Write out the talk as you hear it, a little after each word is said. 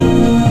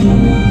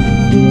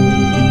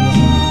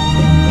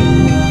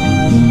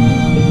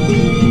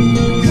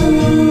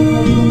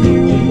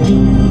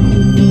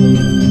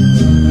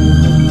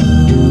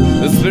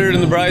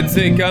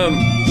say, come.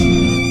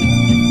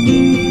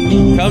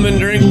 Come and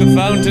drink the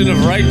fountain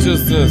of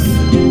righteousness.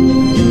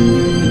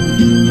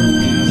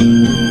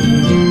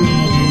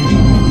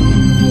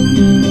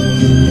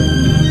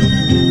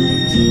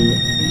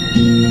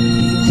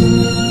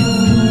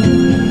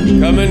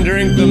 Come and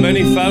drink the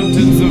many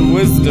fountains of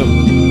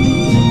wisdom.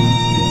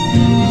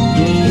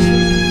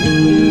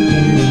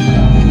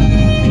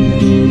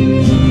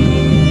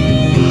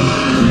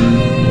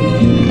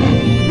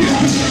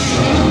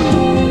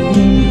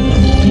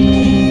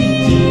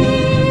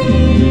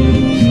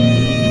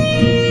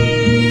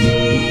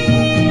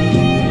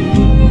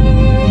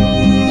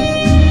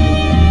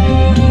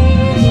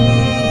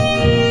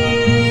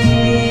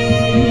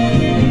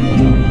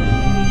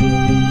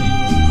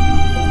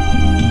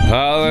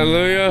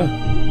 Hallelujah.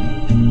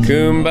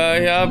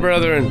 Kumbaya,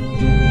 brethren.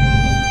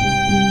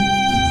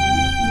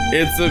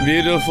 It's a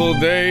beautiful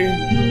day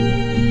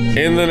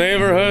in the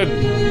neighborhood.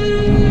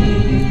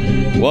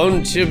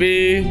 Won't you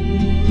be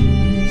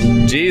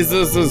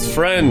Jesus'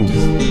 friend?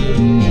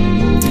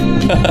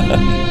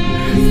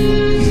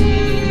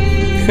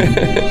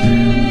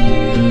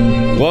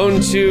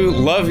 Won't you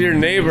love your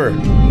neighbor?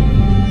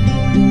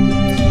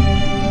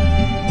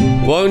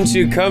 Won't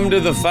you come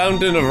to the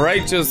fountain of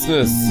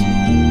righteousness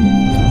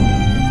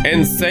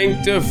and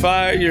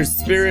sanctify your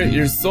spirit,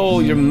 your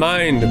soul, your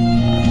mind,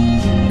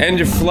 and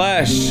your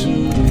flesh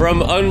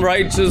from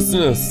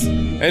unrighteousness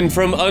and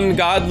from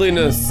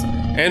ungodliness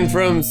and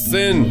from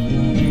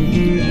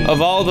sin of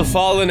all the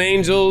fallen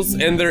angels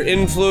and their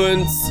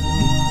influence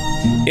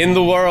in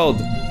the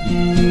world.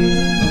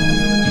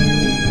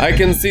 I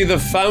can see the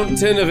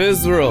fountain of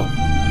Israel.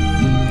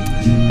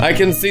 I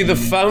can see the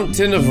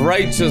fountain of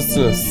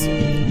righteousness,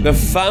 the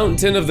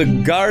fountain of the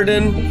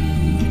garden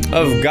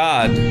of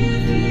God.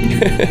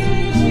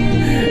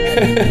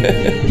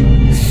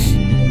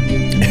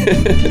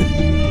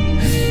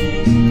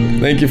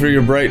 Thank you for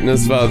your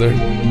brightness, Father.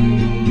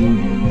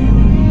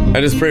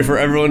 I just pray for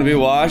everyone to be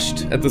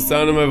washed at the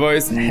sound of my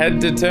voice, head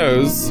to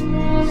toes,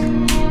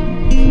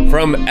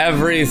 from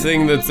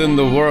everything that's in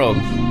the world.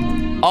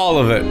 All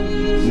of it.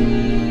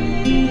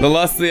 The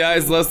lust of the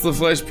eyes, lust of the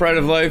flesh, pride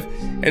of life,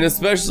 and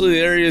especially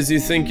the areas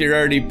you think you're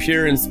already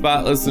pure and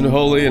spotless and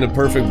holy and a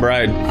perfect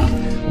bride.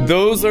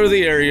 Those are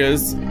the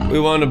areas we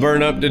want to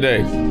burn up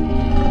today.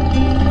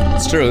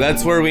 It's true,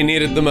 that's where we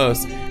need it the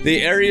most.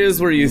 The areas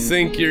where you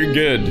think you're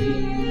good.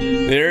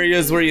 The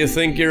areas where you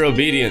think you're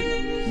obedient.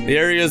 The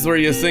areas where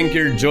you think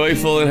you're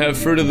joyful and have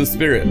fruit of the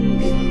Spirit.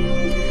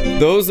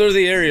 Those are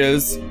the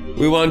areas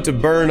we want to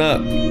burn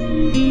up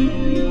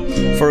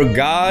for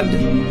God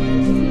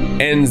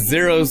and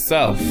zero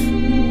self.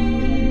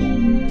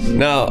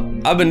 Now,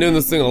 I've been doing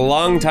this thing a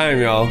long time,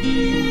 y'all.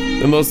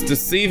 The most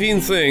deceiving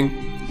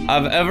thing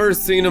I've ever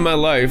seen in my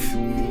life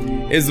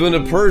is when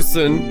a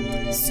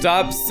person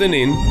stops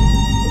sinning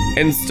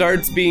and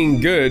starts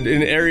being good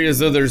in areas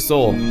of their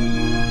soul.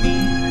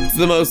 It's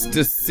the most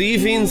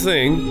deceiving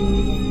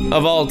thing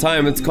of all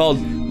time. It's called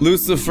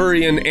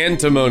Luciferian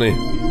antimony.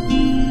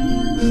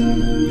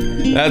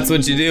 That's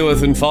what you deal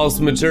with in false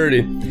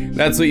maturity.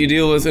 That's what you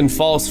deal with in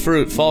false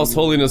fruit, false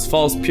holiness,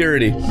 false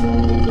purity.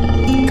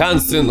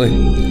 Constantly.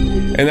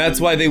 And that's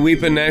why they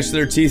weep and gnash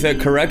their teeth at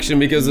correction,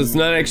 because it's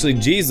not actually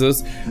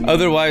Jesus.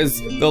 Otherwise,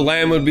 the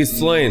lamb would be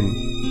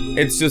slain.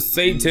 It's just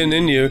Satan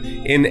in you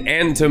in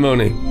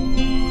antimony.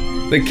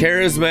 The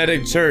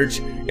charismatic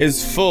church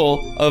is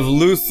full of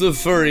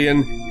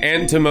Luciferian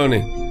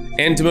antimony.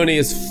 Antimony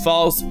is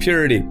false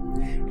purity.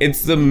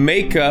 It's the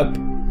makeup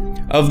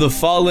of the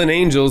fallen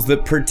angels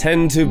that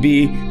pretend to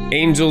be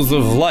angels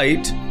of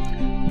light,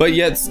 but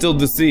yet still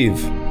deceive.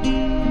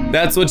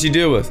 That's what you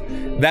deal with.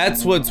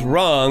 That's what's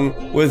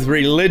wrong with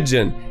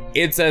religion.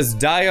 It's as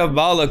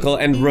diabolical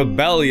and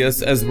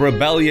rebellious as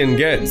rebellion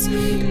gets.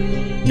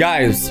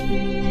 Guys,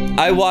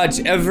 I watch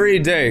every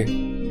day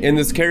in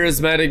this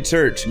charismatic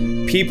church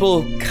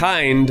people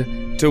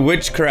kind to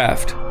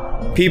witchcraft,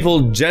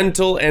 people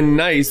gentle and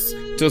nice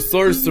to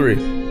sorcery.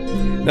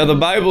 Now the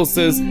Bible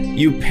says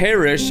you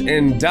perish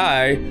and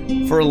die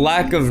for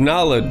lack of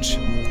knowledge.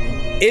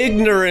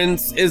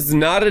 Ignorance is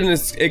not an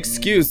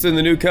excuse in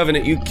the new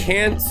covenant. You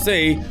can't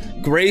say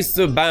grace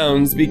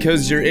abounds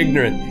because you're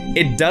ignorant.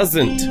 It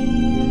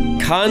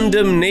doesn't.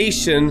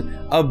 Condemnation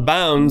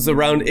abounds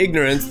around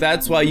ignorance.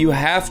 That's why you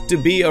have to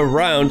be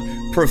around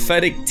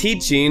prophetic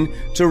teaching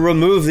to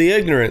remove the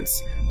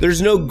ignorance. There's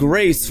no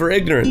grace for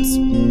ignorance.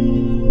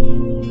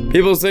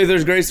 People say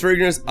there's grace for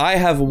ignorance. I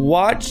have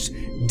watched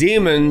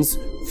demons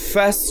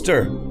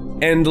fester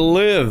and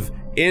live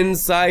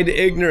inside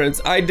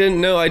ignorance. I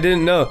didn't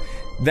know.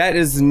 That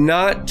is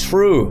not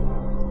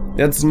true.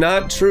 That's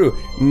not true.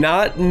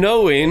 Not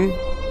knowing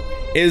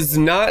is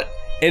not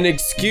an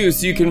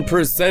excuse you can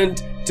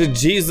present to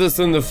Jesus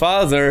and the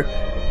Father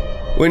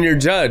when you're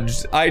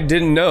judged. I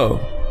didn't know.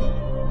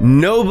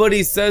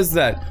 Nobody says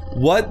that.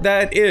 What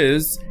that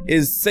is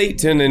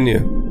Satan in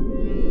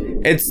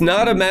you. It's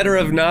not a matter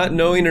of not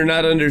knowing or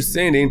not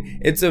understanding.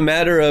 It's a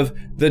matter of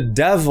the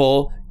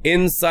devil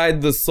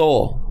inside the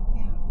soul.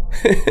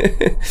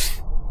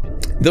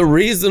 The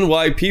reason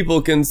why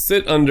people can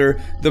sit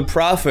under the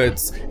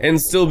prophets and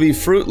still be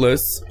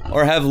fruitless,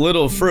 or have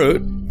little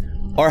fruit,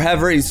 or have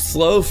very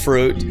slow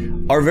fruit,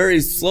 or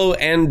very slow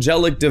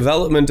angelic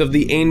development of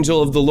the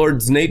angel of the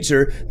Lord's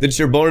nature that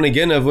you're born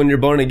again of when you're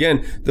born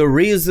again. The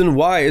reason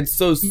why it's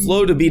so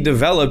slow to be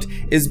developed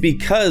is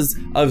because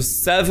of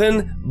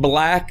 7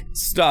 black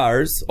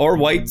stars or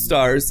white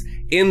stars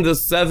in the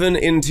 7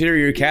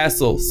 interior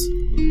castles.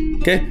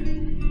 Okay?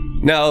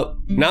 Now,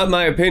 not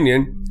my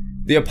opinion.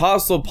 The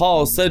Apostle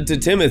Paul said to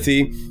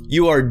Timothy,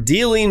 you are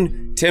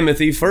dealing,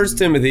 Timothy, 1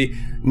 Timothy,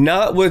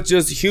 not with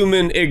just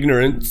human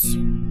ignorance.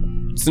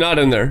 It's not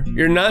in there.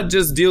 You're not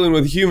just dealing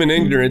with human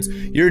ignorance.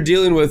 You're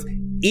dealing with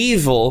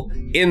evil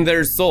in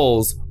their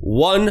souls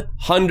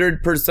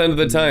 100% of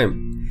the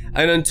time.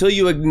 And until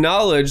you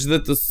acknowledge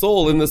that the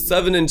soul in the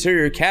 7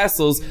 interior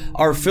castles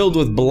are filled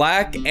with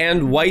black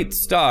and white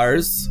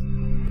stars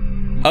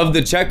of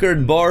the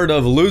checkered board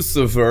of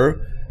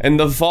Lucifer and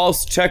the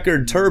false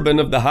checkered turban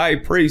of the high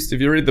priest,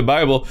 if you read the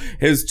Bible,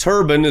 his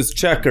turban is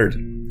checkered.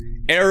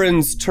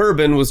 Aaron's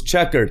turban was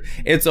checkered.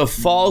 It's a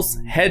false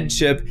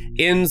headship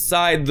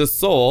inside the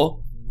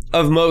soul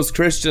of most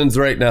Christians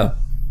right now.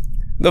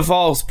 The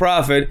false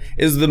prophet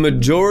is the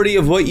majority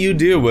of what you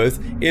deal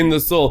with in the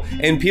soul.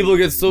 And people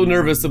get so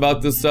nervous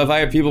about this stuff. I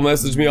have people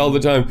message me all the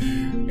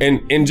time.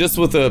 And just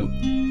with a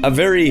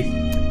very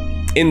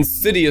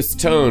insidious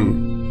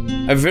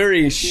tone, a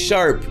very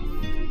sharp,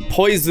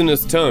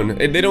 poisonous tone.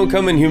 They don't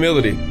come in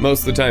humility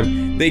most of the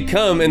time. They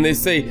come and they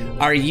say,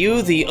 are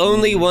you the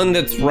only one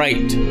that's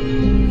right?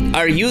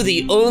 Are you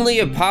the only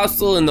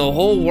apostle in the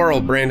whole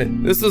world,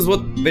 Brandon? This is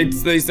what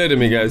they say to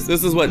me, guys.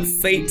 This is what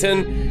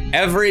Satan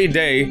every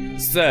day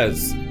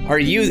says.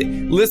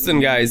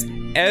 Listen, guys,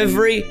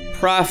 every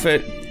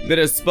prophet that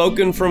has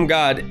spoken from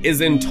God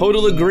is in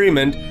total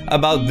agreement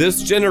about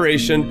this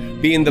generation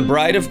being the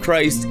bride of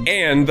Christ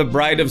and the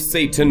bride of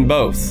Satan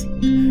both.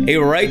 A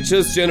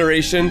righteous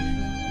generation,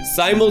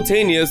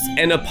 simultaneous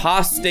and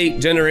apostate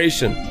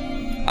generation.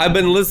 I've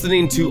been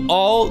listening to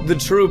all the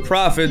true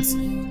prophets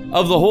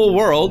of the whole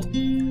world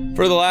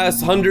for the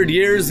last 100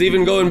 years,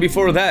 even going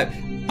before that.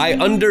 I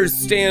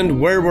understand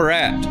where we're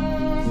at.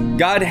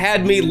 God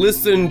had me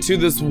listen to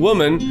this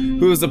woman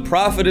who was a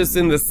prophetess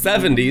in the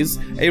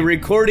 70s, a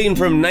recording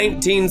from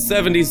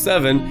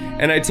 1977,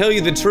 and I tell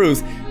you the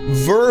truth,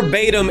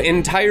 verbatim,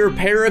 entire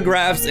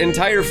paragraphs,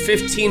 entire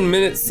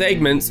 15-minute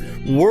segments,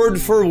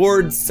 word for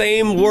word,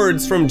 same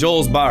words from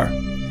Joel's bar.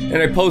 And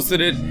I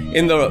posted it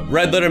in the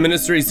Red Letter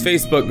Ministries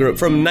Facebook group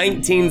from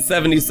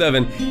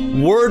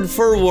 1977, word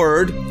for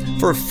word,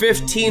 for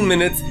 15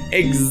 minutes,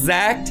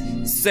 exact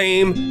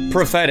same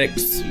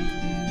prophetics.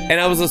 And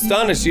I was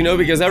astonished,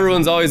 because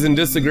everyone's always in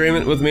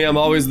disagreement with me. I'm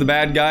always the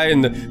bad guy,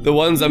 and the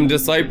ones I'm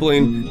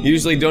discipling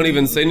usually don't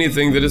even say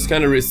anything. They just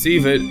kind of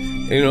receive it.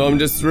 I'm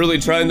just really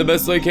trying the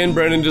best I can,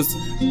 Brandon.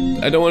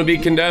 I don't want to be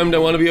condemned. I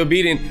want to be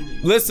obedient.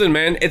 Listen,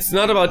 man, it's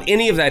not about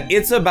any of that.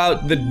 It's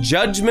about the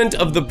judgment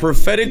of the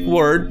prophetic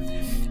word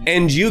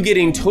and you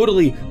getting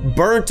totally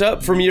burnt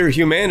up from your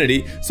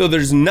humanity. So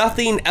there's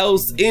nothing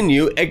else in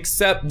you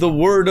except the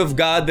word of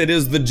God that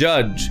is the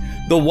judge.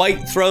 The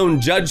white throne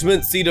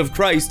judgment seat of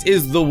Christ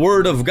is the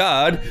word of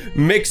God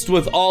mixed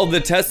with all the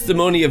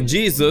testimony of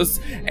Jesus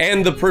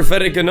and the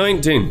prophetic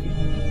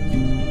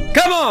anointing.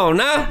 Come on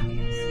now.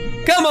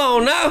 Come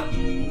on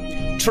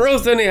now.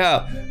 Truth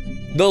anyhow.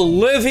 The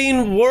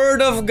living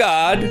word of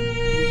God.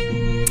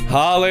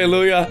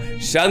 Hallelujah.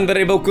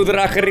 Shandre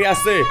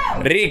bokudrakriase.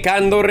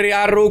 Ricando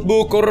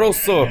riarubu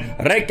corosso.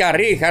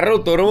 Recari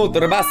haruto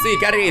basi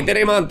cari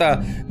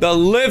teremanta. The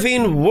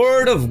living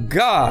word of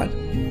God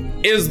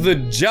is the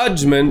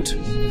judgment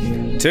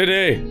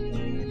today.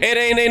 It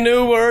ain't a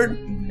new word.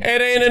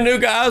 It ain't a new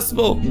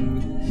gospel.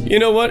 You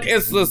know what?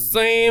 It's the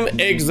same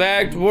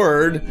exact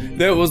word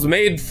that was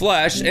made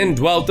flesh and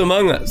dwelt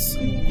among us.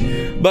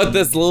 But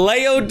this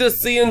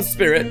Laodicean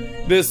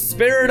spirit, this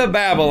spirit of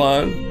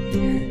Babylon,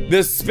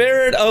 the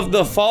spirit of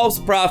the false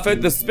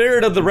prophet, the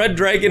spirit of the red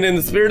dragon, and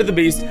the spirit of the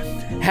beast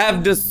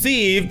have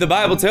deceived, the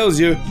Bible tells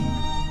you,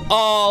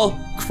 all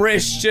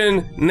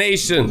Christian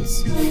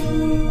nations.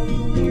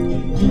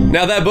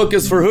 Now that book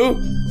is for who?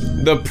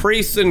 The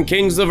priests and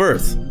kings of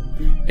earth.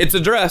 It's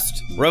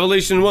addressed,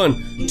 Revelation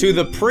 1, to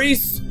the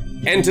priests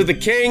and to the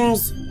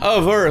kings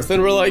of earth.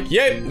 And we're like,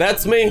 yep,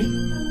 that's me.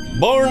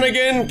 Born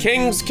again,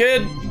 king's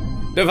kid,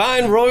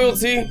 divine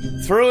royalty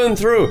through and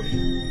through.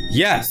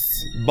 Yes,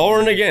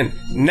 born again.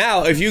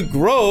 Now, if you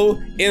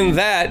grow in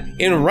that,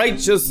 in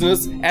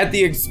righteousness at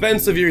the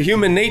expense of your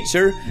human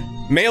nature,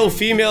 male,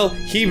 female,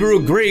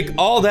 Hebrew, Greek,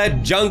 all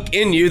that junk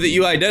in you that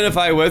you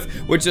identify with,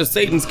 which is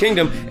Satan's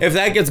kingdom, if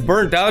that gets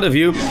burnt out of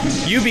you,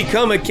 you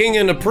become a king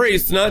and a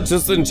priest, not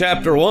just in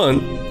chapter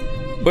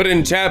 1, but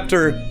in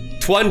chapter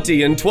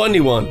 20 and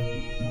 21.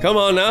 Come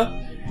on now.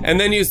 And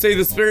then you say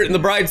the Spirit and the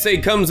bride say,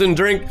 comes and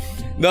drink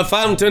the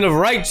fountain of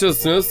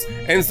righteousness,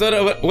 instead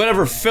of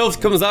whatever filth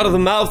comes out of the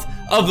mouth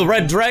of the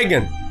red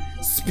dragon,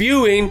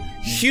 spewing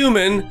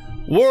human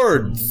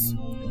words.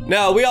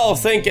 Now, we all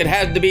think it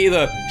had to be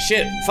the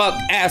shit, fuck,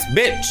 ass,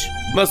 bitch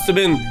must have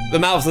been the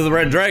mouth of the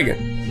red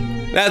dragon.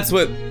 That's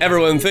what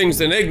everyone thinks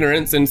in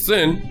ignorance and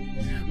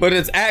sin. But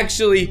it's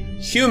actually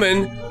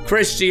human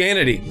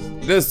Christianity.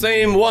 The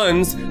same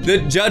ones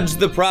that judge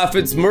the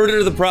prophets,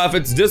 murder the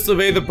prophets,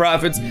 disobey the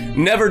prophets,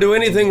 never do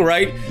anything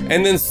right,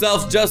 and then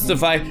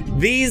self-justify.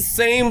 These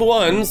same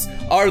ones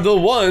are the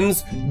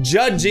ones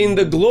judging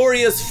the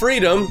glorious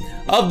freedom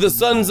of the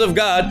sons of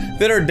God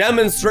that are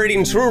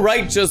demonstrating true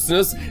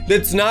righteousness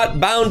that's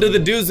not bound to the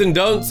do's and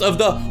don'ts of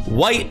the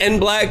white and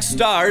black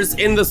stars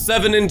in the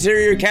 7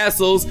 interior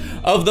castles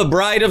of the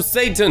bride of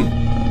Satan.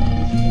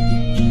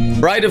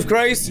 Bride of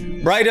Christ,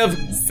 bride of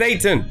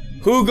Satan.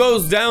 Who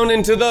goes down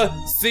into the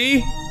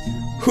sea?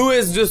 Who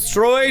is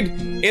destroyed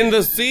in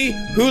the sea?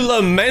 Who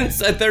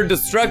laments at their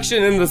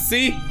destruction in the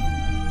sea?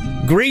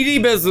 Greedy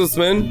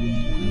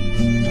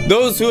businessmen,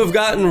 those who have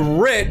gotten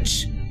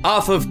rich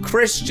off of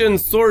Christian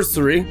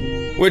sorcery,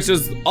 which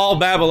is all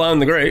Babylon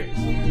the Great.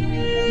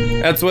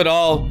 That's what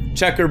all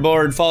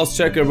checkerboard, false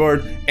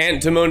checkerboard,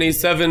 antimony,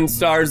 7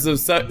 stars of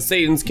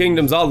Satan's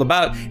kingdom's all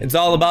about. It's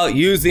all about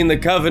using the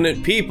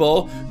covenant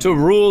people to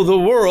rule the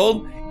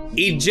world.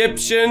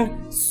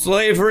 Egyptian,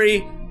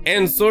 slavery,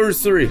 and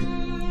sorcery.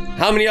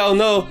 How many of y'all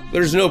know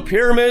there's no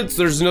pyramids,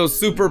 there's no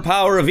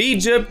superpower of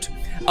Egypt,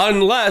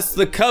 unless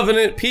the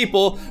covenant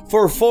people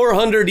for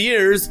 400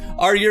 years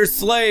are your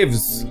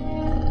slaves?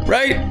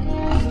 Right?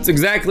 That's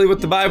exactly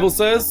what the Bible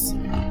says.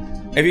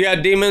 If you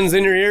got demons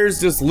in your ears,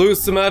 just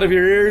loose them out of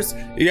your ears.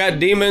 You got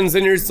demons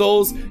in your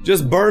souls,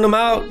 just burn them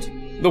out.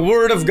 The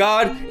word of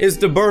God is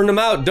to burn them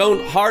out.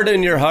 Don't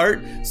harden your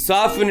heart,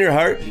 soften your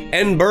heart,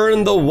 and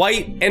burn the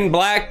white and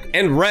black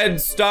and red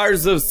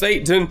stars of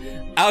Satan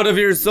out of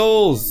your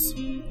souls.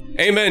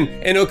 Amen.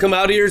 And it'll come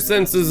out of your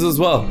senses as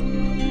well.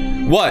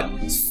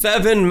 What?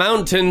 7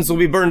 mountains will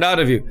be burned out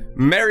of you.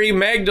 Mary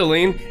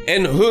Magdalene,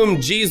 in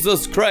whom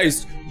Jesus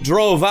Christ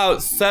drove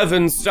out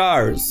 7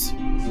 stars.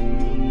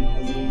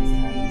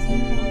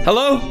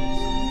 Hello?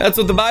 That's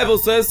what the Bible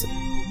says.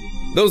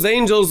 Those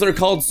angels are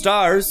called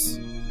stars.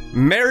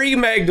 Mary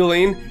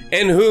Magdalene,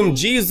 in whom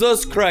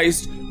Jesus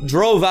Christ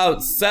drove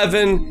out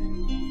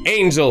 7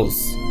 angels.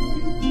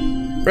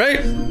 Right?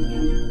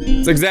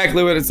 It's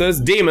exactly what it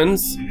says.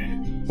 Demons,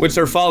 which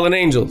are fallen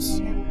angels.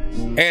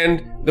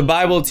 And the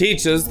Bible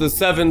teaches the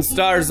 7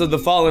 stars of the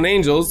fallen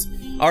angels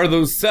are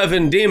those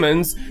 7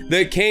 demons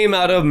that came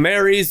out of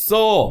Mary's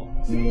soul.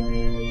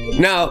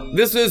 Now,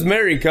 this is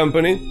Mary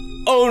company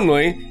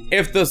only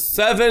if the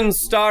 7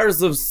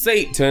 stars of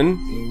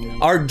Satan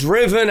are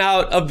driven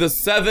out of the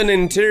 7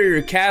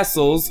 interior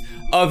castles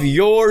of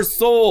your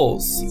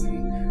souls.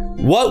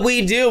 What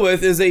we deal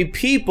with is a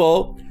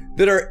people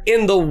that are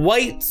in the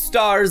white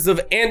stars of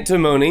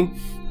antimony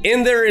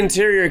in their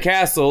interior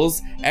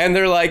castles, and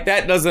they're like,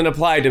 that doesn't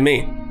apply to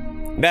me.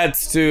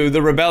 That's to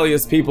the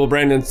rebellious people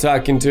Brandon's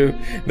talking to.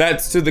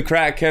 That's to the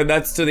crackhead.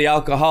 That's to the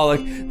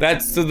alcoholic.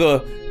 That's to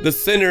the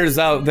sinners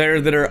out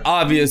there that are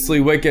obviously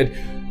wicked.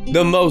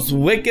 The most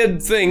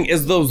wicked thing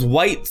is those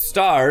white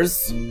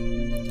stars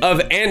of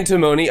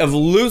antimony, of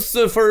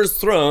Lucifer's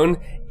throne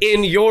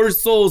in your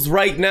souls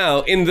right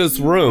now in this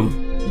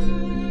room.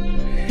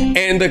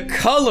 And the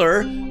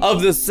color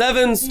of the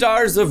 7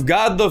 stars of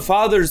God the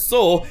Father's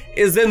soul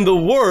is in the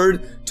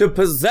Word to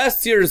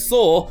possess your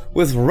soul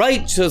with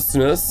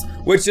righteousness,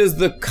 which is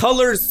the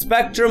color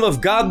spectrum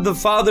of God the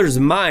Father's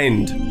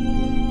mind.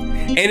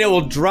 And it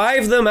will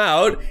drive them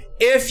out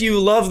if you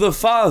love the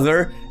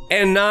Father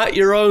and not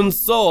your own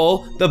soul.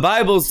 The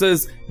Bible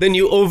says, then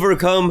you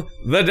overcome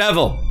the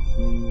devil.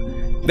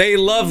 They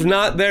loved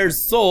not their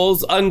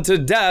souls unto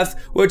death,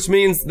 which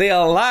means they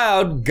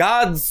allowed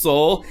God's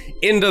soul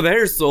into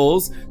their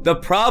souls. The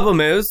problem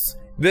is,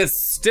 this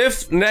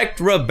stiff-necked,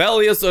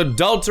 rebellious,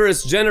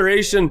 adulterous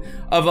generation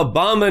of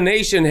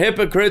abomination,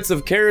 hypocrites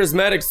of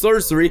charismatic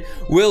sorcery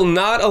will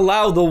not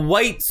allow the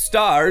white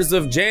stars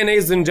of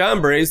Jannes and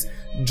Jambres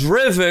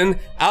driven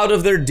out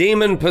of their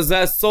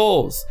demon-possessed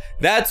souls.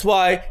 That's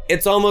why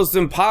it's almost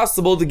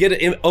impossible to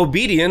get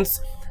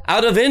obedience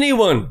out of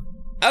anyone.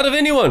 Out of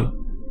anyone.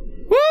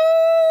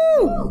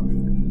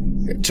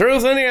 Woo!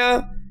 Truth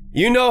anyhow.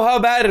 You know how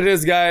bad it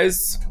is,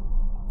 guys.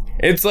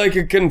 It's like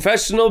a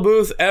confessional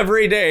booth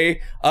every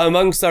day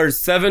amongst our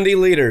 70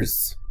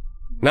 leaders.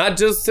 Not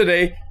just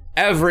today,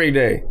 every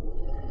day.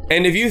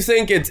 And if you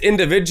think it's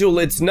individual,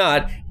 it's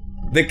not.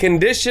 The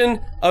condition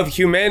of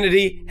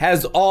humanity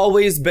has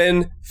always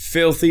been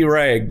filthy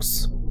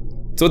rags.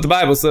 That's what the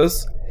Bible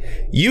says.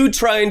 You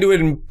trying to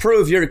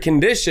improve your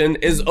condition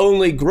is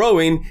only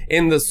growing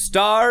in the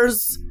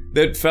stars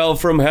that fell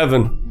from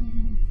heaven.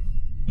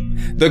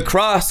 The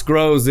cross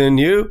grows in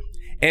you,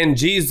 and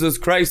Jesus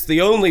Christ, the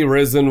only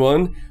risen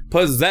one,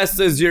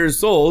 possesses your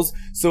souls.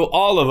 So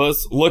all of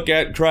us look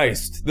at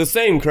Christ, the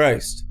same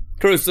Christ,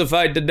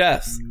 crucified to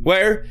death.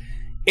 Where?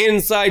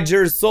 Inside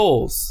your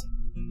souls.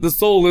 The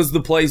soul is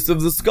the place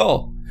of the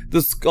skull.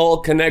 The skull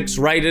connects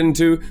right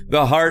into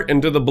the heart,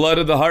 into the blood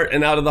of the heart,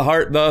 and out of the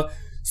heart, the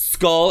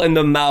skull and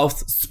the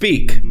mouth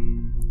speak.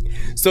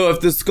 So if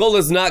the skull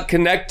is not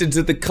connected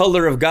to the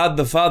color of God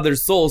the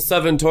Father's soul,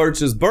 7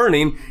 torches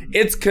burning,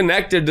 it's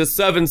connected to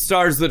 7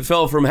 stars that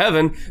fell from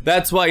heaven.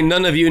 That's why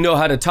none of you know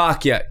how to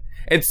talk yet.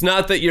 It's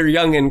not that you're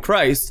young in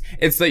Christ.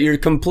 It's that you're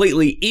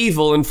completely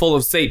evil and full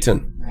of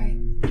Satan.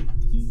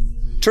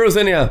 Right. Truth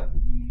anyhow.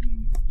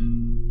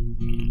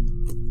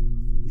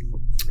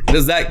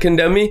 Does that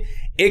condemn me?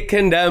 It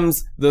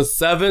condemns the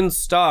 7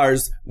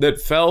 stars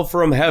that fell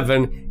from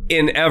heaven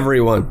in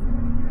everyone.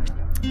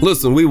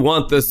 Listen, we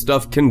want this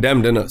stuff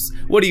condemned in us.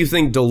 What do you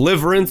think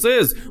deliverance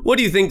is? What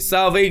do you think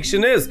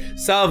salvation is?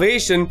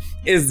 Salvation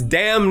is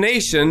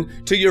damnation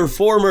to your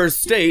former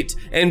state,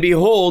 and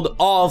behold,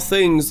 all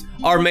things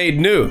are made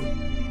new.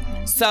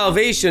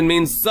 Salvation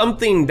means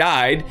something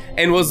died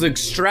and was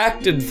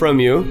extracted from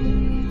you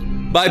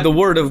by the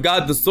word of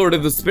God, the sword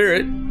of the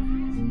Spirit,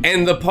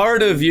 and the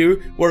part of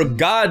you where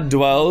God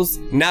dwells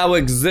now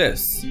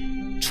exists,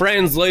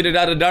 translated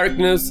out of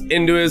darkness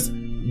into his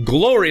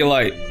glory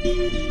light.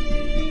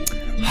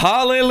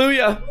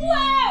 Hallelujah.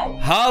 Wow.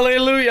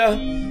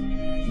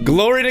 Hallelujah.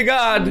 Glory to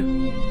God.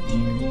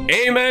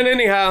 Amen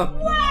anyhow.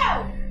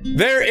 Wow.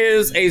 There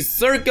is a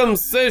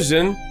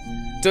circumcision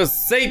to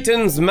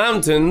Satan's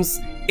mountains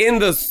in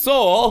the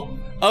soul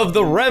of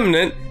the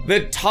remnant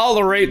that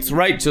tolerates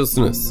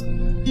righteousness.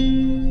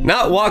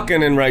 Not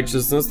walking in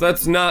righteousness.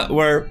 That's not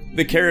where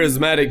the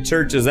charismatic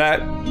church is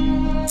at.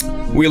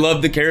 We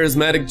love the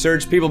charismatic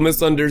church. People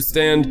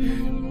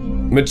misunderstand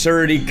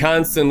maturity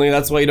constantly.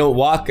 That's why you don't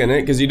walk in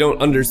it, because you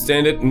don't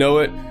understand it, know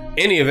it,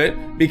 any of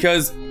it,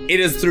 because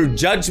it is through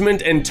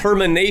judgment and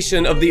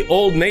termination of the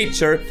old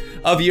nature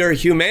of your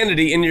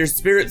humanity in your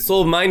spirit,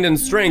 soul, mind, and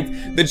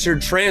strength that you're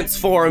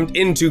transformed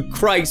into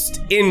Christ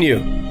in you.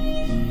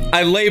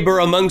 I labor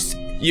amongst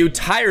you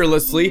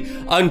tirelessly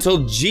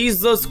until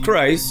Jesus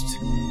Christ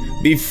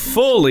be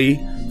fully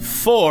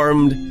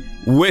formed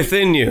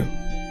within you.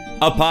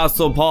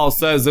 Apostle Paul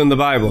says in the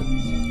Bible.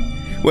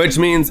 Which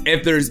means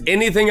if there's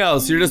anything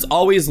else, you're just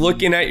always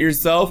looking at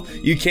yourself.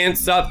 You can't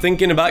stop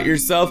thinking about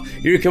yourself.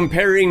 You're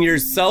comparing your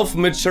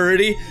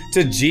self-maturity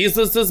to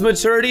Jesus's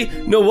maturity.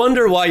 No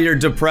wonder why you're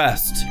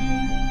depressed.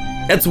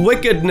 That's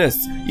wickedness.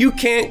 You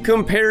can't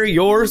compare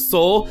your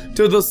soul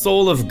to the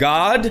soul of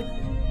God.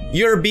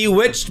 You're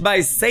bewitched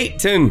by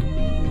Satan.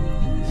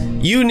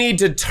 You need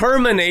to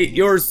terminate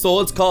your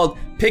soul. It's called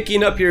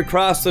picking up your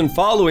cross and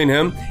following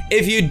him.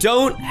 If you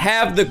don't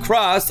have the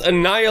cross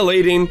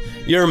annihilating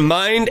your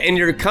mind and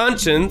your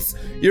conscience,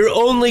 you're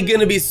only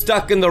going to be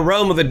stuck in the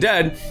realm of the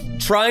dead,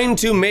 trying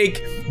to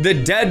make the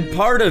dead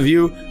part of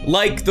you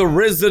like the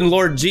risen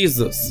Lord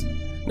Jesus.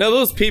 Now,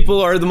 those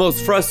people are the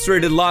most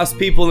frustrated, lost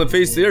people on the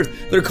face of the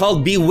earth. They're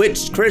called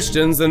bewitched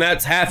Christians, and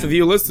that's half of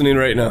you listening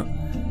right now.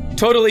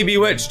 Totally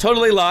bewitched,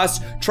 totally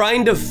lost,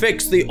 trying to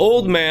fix the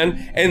old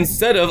man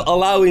instead of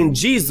allowing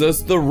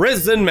Jesus, the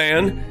risen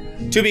man,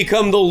 to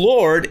become the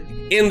Lord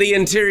in the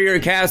interior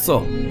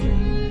castle.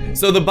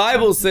 So the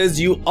Bible says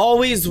you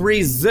always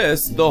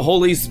resist the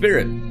Holy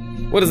Spirit.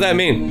 What does that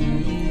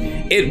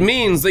mean? It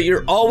means that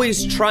you're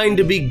always trying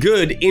to be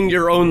good in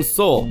your own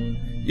soul.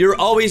 You're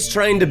always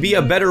trying to be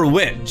a better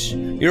witch.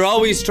 You're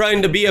always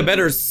trying to be a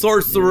better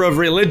sorcerer of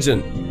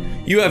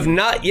religion. You have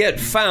not yet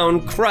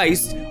found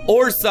Christ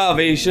or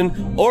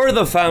salvation or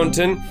the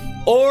fountain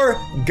or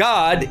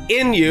God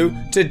in you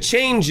to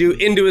change you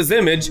into his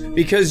image,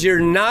 because you're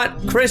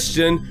not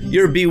Christian,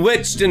 you're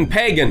bewitched and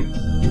pagan.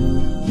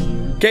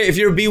 Okay, if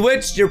you're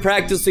bewitched, you're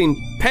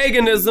practicing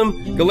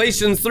paganism.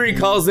 Galatians 3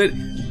 calls it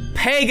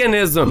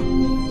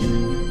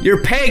paganism.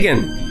 You're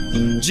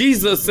pagan.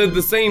 Jesus said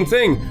the same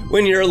thing.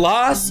 When you're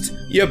lost,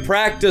 you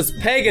practice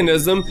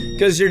paganism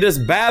because you're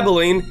just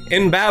babbling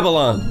in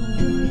Babylon.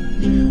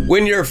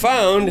 When you're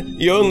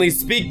found, you only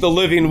speak the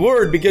living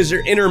word because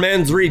your inner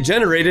man's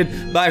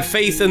regenerated by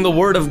faith in the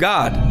word of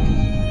God.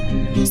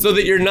 So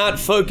that you're not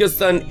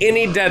focused on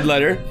any dead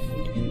letter,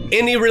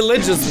 any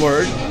religious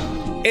word,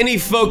 any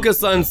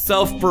focus on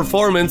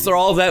self-performance or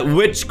all that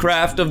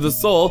witchcraft of the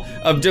soul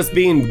of just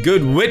being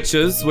good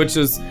witches, which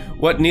is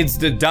what needs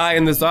to die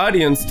in this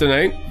audience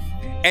tonight.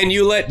 And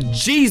you let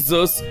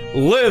Jesus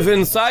live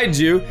inside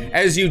you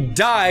as you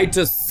die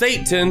to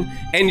Satan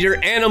and your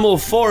animal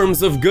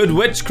forms of good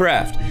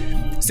witchcraft.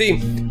 See,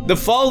 the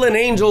fallen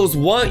angels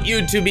want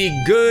you to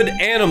be good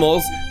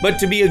animals, but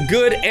to be a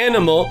good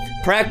animal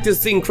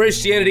practicing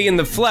Christianity in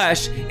the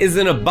flesh is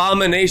an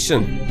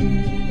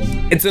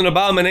abomination. It's an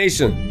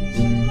abomination.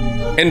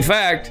 In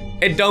fact,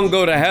 it don't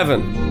go to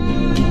heaven.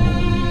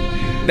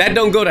 That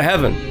don't go to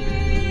heaven.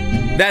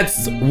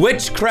 That's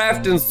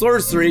witchcraft and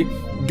sorcery.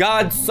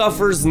 God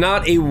suffers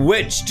not a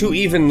witch to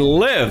even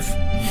live.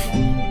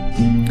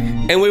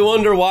 And we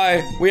wonder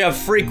why we have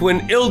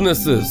frequent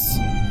illnesses.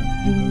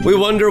 We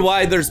wonder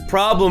why there's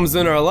problems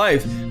in our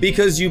life,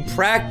 because you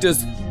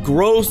practice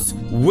gross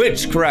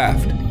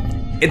witchcraft.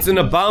 It's an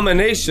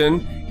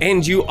abomination,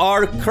 and you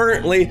are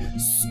currently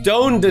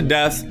stoned to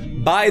death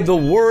by the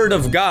word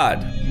of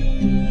God.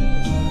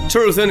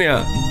 Truth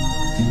anyhow.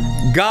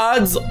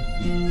 God's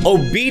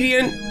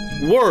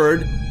obedient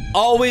word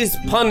always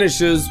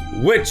punishes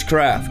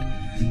witchcraft.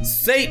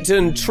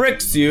 Satan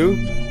tricks you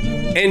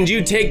and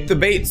you take the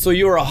bait, so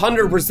you are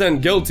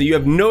 100% guilty. You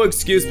have no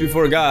excuse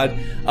before God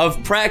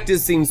of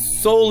practicing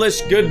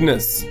soulish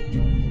goodness,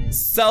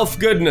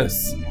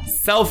 self-goodness,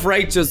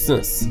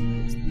 self-righteousness.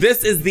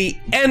 This is the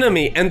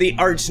enemy and the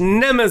arch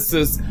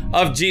nemesis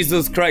of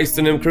Jesus Christ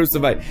and Him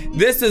crucified.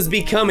 This is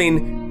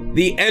becoming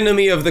the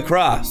enemy of the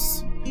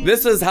cross.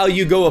 This is how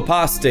you go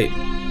apostate.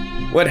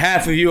 What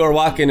half of you are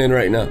walking in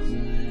right now.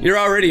 You're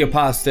already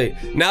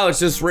apostate. Now it's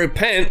just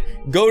repent,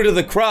 go to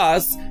the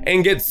cross,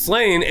 and get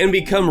slain and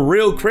become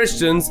real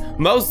Christians,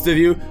 most of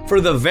you, for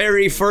the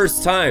very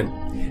first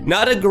time.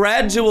 Not a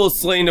gradual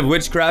slaying of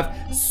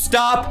witchcraft.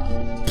 Stop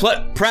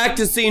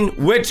practicing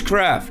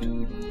witchcraft.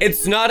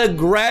 It's not a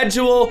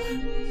gradual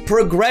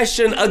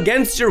progression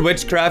against your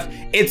witchcraft.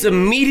 It's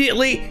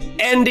immediately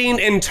ending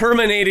and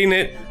terminating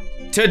it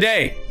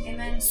today.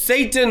 Amen.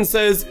 Satan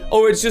says,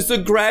 oh, it's just a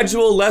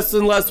gradual less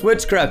and less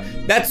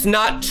witchcraft. That's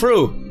not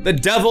true. The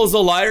devil's a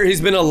liar.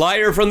 He's been a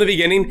liar from the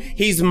beginning.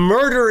 He's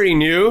murdering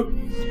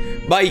you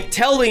by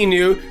telling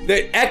you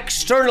that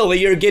externally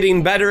you're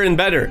getting better and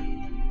better.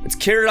 It's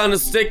carrot on a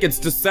stick. It's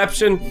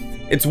deception.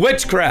 It's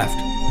witchcraft.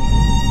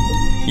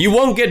 You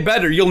won't get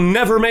better. You'll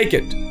never make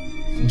it.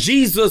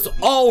 Jesus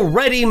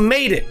already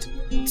made it.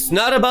 It's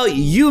not about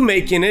you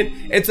making it.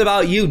 It's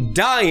about you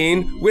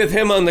dying with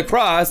Him on the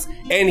cross,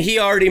 and He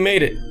already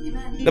made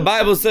it. The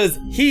Bible says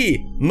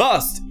He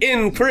must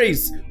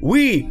increase.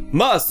 We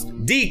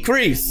must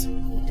decrease.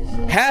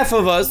 Half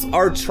of us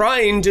are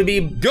trying to be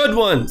good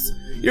ones.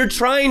 You're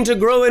trying to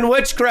grow in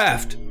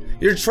witchcraft.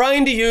 You're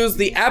trying to use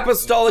the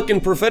apostolic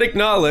and prophetic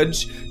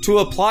knowledge to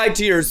apply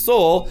to your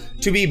soul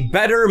to be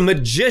better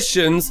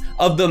magicians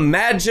of the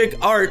magic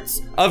arts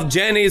of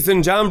Jannes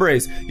and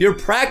Jambres. You're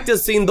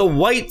practicing the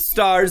white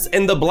stars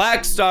and the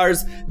black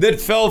stars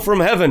that fell from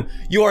heaven.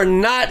 You are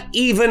not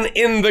even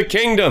in the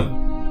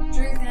kingdom.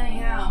 Truth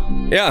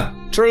anyhow. Yeah,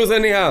 truth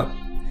anyhow.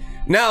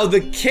 Now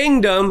the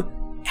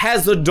kingdom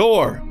has a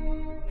door,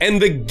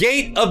 and the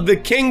gate of the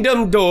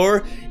kingdom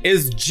door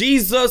is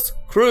Jesus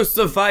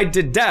crucified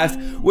to death,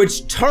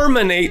 which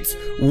terminates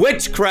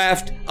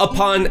witchcraft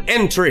upon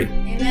entry.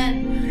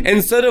 Amen.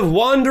 Instead of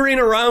wandering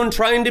around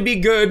trying to be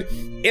good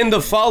in the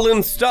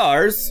fallen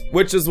stars,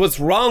 which is what's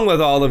wrong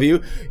with all of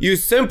you, you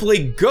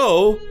simply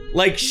go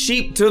like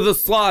sheep to the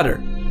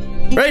slaughter.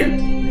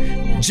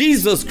 Right?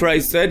 Jesus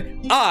Christ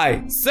said,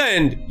 I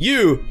send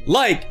you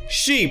like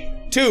sheep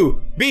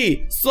to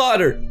be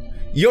slaughtered.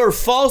 Your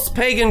false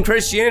pagan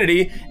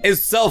Christianity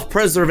is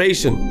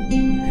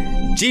self-preservation.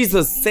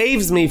 Jesus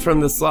saves me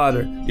from the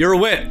slaughter. You're a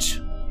witch.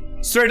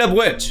 Straight up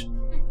witch.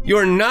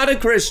 You're not a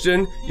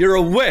Christian. You're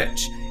a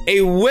witch.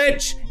 A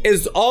witch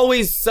is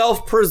always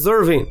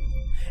self-preserving.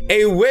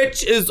 A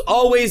witch is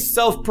always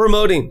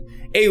self-promoting.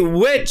 A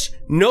witch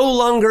no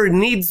longer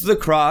needs the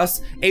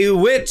cross. A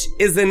witch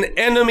is an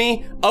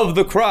enemy of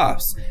the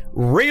cross.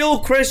 Real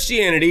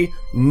Christianity,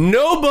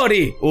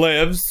 nobody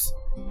lives.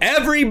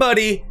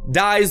 Everybody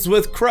dies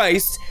with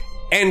Christ,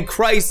 and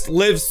Christ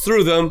lives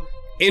through them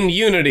in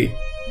unity.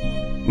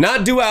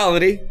 Not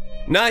duality,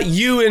 not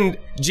you and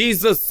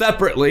Jesus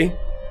separately,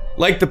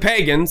 like the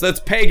pagans. That's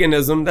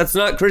paganism. That's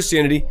not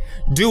Christianity.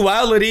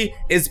 Duality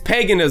is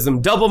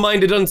paganism,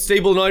 double-minded,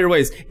 unstable in all your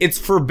ways. It's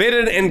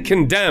forbidden and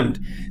condemned.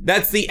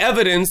 That's the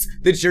evidence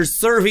that you're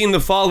serving the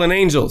fallen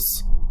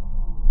angels.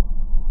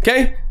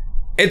 Okay?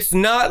 It's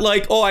not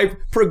like, oh, I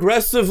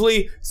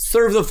progressively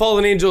serve the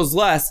fallen angels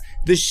less.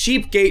 The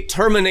sheep gate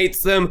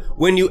terminates them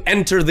when you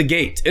enter the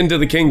gate into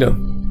the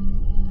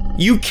kingdom.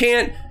 You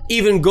can't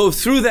even go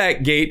through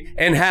that gate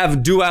and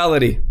have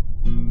duality.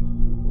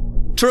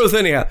 Truth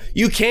anyhow.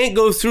 You can't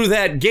go through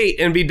that gate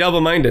and be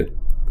double-minded.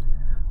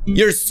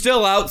 You're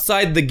still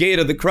outside the gate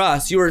of the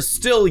cross. You are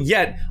still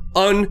yet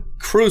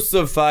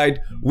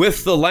uncrucified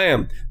with the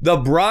Lamb. The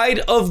bride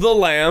of the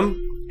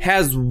Lamb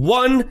has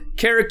one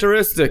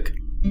characteristic.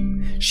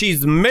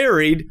 She's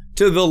married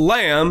to the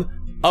Lamb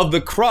of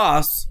the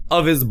cross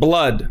of His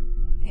blood.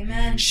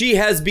 Amen. She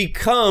has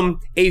become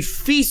a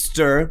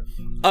feaster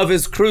of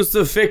His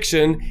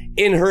crucifixion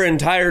in her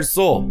entire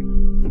soul.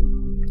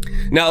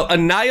 Now,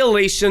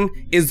 annihilation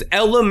is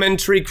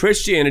elementary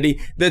Christianity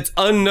that's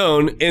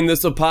unknown in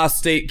this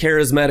apostate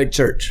charismatic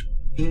church.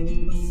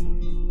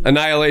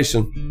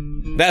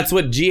 Annihilation. That's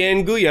what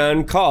Jian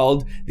Guyan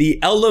called the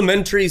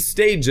elementary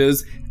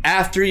stages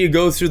after you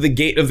go through the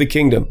gate of the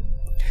kingdom.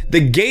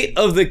 The gate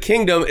of the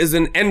kingdom is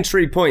an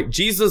entry point.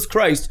 Jesus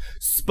Christ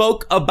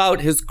spoke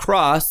about His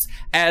cross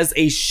as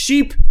a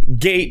sheep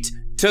gate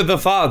to the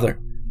Father.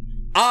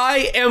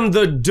 I am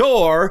the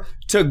door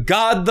to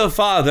God the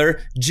Father,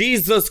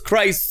 Jesus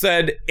Christ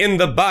said in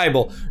the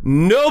Bible.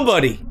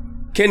 Nobody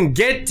can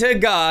get to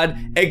God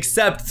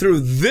except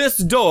through this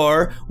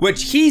door,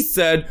 which He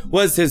said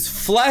was His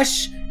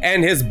flesh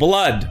and His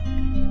blood.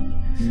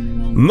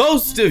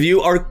 Most of you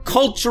are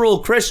cultural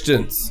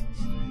Christians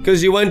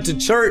because you went to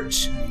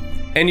church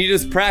and you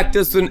just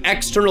practice an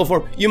external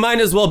form. You might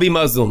as well be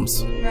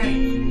Muslims. Right.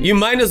 You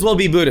might as well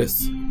be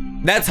Buddhists.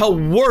 That's how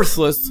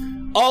worthless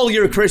all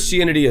your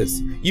Christianity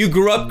is. You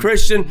grew up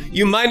Christian,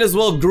 you might as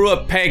well grew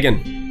up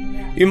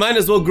pagan. You might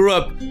as well grew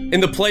up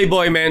in the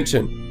Playboy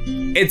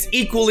Mansion. It's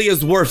equally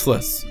as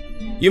worthless.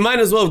 You might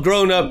as well have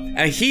grown up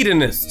a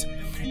hedonist.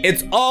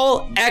 It's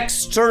all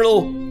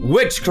external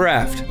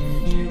witchcraft.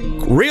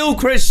 Real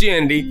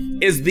Christianity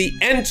is the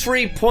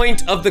entry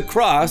point of the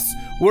cross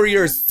where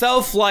your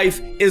self-life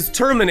is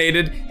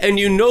terminated and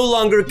you no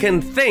longer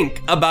can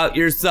think about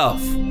yourself.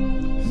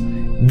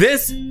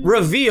 This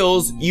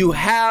reveals you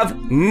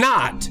have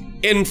not,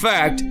 in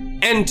fact,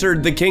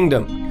 entered the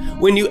kingdom.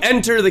 When you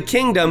enter the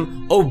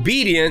kingdom,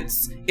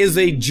 obedience is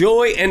a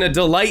joy and a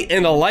delight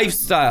and a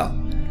lifestyle.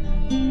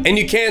 And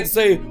you can't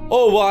say,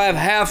 oh, well, I have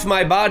half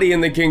my body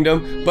in the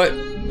kingdom, but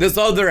this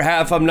other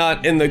half I'm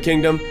not in the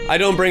kingdom. I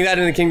don't bring that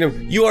in the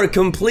kingdom. You are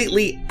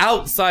completely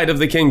outside of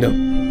the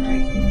kingdom.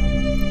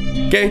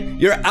 Okay?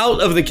 You're out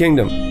of the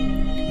kingdom.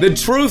 The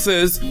truth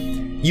is,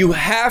 you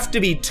have to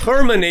be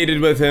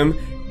terminated with him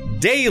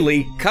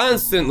daily,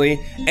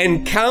 constantly,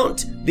 and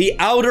count the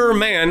outer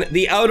man,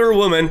 the outer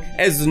woman,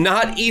 as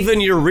not even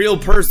your real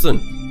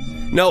person.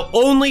 Now,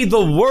 only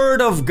the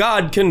Word of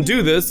God can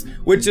do this,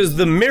 which is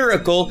the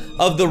miracle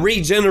of the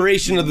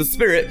regeneration of the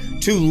Spirit,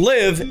 to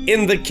live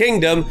in the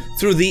kingdom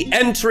through the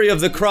entry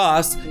of the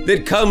cross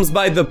that comes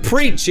by the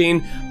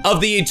preaching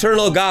of the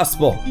eternal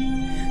gospel.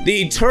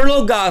 The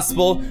eternal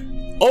gospel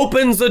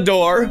opens a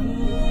door,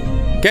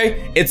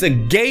 okay? It's a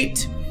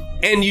gate,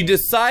 and you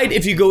decide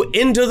if you go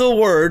into the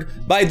Word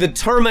by the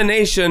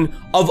termination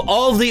of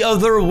all the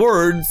other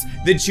words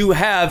that you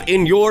have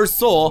in your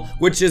soul,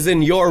 which is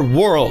in your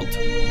world.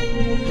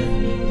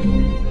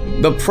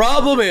 The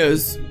problem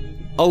is,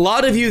 a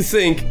lot of you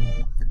think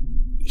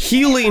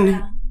healing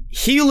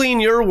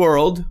your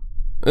world,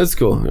 that's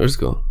cool,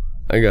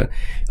 I got it.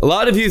 A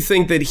lot of you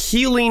think that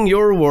healing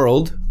your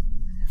world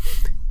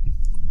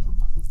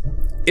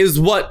is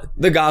what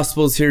the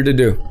gospel is here to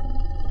do.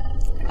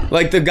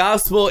 Like the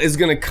gospel is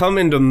going to come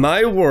into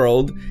my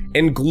world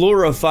and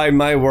glorify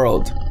my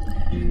world.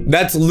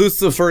 That's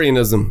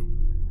Luciferianism.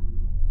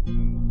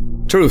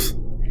 Truth.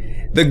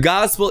 The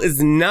gospel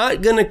is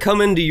not going to come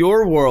into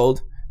your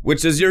world,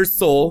 which is your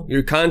soul,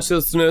 your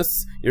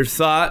consciousness, your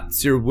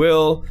thoughts, your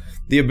will,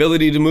 the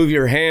ability to move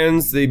your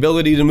hands, the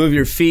ability to move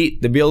your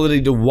feet, the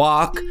ability to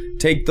walk,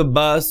 take the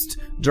bus,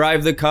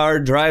 drive the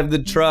car, drive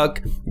the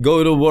truck,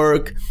 go to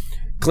work,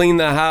 clean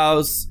the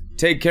house,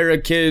 take care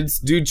of kids,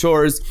 do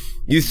chores.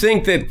 You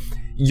think that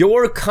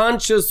your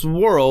conscious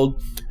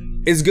world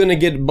is going to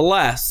get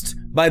blessed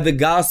by the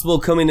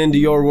gospel coming into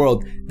your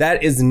world.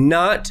 That is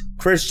not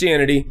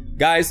Christianity.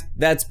 Guys,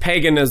 that's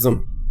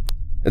paganism.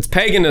 It's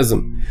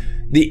paganism.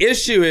 The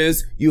issue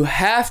is you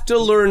have to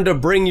learn to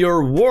bring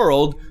your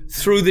world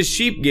through the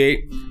sheep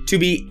gate to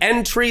be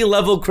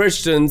entry-level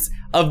Christians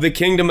of the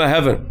kingdom of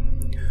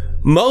heaven.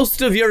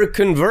 Most of your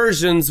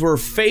conversions were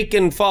fake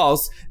and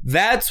false.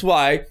 That's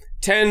why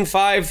 10,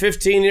 5,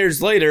 15 years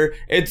later,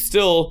 it's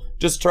still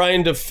just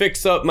trying to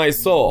fix up my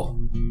soul.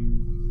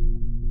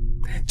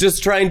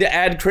 Just trying to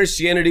add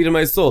Christianity to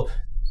my soul.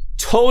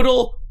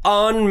 Total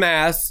en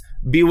masse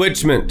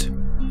bewitchment.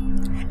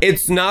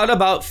 It's not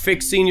about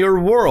fixing your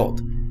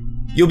world.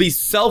 You'll be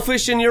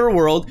selfish in your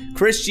world.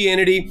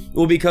 Christianity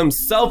will become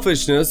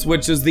selfishness,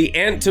 which is the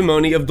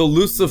antimony of the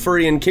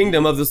Luciferian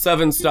kingdom of the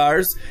 7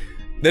 stars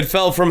that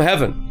fell from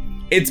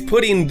heaven. It's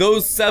putting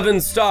those 7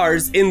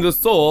 stars in the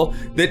soul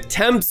that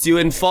tempts you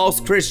in false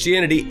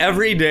Christianity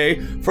every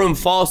day from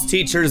false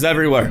teachers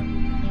everywhere.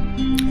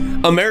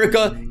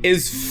 America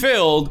is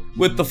filled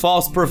with the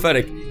false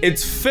prophetic.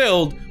 It's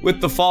filled with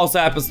the false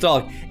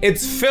apostolic.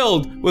 It's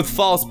filled with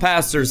false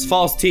pastors,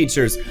 false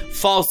teachers,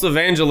 false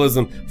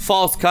evangelism,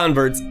 false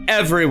converts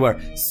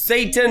everywhere.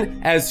 Satan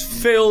has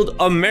filled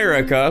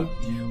America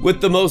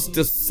with the most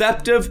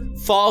deceptive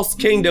false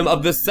kingdom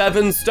of the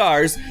 7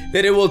 stars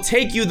that it will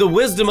take you the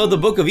wisdom of the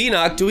book of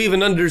Enoch to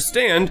even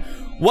understand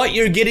what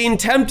you're getting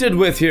tempted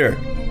with here.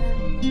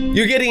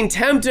 You're getting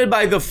tempted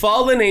by the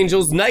fallen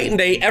angels night and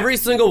day, every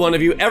single one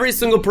of you, every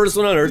single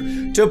person on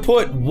earth, to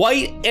put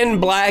white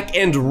and black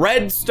and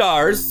red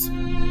stars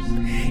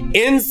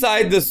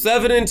inside the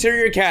 7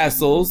 interior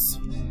castles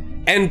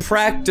and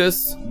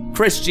practice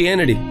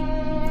Christianity.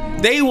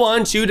 They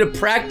want you to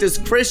practice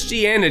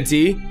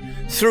Christianity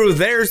through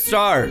their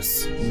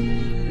stars.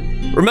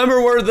 Remember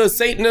where the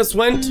Satanists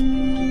went?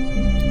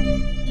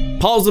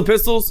 Paul's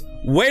epistles.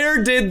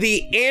 Where did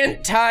the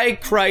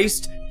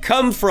Antichrist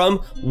come from?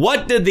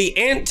 What did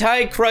the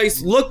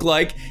Antichrist look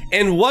like?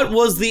 And what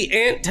was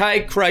the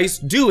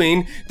Antichrist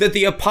doing that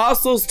the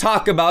apostles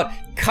talk about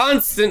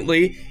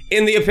constantly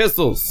in the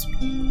epistles?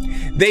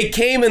 They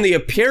came in the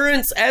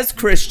appearance as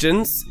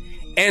Christians,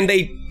 and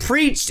they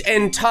preached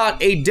and taught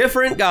a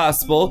different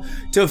gospel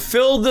to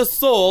fill the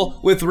soul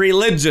with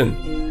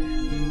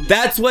religion.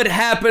 That's what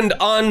happened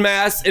en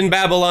masse in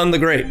Babylon the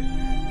Great.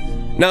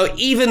 Now,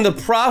 even the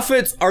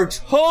prophets are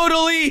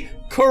totally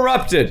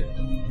corrupted.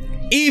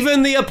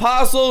 Even the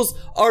apostles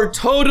are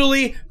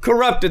totally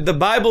corrupted. The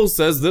Bible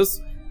says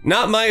this,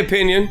 not my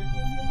opinion.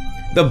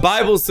 The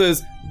Bible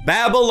says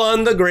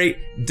Babylon the Great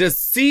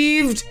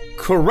deceived,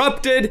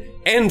 corrupted,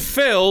 and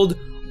filled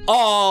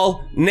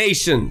all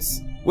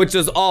nations, which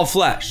is all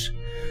flesh.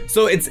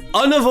 So it's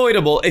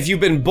unavoidable. If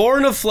you've been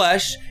born of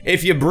flesh,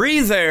 if you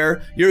breathe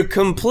air, you're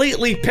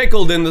completely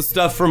pickled in the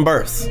stuff from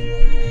birth.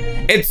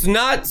 It's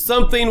not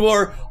something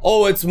where,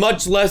 oh, it's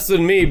much less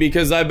than me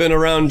because I've been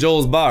around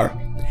Joel's bar.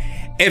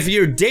 If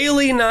you're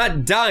daily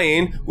not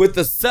dying with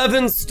the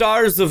 7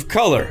 stars of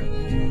color,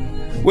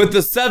 with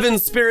the 7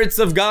 spirits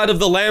of God of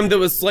the Lamb that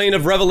was slain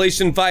of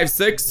Revelation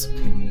 5:6,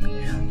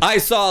 I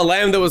saw a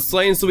lamb that was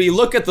slain. So we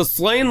look at the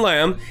slain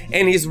lamb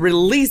and he's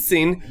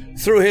releasing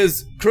through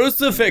his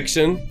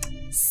crucifixion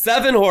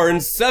 7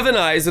 horns, 7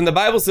 eyes, and the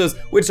Bible says,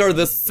 which are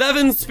the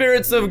 7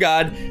 spirits of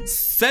God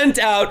sent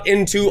out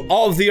into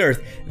all of the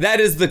earth. That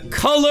is the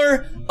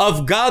color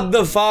of God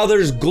the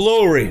Father's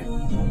glory.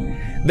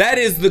 That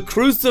is the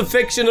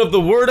crucifixion of the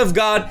Word of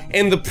God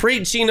and the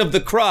preaching of the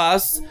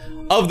cross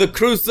of the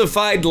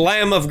crucified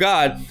Lamb of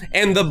God.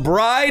 And the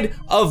bride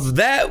of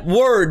that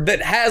Word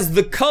that has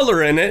the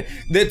color in it,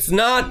 that's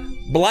not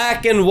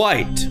black and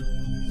white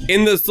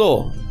in the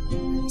soul.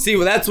 See,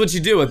 that's what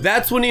you deal with.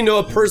 That's when you know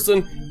a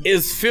person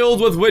is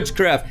filled with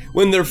witchcraft.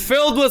 When they're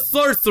filled with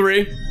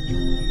sorcery,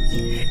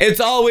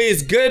 it's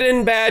always good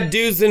and bad,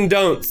 do's and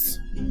don'ts,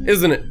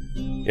 isn't it?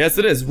 Yes,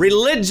 it is.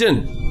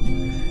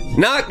 Religion,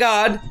 not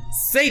God,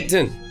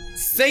 Satan.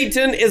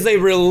 Satan is a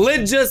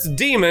religious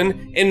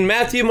demon in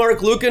Matthew,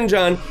 Mark, Luke, and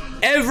John.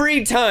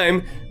 Every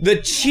time the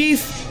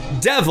chief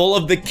devil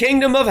of the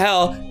kingdom of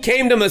hell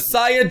came to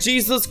Messiah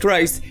Jesus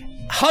Christ,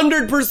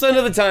 100%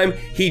 of the time,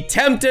 he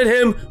tempted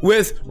him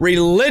with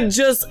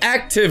religious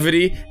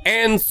activity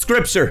and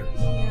scripture.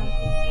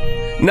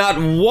 Not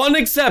one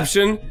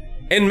exception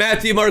in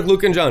Matthew, Mark,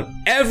 Luke, and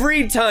John.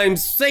 Every time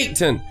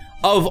Satan,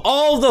 of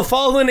all the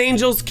fallen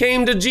angels,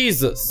 came to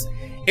Jesus,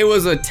 it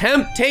was a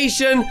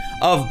temptation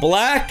of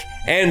black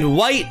and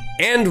white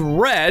and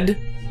red,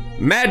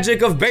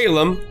 magic of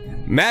Balaam,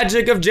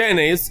 magic of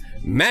Jannes,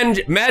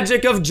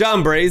 magic of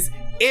Jambres,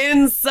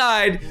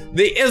 inside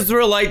the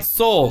Israelite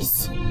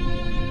souls.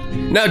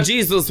 Now,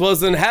 Jesus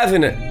wasn't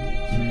having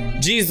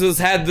it. Jesus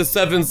had the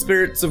 7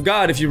 spirits of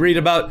God. If you read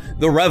about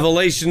the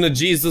revelation of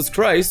Jesus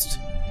Christ,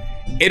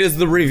 it is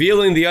the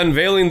revealing, the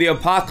unveiling, the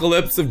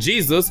apocalypse of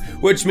Jesus,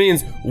 which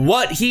means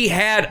what he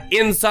had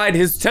inside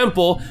his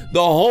temple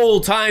the whole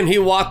time he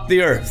walked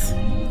the earth.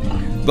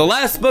 The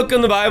last book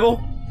in the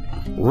Bible,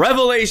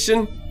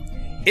 Revelation,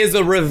 is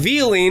a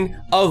revealing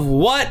of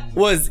what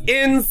was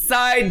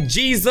inside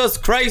Jesus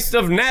Christ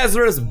of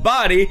Nazareth's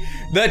body,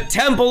 the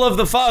temple of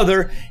the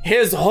Father,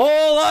 his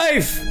whole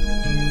life.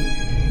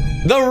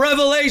 The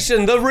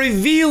revelation, the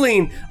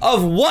revealing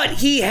of what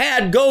he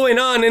had going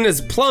on in his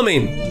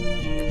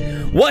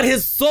plumbing, what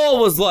his soul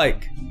was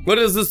like. What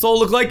does his soul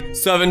look like?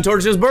 7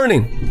 torches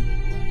burning.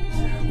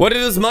 What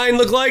did his mind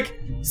look like?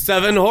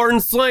 7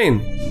 horns slain.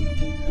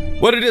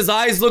 What did his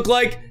eyes look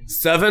like?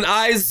 7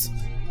 eyes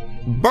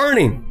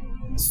burning.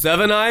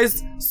 7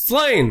 eyes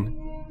slain.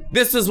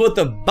 This is what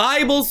the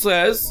Bible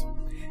says.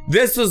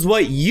 This is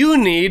what you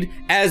need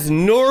as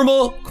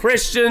normal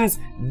Christians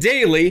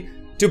daily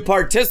to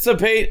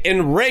participate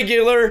in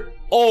regular,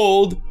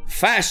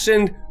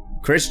 old-fashioned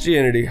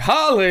Christianity.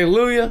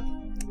 Hallelujah.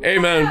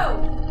 Amen.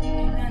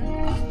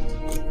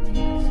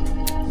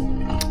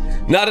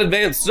 Not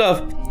advanced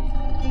stuff.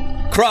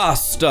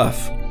 Cross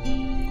stuff.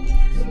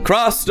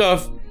 Cross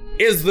stuff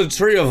is the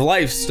tree of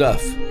life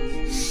stuff.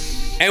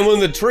 And when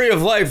the tree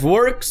of life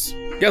works,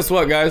 guess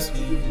what, guys?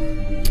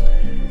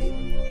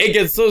 It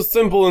gets so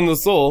simple in the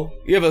soul.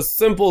 You have a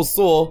simple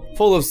soul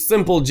full of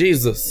simple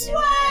Jesus.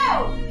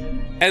 Wow!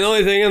 And the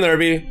only thing in there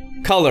be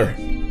color.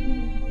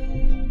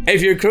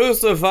 If you're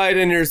crucified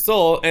in your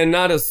soul and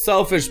not a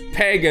selfish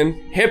pagan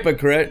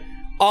hypocrite,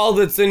 all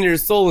that's in your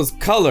soul is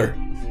color.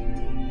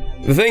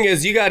 The thing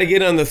is, you got to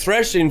get on the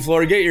threshing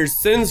floor, get your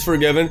sins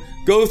forgiven,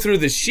 go through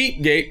the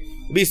sheep gate,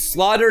 be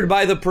slaughtered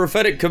by the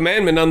prophetic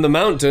commandment on the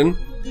mountain,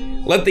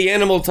 let the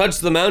animal touch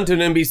the mountain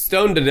and be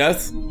stoned to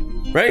death,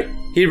 right?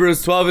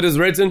 Hebrews 12, it is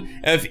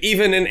written, if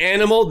even an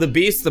animal, the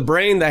beast, the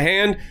brain, the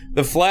hand,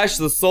 the flesh,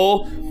 the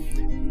soul,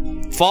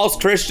 false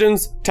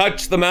Christians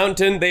touch the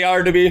mountain, they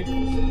are to be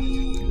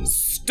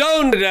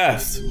stoned to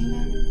death.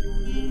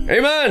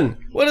 Amen.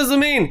 What does it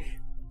mean?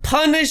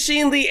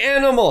 Punishing the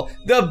animal,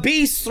 the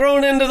beast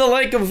thrown into the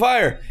lake of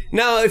fire.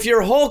 Now, if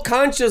your whole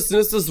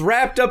consciousness is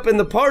wrapped up in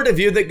the part of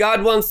you that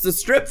God wants to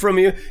strip from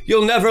you,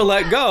 you'll never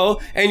let go,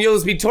 and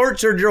you'll be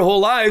tortured your whole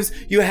lives.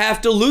 You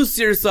have to loose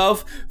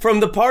yourself from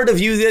the part of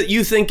you that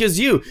you think is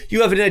you.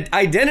 You have an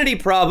identity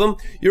problem.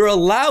 You're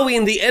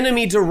allowing the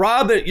enemy to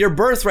rob your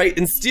birthright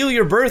and steal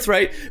your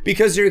birthright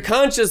because your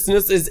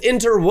consciousness is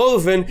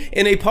interwoven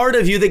in a part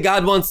of you that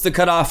God wants to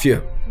cut off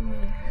you.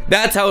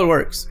 That's how it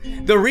works.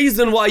 The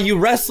reason why you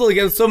wrestle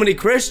against so many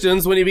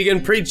Christians when you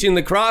begin preaching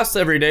the cross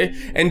every day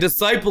and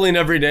discipling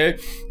every day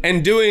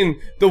and doing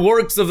the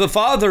works of the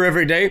Father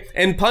every day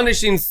and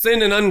punishing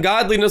sin and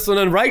ungodliness and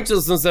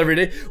unrighteousness every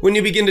day, when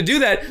you begin to do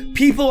that,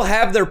 people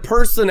have their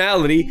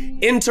personality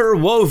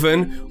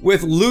interwoven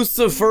with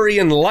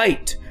Luciferian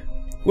light,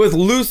 with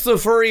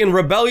Luciferian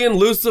rebellion,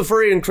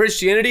 Luciferian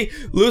Christianity,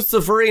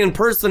 Luciferian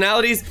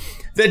personalities.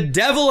 The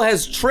devil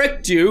has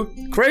tricked you,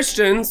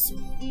 Christians,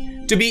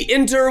 to be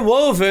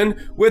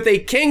interwoven with a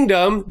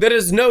kingdom that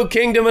is no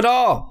kingdom at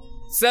all.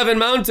 7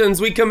 mountains,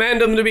 we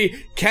command them to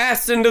be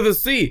cast into the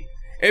sea.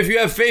 If you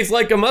have faith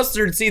like a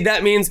mustard seed,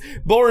 that means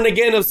born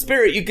again of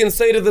spirit. You can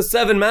say to the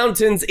 7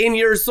 mountains in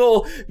your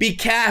soul, be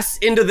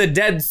cast into the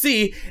Dead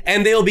Sea,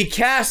 and they'll be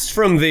cast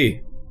from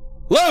thee.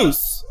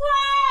 Loose!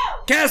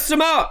 Whoa! Cast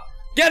them out!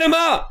 Get them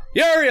out!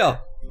 Uriel,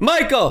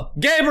 Michael,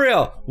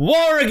 Gabriel,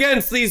 war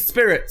against these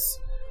spirits.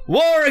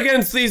 War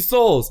against these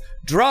souls.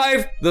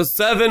 Drive the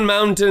 7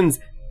 mountains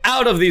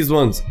out of these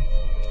ones.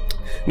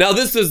 Now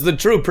this is the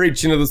true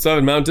preaching of the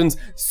 7 mountains.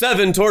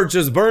 7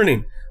 torches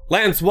burning.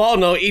 Lance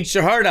Wallnau, eat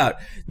your heart out.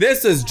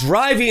 This is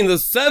driving the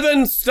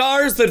 7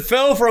 stars that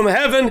fell from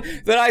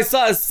heaven that I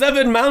saw as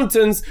 7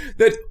 mountains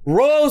that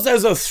rose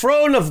as a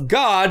throne of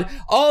God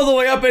all the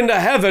way up into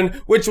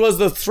heaven, which was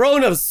the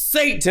throne of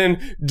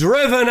Satan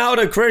driven out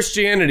of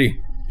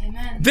Christianity.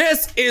 Amen.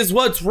 This is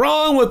what's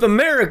wrong with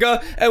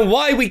America and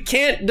why we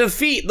can't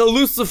defeat the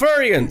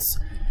Luciferians.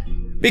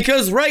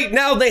 Because right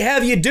now they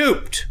have you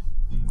duped.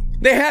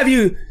 They have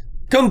you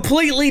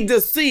completely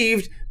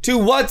deceived to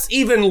what's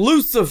even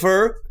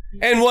Lucifer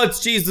and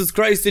what's Jesus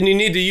Christ, and you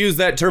need to use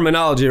that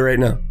terminology right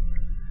now.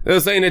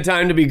 This ain't a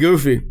time to be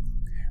goofy.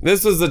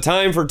 This is the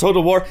time for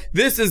total war.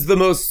 This is the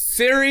most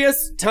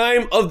serious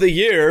time of the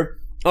year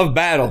of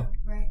battle.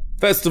 Right.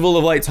 Festival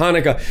of Lights,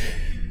 Hanukkah.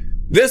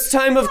 This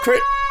time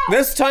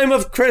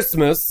of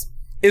Christmas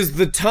is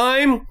the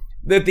time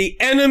that the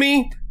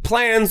enemy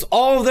plans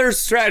all their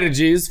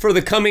strategies for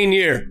the coming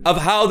year of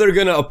how they're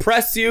going to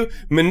oppress you,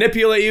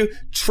 manipulate you,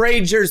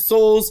 trade your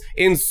souls,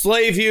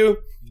 enslave you,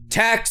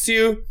 tax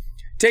you,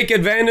 take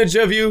advantage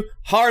of you,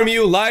 harm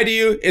you, lie to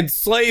you,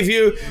 enslave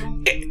you,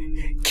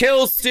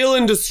 kill, steal,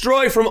 and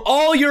destroy from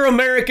all your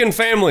American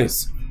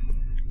families.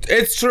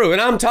 It's true.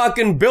 And I'm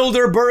talking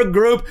Bilderberg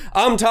Group.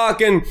 I'm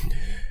talking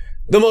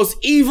the most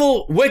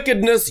evil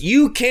wickedness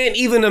you can't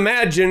even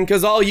imagine,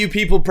 because all you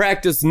people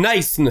practice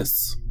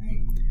niceness.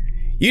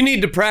 You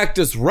need to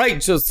practice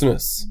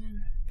righteousness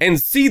and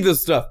see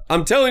this stuff.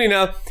 I'm telling you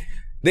now,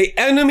 the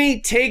enemy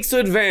takes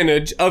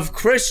advantage of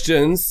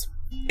Christians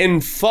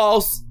in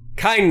false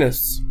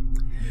kindness,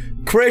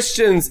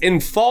 Christians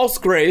in false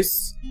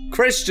grace,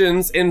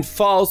 Christians in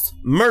false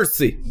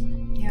mercy.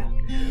 Yeah.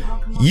 Oh,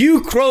 come on.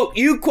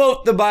 You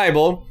quote the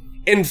Bible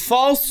in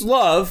false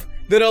love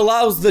that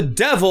allows the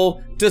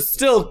devil to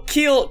still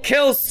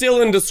kill,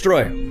 steal, and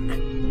destroy.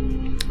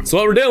 That's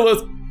what we're dealing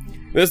with.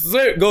 This is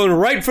it, going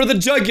right for the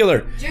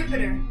jugular.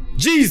 Jupiter.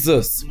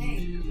 Jesus.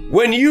 Hey.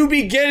 When you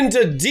begin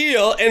to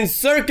deal and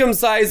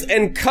circumcise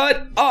and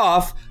cut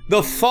off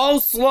the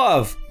false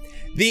love,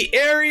 the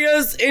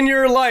areas in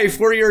your life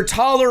where you're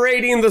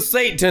tolerating the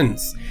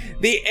Satans,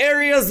 the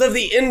areas of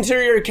the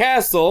interior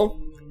castle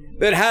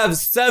that have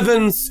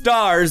 7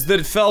 stars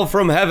that fell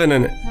from heaven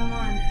in it. Come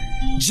on.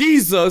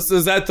 Jesus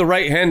is at the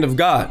right hand of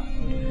God,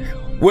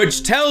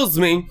 which tells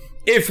me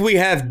if we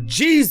have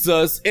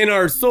Jesus in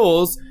our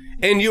souls,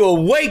 and you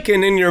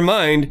awaken in your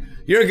mind,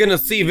 you're going to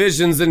see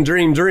visions and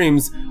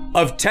dreams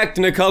of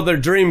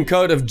Technicolor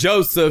Dreamcoat of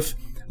Joseph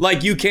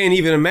like you can't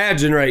even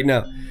imagine right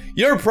now.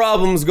 Your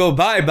problems go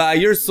bye-bye.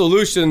 Your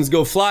solutions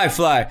go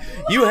fly.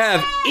 You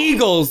have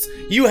eagles.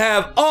 You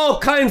have all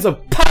kinds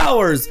of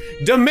powers,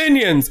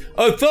 dominions,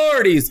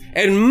 authorities,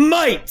 and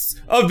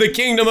mights of the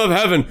kingdom of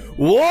heaven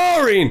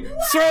warring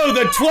through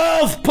the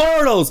 12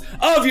 portals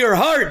of your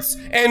hearts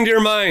and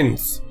your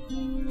minds.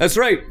 That's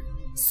right.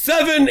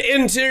 7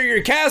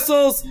 interior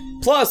castles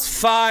plus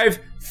 5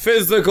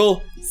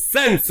 physical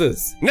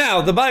senses.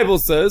 Now, the Bible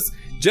says,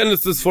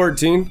 Genesis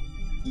 14,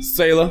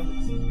 Selah.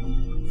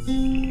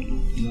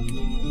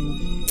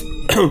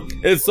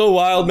 It's so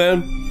wild,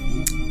 man.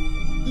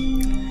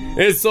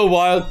 It's so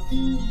wild.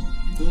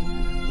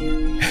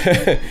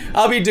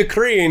 I'll be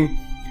decreeing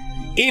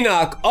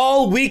Enoch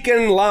all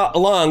weekend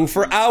long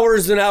for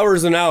hours and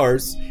hours and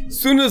hours. As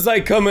soon as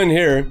I come in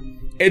here,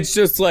 it's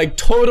just like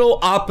total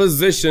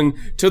opposition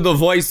to the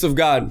voice of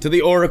God, to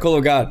the oracle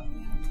of God.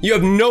 You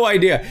have no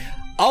idea.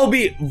 I'll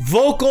be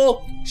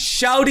vocal,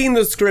 shouting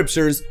the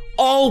scriptures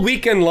all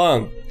weekend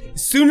long.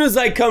 As soon as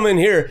I come in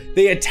here,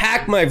 they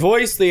attack my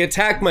voice, they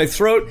attack my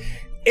throat.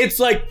 It's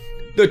like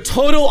the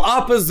total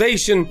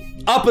opposition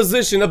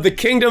of the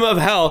kingdom of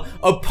hell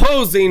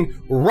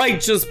opposing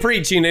righteous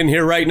preaching in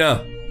here right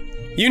now.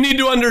 You need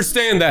to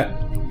understand that.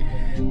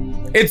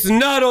 It's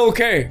not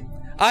okay.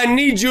 I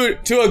need you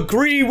to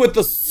agree with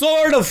the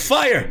sword of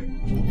fire.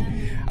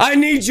 I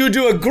need you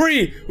to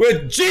agree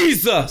with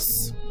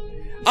Jesus.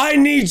 I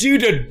need you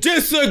to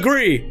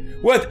disagree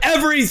with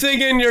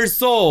everything in your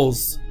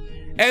souls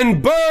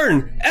and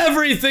burn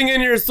everything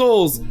in your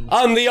souls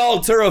on the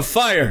altar of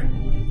fire.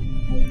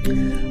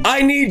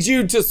 I need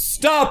you to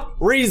stop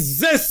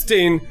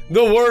resisting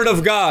the word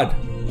of God.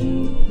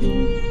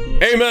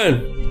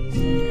 Amen.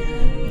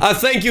 I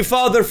thank you,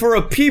 Father, for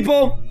a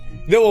people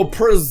that will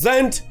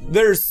present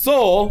their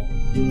soul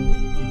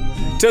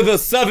to the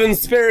 7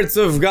 spirits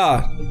of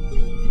God,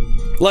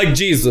 like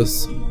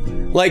Jesus,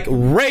 like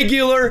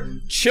regular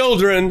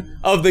children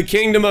of the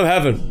kingdom of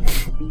heaven,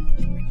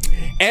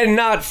 and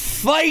not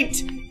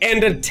fight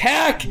and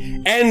attack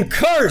and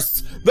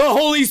curse the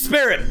Holy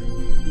Spirit.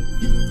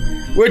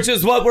 which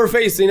is what we're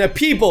facing. A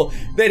people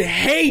that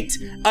hate,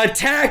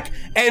 attack,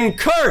 and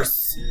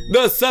curse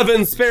the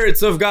seven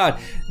spirits of God.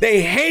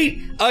 They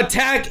hate,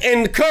 attack,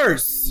 and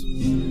curse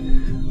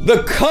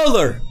the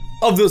color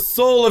of the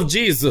soul of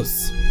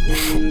Jesus.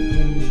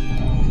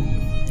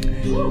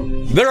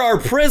 There are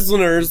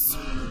prisoners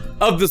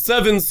of the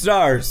seven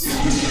stars.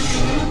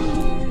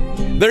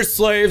 They're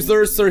slaves,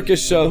 they're a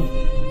circus show.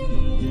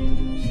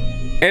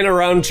 And a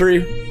round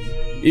tree.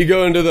 You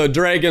go into the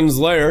dragon's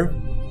lair.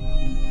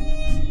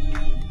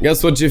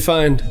 Guess what you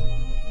find?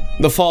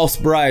 The false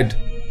bride,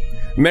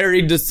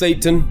 married to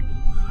Satan.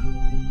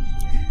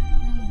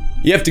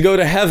 You have to go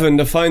to heaven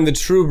to find the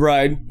true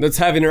bride that's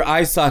having her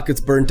eye sockets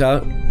burnt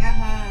out.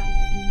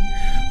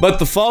 But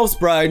the false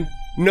bride,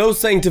 no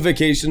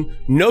sanctification,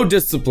 no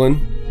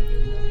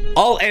discipline,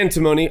 all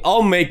antimony,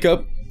 all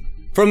makeup.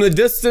 From the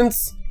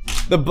distance,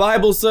 the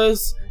Bible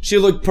says she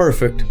looked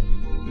perfect.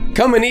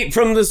 Come and eat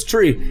from this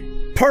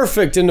tree.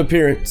 Perfect in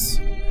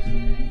appearance.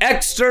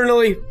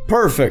 Externally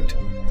perfect.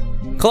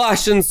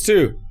 Colossians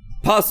 2.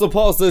 Apostle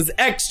Paul says,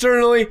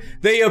 externally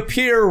they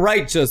appear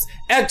righteous.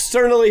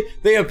 Externally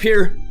they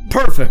appear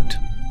perfect.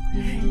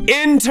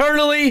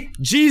 Internally,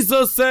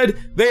 Jesus said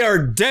they are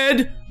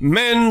dead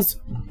men's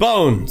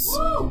bones.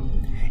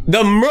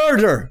 The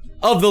murder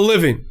of the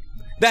living.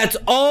 That's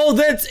all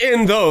that's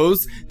in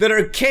those that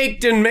are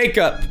caked in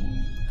makeup.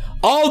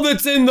 All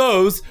that's in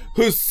those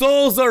whose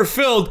souls are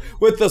filled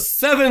with the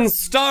seven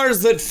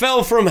stars that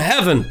fell from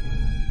heaven.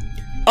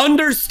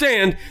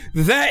 Understand,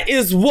 that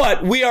is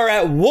what we are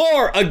at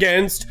war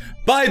against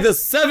by the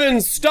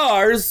seven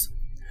stars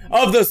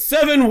of the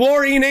seven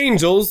warring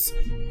angels,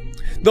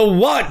 the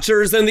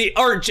watchers and the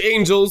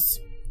archangels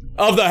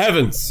of the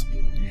heavens.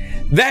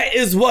 That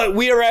is what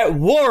we are at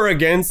war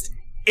against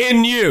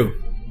in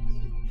you.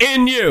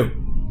 In you.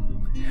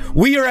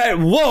 We are at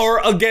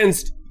war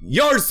against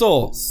your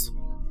souls.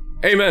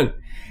 Amen.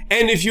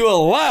 And if you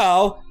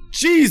allow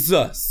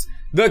Jesus,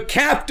 the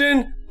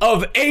captain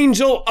of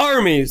angel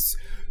armies,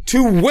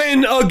 to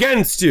win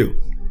against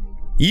you,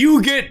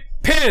 you get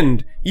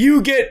pinned,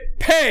 you get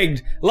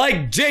pegged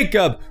like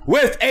Jacob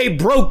with a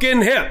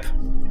broken hip,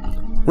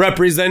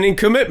 representing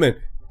commitment.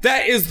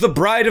 That is the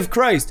bride of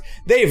Christ.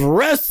 They've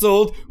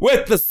wrestled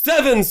with the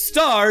seven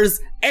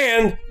stars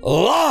and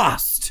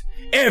lost.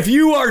 If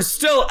you are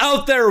still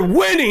out there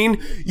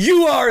winning,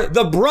 you are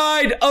the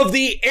bride of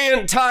the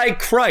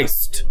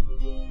Antichrist.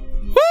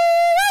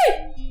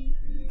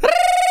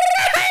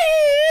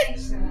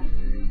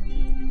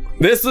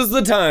 This is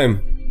the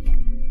time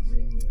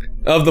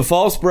of the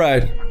false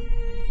bride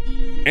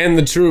and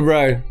the true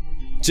bride,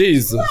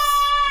 Jesus.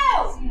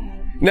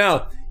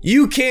 Now,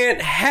 you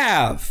can't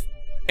have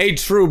a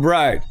true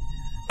bride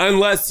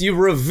unless you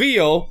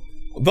reveal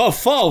the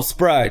false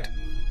bride.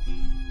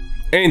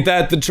 Ain't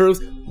that the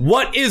truth?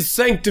 What is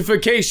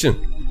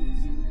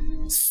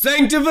sanctification?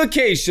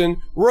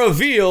 Sanctification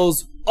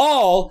reveals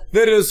all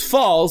that is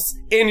false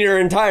in your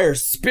entire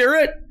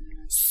spirit,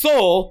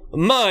 soul,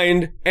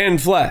 mind, and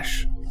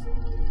flesh.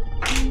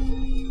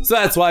 So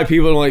that's why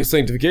people don't like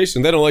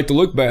sanctification. They don't like to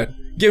look bad.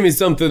 Give me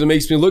something that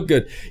makes me look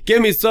good.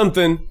 Give me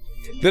something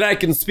that I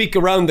can speak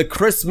around the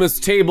Christmas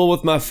table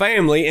with my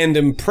family and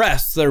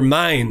impress their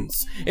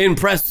minds,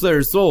 impress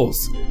their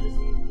souls.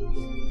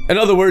 In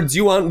other words,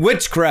 you want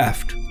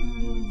witchcraft.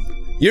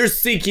 You're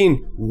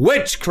seeking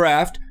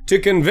witchcraft to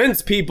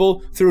convince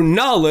people through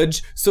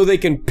knowledge so they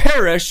can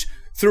perish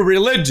through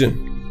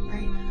religion.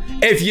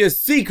 If you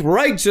seek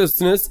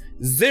righteousness,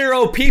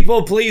 zero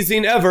people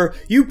pleasing ever,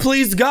 you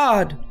please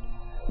God.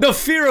 The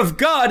fear of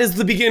God is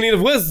the beginning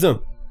of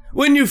wisdom.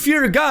 When you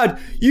fear God,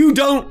 you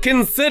don't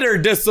consider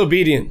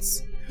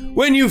disobedience.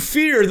 When you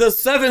fear the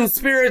seven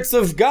spirits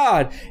of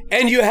God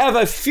and you have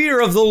a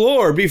fear of the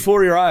Lord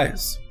before your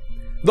eyes,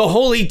 the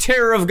holy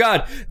terror of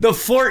God, the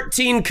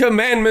 14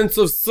 commandments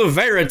of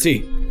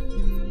severity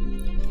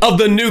of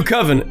the new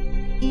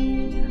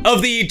covenant,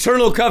 of the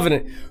eternal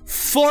covenant,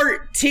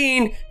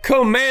 14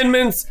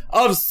 commandments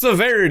of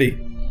severity.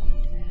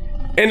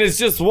 And it's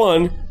just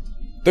one,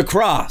 the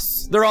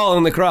cross. They're all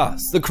in the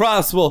cross. The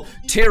cross will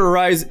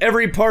terrorize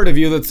every part of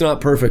you that's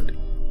not perfect.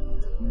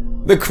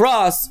 The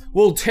cross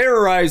will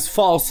terrorize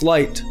false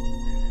light.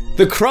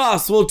 The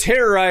cross will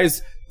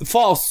terrorize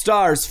false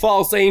stars,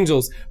 false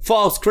angels,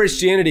 false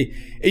Christianity.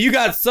 You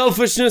got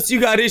selfishness,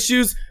 you got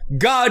issues.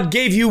 God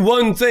gave you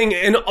one thing,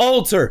 an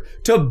altar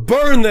to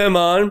burn them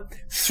on.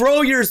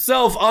 Throw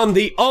yourself on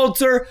the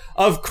altar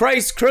of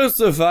Christ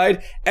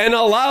crucified and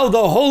allow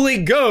the Holy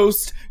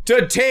Ghost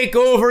to take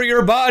over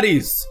your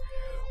bodies.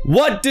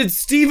 What did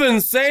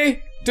Stephen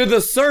say to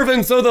the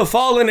servants of the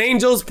fallen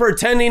angels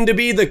pretending to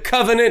be the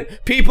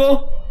covenant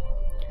people?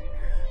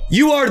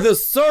 You are the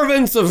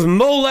servants of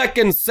Molech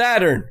and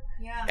Saturn,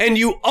 and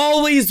you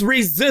always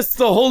resist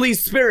the Holy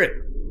Spirit.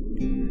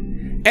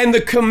 And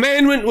the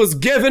commandment was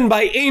given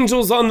by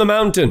angels on the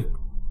mountain.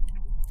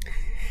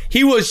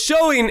 He was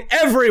showing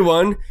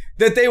everyone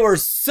that they were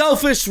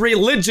selfish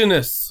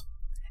religionists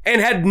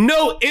and had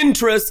no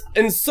interest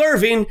in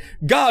serving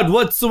God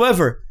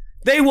whatsoever.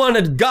 They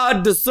wanted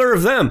God to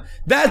serve them.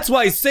 That's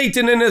why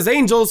Satan and his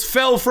angels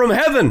fell from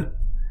heaven.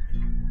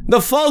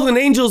 The fallen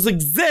angels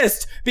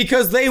exist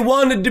because they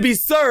wanted to be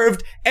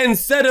served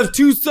instead of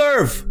to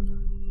serve.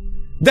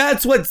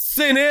 That's what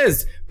sin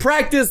is.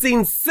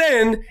 Practicing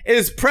sin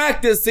is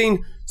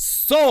practicing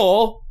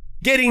soul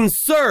getting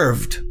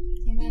served.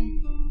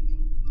 Amen.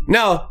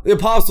 Now, the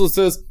apostle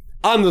says,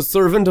 I'm the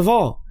servant of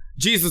all.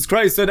 Jesus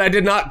Christ said, I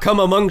did not come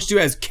amongst you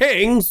as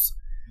kings,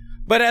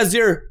 but as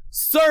your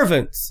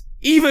servants.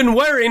 Even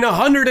wearing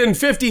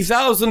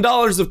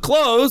 $150,000 of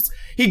clothes,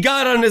 he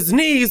got on his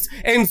knees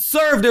and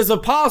served his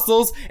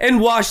apostles and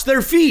washed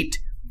their feet.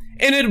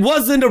 And it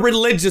wasn't a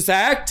religious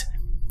act.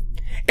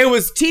 It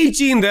was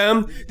teaching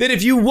them that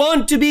if you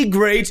want to be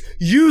great,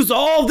 use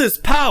all this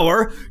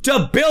power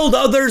to build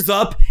others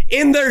up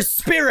in their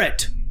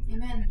spirit.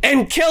 Amen.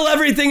 And kill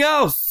everything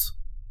else.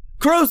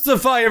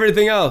 Crucify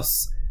everything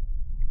else.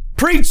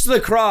 Preach the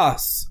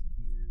cross.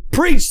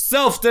 Preach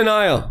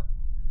self-denial.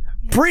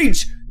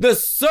 Preach the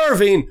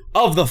serving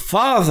of the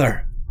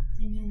Father.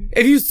 Amen.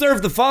 If you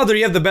serve the Father,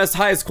 you have the best,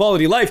 highest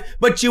quality life,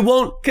 but you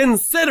won't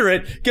consider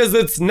it because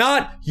it's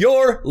not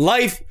your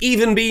life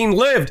even being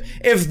lived.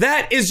 If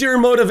that is your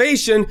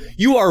motivation,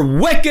 you are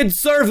wicked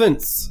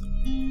servants.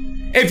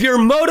 If your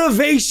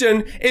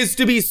motivation is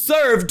to be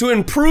served, to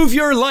improve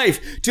your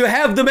life, to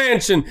have the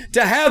mansion,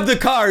 to have the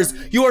cars,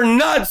 you are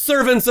not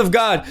servants of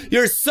God.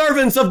 You're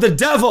servants of the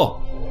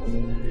devil.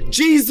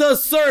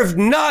 Jesus served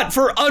not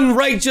for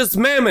unrighteous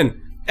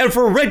mammon and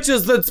for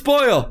riches that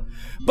spoil,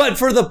 but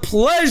for the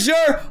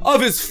pleasure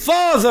of his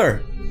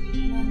Father.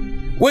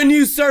 When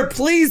you start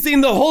pleasing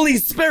the Holy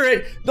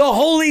Spirit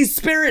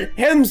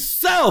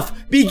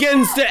himself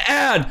begins to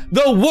add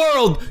the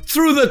world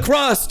through the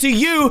cross to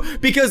you,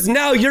 because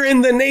now you're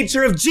in the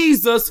nature of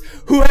Jesus,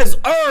 who has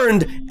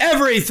earned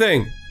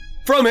everything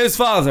from his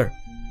Father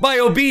by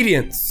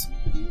obedience,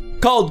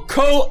 called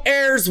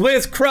co-heirs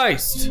with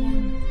Christ.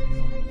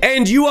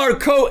 And you are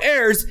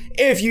co-heirs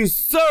if you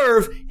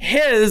serve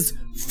his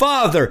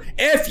Father.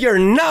 If you're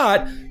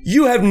not,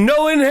 you have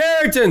no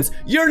inheritance.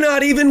 You're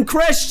not even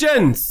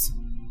Christians.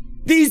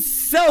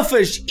 These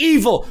selfish,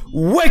 evil,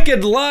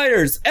 wicked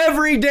liars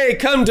every day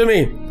come to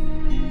me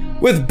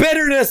with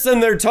bitterness in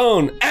their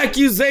tone,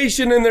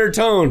 accusation in their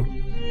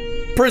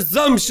tone,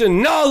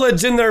 presumption,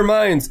 knowledge in their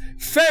minds.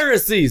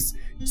 Pharisees,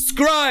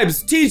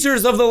 scribes,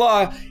 teachers of the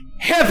law,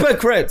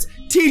 hypocrites,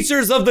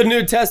 teachers of the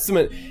New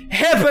Testament,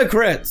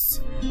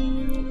 hypocrites.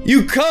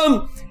 You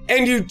come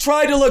and you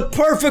try to look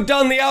perfect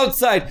on the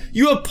outside.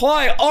 You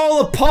apply all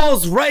of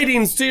Paul's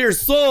writings to your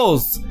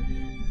souls.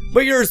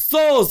 But your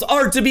souls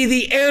are to be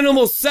the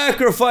animal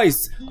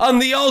sacrifice on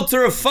the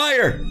altar of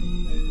fire.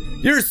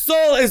 Your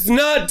soul is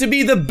not to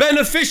be the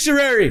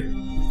beneficiary.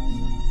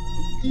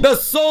 The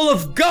soul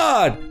of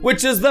God,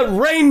 which is the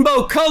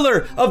rainbow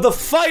color of the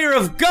fire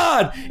of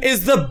God,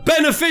 is the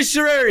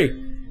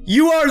beneficiary.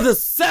 You are the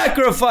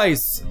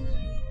sacrifice.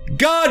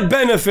 God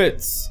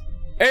benefits.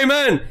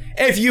 Amen.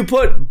 If you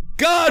put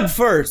God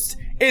first,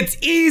 it's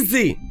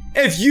easy.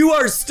 If you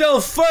are still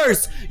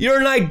first, you're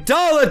an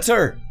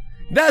idolater.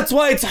 That's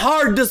why it's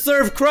hard to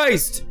serve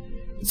Christ.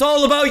 It's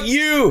all about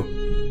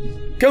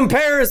you.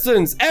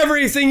 Comparisons,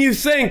 everything you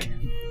think.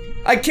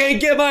 I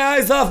can't get my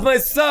eyes off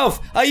myself.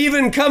 I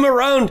even come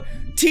around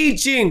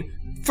teaching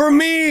for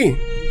me.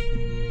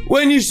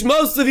 When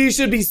most of you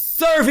should be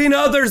serving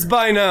others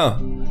by now.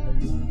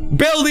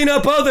 Building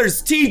up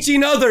others,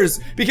 teaching others,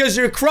 because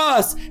your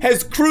cross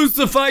has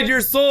crucified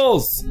your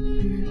souls.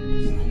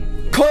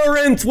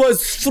 Corinth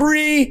was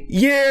 3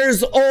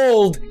 years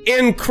old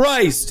in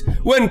Christ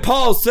when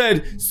Paul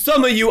said,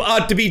 some of you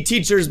ought to be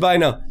teachers by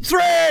now.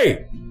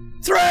 3!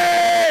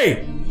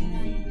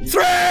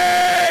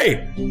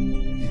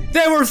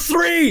 They were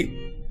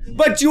 3,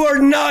 but you are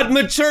not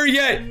mature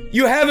yet.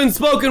 You haven't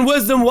spoken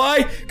wisdom.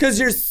 Why? Because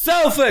you're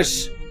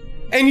selfish.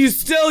 And you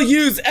still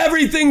use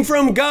everything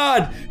from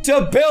God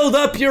to build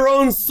up your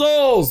own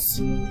souls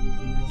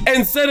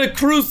instead of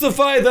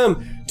crucify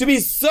them to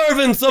be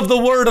servants of the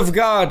Word of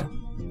God,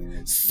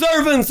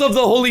 servants of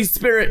the Holy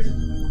Spirit,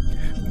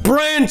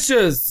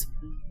 branches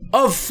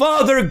of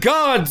Father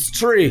God's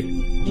tree.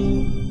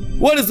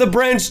 What does a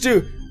branch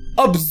do?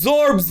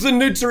 Absorbs the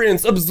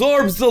nutrients,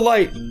 absorbs the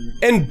light,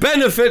 and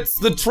benefits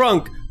the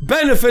trunk,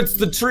 benefits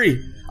the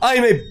tree. I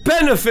am a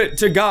benefit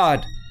to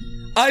God.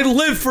 I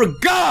live for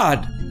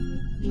God.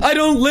 I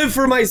don't live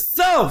for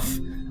myself.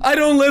 I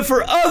don't live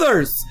for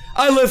others.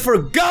 I live for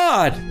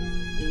God.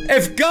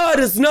 If God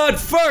is not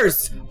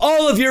first,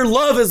 all of your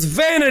love is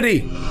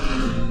vanity.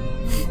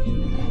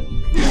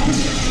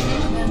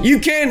 You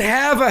can't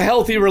have a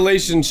healthy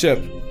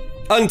relationship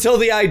until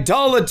the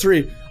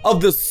idolatry of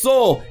the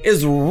soul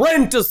is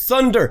rent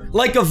asunder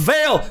like a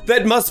veil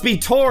that must be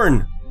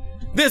torn.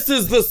 This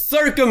is the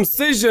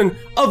circumcision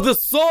of the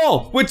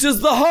soul, which is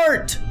the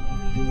heart.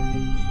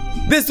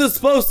 This is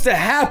supposed to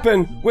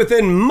happen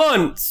within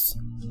months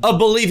of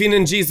believing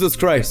in Jesus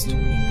Christ.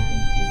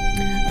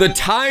 The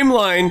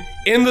timeline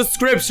in the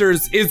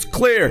scriptures is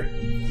clear.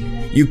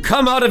 You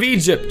come out of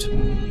Egypt.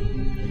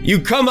 You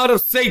come out of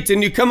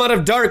Satan. You come out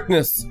of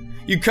darkness.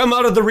 You come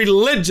out of the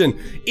religion.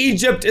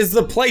 Egypt is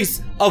the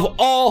place of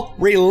all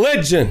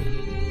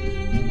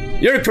religion.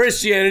 Your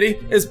Christianity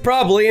is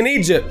probably in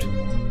Egypt.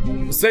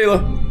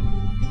 Selah.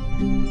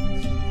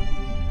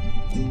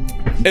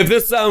 If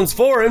this sounds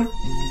foreign,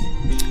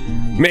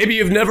 maybe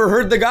you've never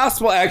heard the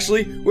gospel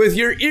actually with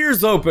your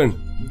ears open.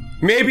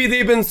 Maybe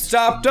they've been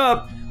stopped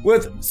up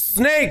with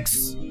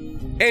snakes,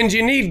 and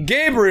you need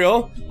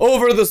Gabriel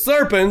over the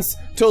serpents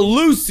to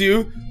loose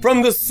you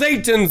from the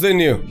Satans in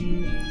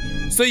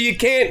you. So you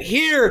can't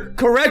hear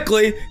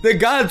correctly that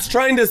God's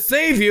trying to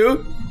save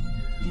you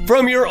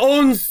from your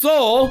own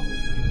soul,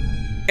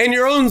 and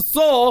your own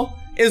soul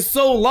is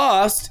so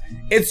lost,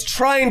 it's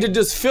trying to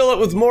just fill it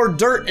with more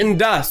dirt and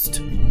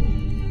dust.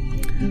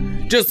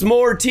 Just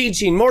more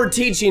teaching, more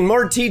teaching,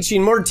 more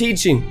teaching, more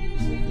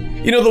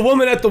teaching. You know, the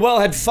woman at the well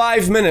had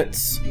 5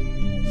 minutes.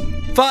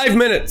 5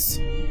 minutes.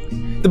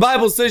 The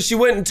Bible says she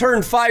went and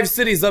turned 5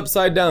 cities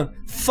upside down.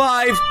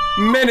 5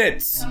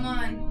 minutes. Come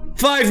on.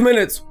 5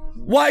 minutes.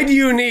 Why do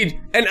you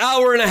need an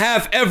hour and a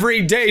half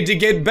every day to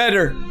get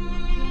better?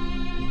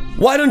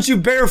 Why don't you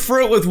bear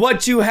fruit with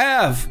what you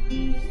have?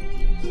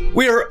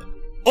 We are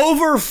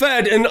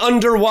overfed and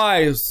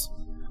underwise.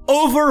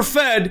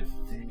 Overfed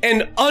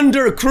and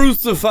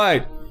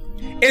under-crucified.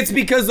 It's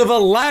because of a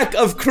lack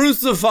of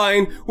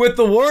crucifying with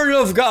the Word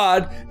of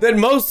God that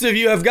most of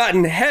you have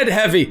gotten head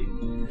heavy,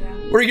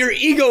 where your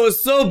ego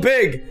is so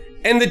big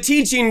and the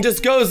teaching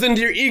just goes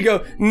into your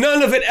ego.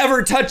 None of it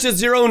ever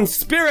touches your own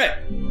spirit,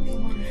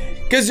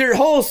 because your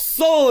whole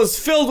soul is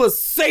filled with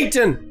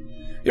Satan.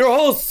 Your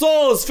whole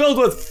soul is filled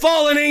with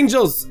fallen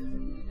angels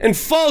and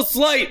false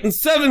light and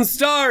 7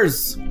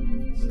 stars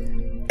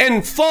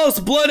and false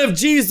blood of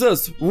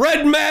Jesus,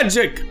 red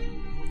magic,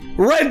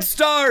 red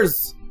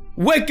stars,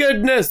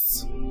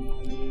 wickedness,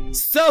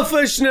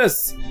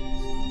 selfishness.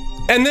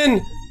 And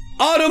then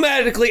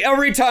automatically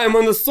every time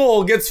when the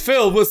soul gets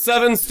filled with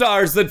 7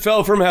 stars that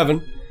fell from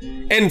heaven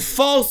and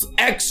false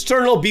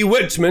external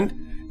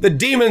bewitchment, the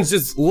demons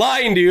just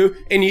lying to you,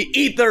 and you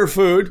eat their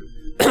food,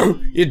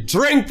 you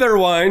drink their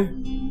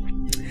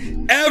wine,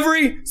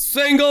 every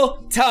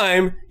single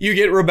time you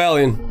get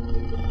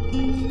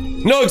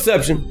rebellion. No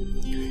exception.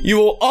 You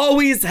will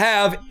always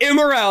have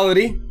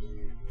immorality,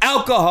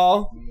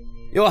 alcohol,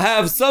 you'll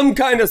have some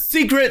kind of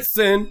secret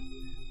sin,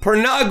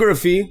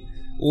 pornography,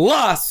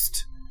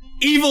 lust,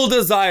 evil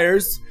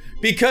desires,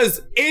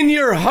 because in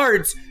your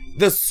hearts,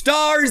 the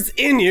stars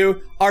in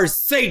you are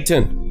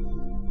Satan.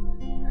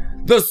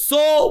 The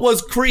soul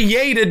was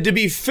created to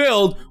be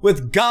filled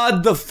with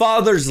God the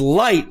Father's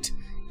light.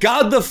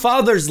 God the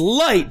Father's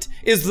light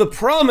is the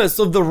promise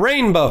of the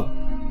rainbow.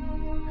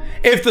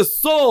 If the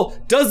soul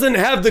doesn't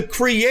have the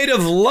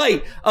creative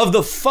light of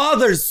the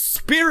Father's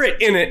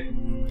Spirit in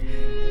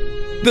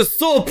it, the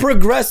soul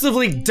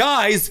progressively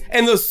dies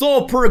and the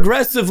soul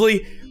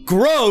progressively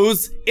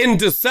grows in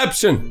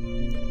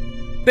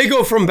deception. They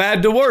go from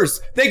bad to worse.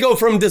 They go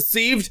from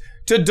deceived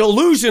to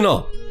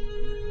delusional.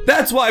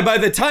 That's why by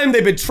the time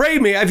they betray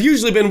me, I've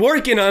usually been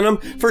working on them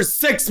for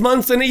 6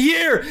 months and a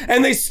year,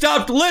 and they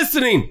stopped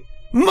listening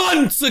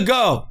months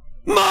ago.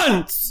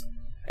 Months!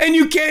 And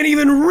you can't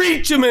even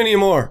reach them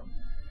anymore,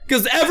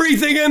 because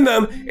everything in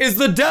them is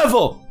the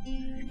devil.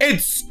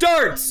 It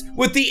starts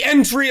with the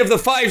entry of the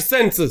 5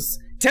 senses.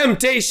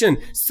 Temptation,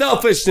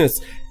 selfishness.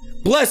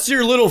 Bless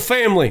your little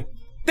family.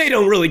 They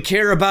don't really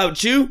care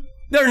about you.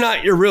 They're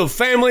not your real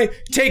family.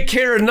 Take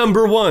care of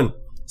number 1,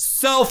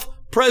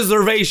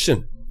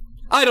 self-preservation.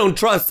 I don't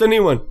trust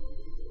anyone.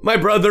 My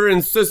brother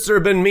and sister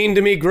have been mean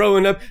to me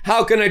growing up.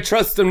 How can I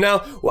trust them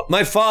now?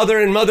 My father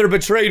and mother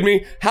betrayed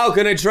me. How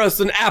can I trust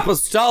an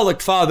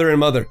apostolic father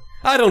and mother?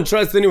 I don't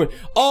trust anyone.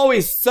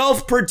 Always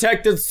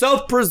self-protected,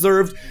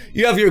 self-preserved.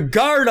 You have your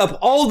guard up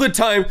all the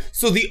time.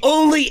 So the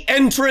only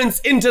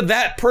entrance into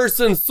that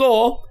person's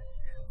soul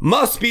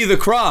must be the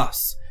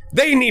cross.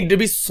 They need to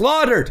be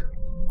slaughtered.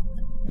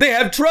 They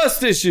have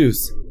trust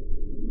issues.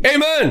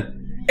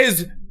 Amen.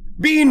 Is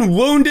being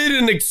wounded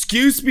an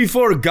excuse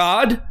before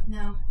God?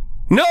 No.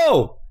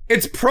 No,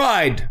 it's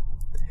pride.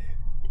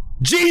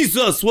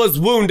 Jesus was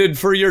wounded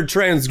for your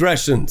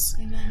transgressions.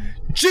 Amen.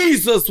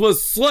 Jesus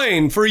was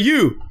slain for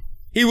you.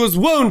 He was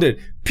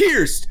wounded,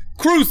 pierced,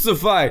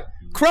 crucified,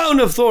 crown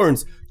of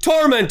thorns,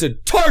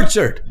 tormented,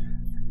 tortured.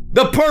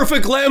 The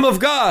perfect Lamb of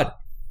God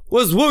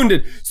was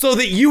wounded so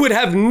that you would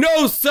have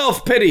no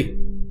self-pity,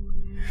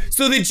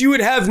 so that you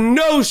would have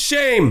no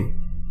shame.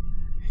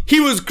 He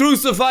was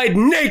crucified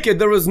naked.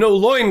 There was no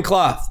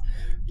loincloth.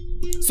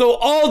 So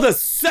all the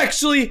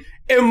sexually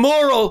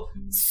immoral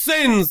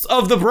sins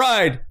of the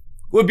bride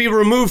would be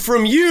removed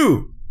from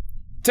you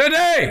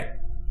today.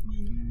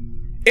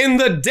 In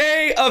the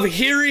day of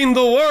hearing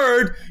the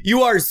word,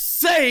 you are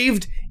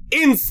saved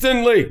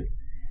instantly.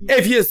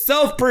 If you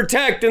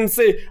self-protect and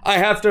say, I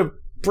have to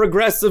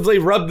progressively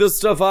rub this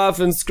stuff off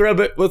and scrub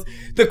it with,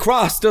 the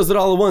cross does it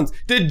all at once.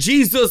 Did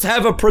Jesus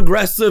have a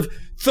progressive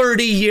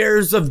 30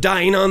 years of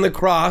dying on the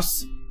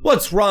cross?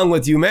 What's wrong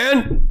with you,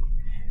 man?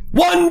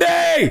 One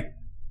day!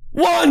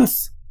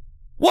 Once!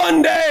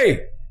 One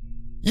day!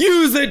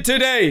 Use it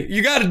today.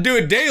 You got to do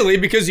it daily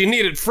because you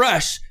need it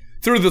fresh.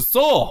 through the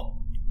soul.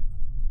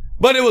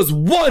 But it was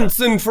once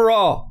and for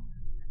all.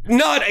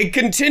 Not a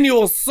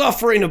continual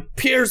suffering of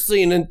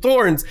piercing and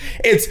thorns.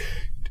 It's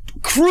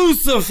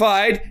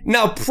crucified.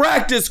 Now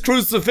practice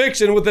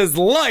crucifixion with his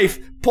life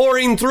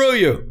pouring through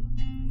you.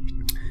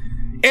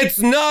 It's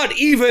not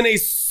even a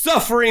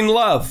suffering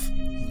love.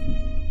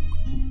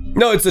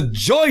 No, it's a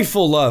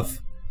joyful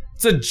love.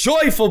 It's a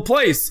joyful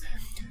place.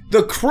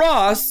 The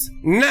cross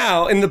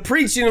now, in the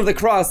preaching of the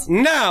cross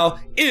now,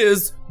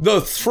 is the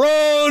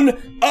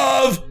throne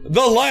of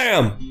the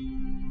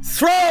Lamb.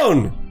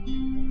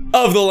 Throne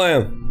of the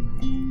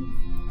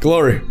Lamb.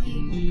 Glory.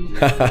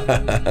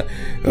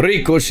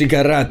 Rico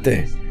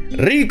shikarate.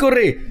 Rico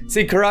ri.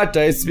 See, karate,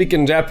 I speak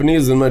in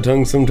Japanese in my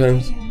tongue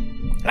sometimes.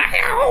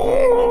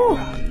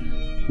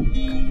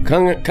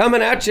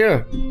 Coming at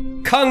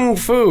you. Kung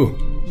Fu.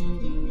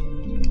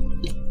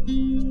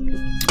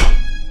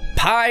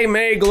 Pai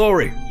Mei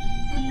Glory.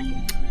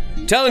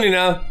 Telling you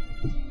now,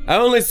 I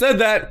only said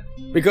that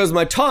because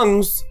my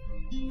tongues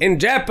in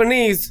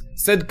Japanese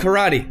said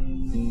karate.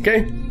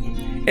 Okay?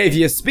 If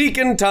you speak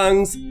in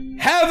tongues,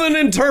 have an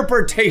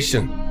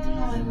interpretation.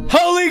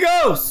 Holy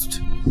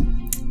Ghost!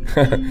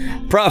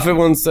 Prophet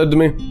once said to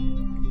me,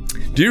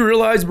 do you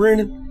realize,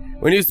 Brandon,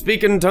 when you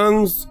speak in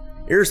tongues,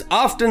 you're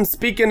often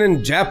speaking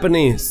in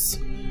Japanese?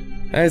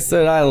 I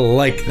said, I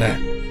like that.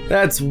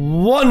 That's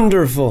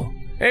wonderful.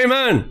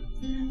 Amen.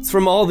 It's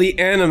from all the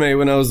anime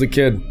when I was a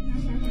kid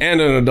and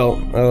an adult.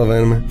 I love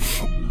anime.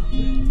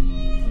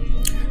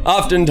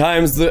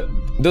 Oftentimes, the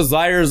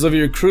desires of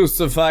your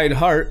crucified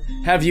heart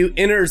have you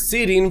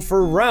interceding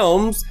for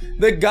realms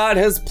that God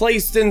has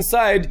placed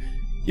inside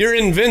your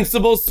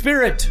invincible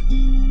spirit.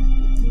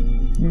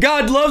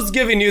 God loves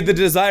giving you the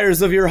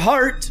desires of your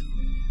heart.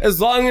 As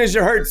long as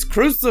your heart's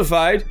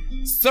crucified,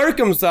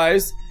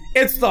 circumcised,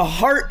 it's the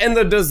heart and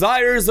the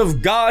desires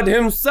of God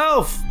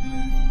himself.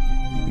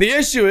 The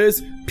issue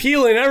is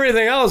peeling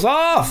everything else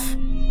off,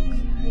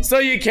 so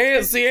you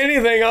can't see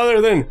anything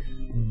other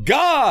than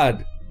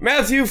God.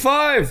 Matthew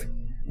 5,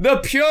 the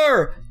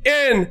pure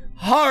in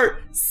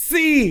heart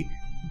see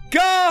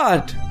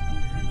God.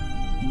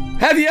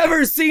 Have you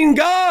ever seen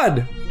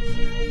God?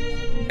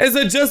 Is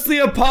it just the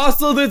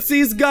apostle that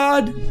sees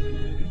God?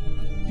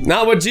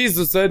 Not what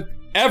Jesus said.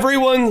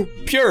 Everyone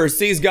pure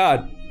sees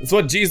God. That's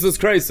what Jesus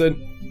Christ said.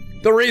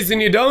 The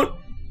reason you don't?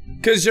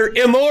 Because you're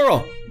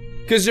immoral.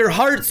 Because your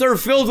hearts are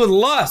filled with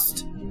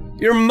lust.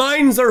 Your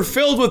minds are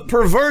filled with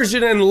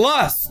perversion and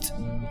lust.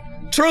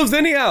 Truth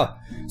anyhow.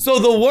 So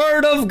the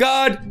word of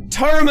God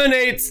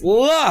terminates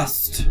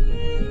lust.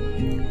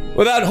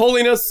 Without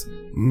holiness,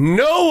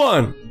 no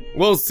one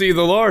will see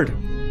the Lord.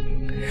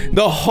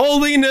 The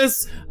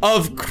holiness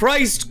of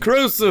Christ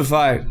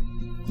crucified.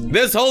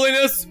 This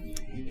holiness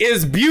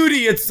is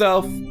beauty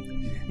itself.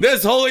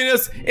 This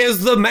holiness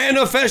is the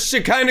manifest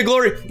Shekinah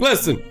glory.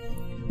 Listen,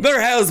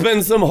 there has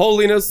been some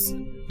holiness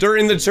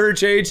during the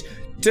church age.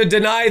 To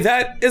deny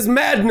that is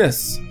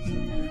madness.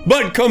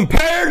 But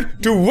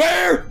compared to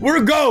where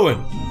we're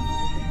going,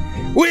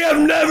 we have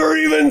never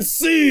even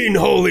seen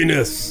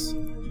holiness.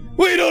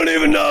 We don't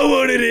even know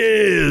what it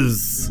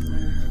is.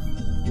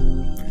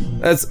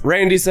 That's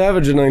Randy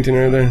Savage in 19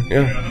 right there.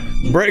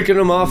 Yeah. Breaking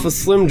him off a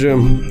Slim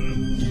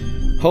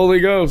Jim. Holy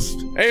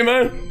Ghost.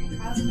 Amen.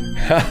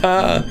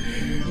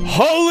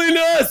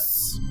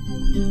 Holiness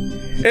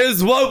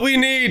is what we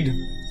need.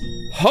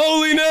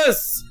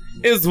 Holiness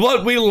is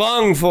what we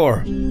long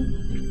for.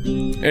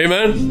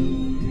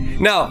 Amen.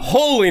 Now,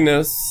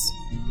 holiness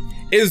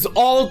is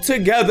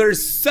altogether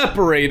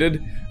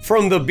separated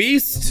from the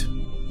beast,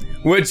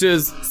 which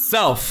is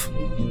self.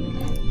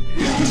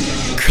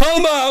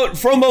 Come out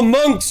from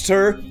amongst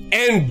her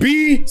and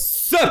be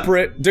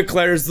separate,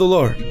 declares the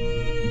Lord.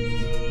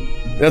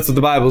 That's what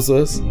the Bible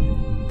says.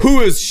 Who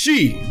is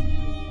she?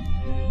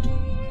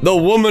 The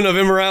woman of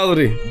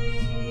immorality.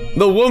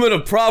 The woman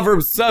of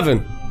Proverbs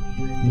 7.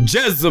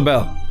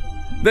 Jezebel.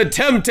 The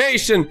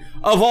temptation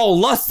of all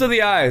lust of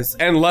the eyes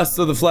and lust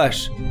of the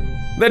flesh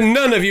that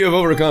none of you have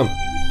overcome.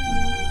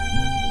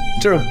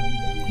 True.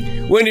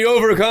 When you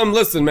overcome,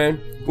 listen, man.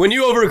 When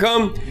you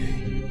overcome,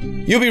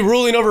 you'll be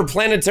ruling over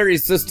planetary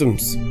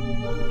systems.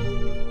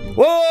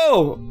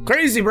 Whoa!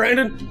 Crazy,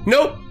 Brandon.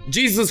 Nope.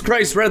 Jesus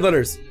Christ, red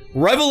letters.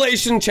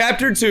 Revelation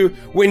chapter 2.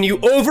 When you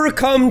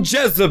overcome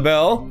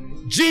Jezebel,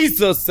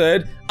 Jesus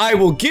said, I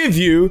will give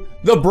you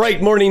the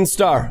bright morning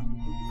star.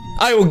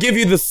 I will give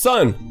you the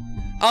sun.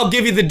 I'll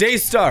give you the day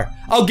star.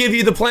 I'll give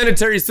you the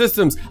planetary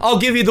systems. I'll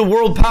give you the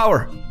world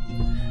power.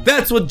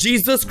 That's what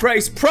Jesus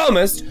Christ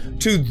promised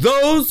to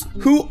those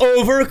who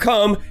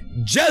overcome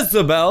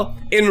Jezebel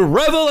in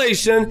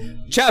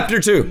Revelation chapter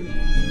 2.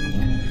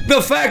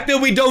 The fact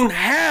that we don't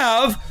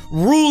have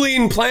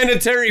ruling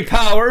planetary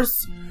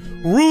powers,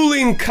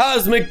 ruling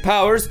cosmic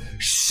powers,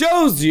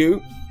 shows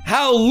you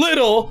how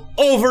little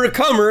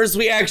overcomers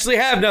we actually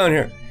have down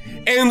here.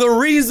 And the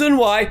reason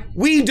why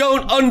we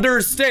don't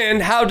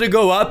understand how to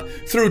go up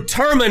through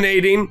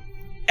terminating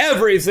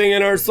everything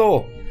in our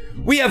soul.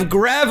 We have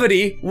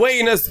gravity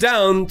weighing us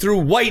down through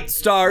white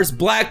stars,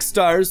 black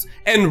stars,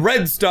 and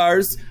red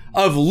stars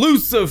of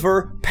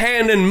Lucifer,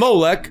 Pan, and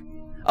Molech,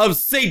 of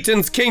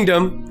Satan's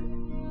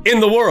kingdom in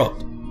the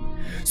world.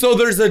 So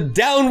there's a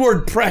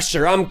downward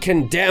pressure. I'm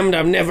condemned.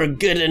 I'm never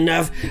good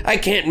enough. I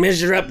can't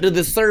measure up to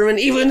the sermon,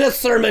 even the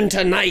sermon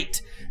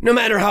tonight. No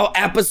matter how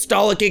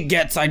apostolic it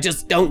gets, I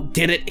just don't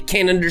get it. I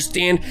can't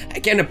understand. I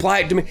can't apply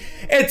it to me.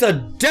 It's a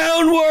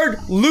downward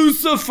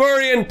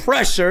Luciferian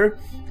pressure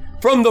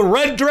from the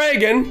red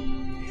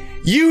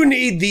dragon. You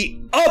need the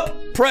up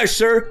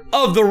pressure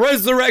of the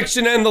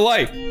resurrection and the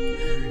life.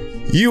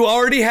 You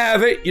already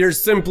have it. You're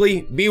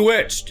simply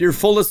bewitched. You're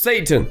full of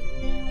Satan.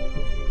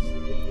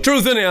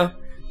 Truth in you.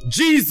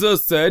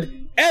 Jesus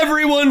said,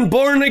 everyone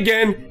born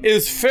again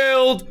is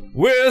filled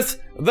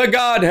with the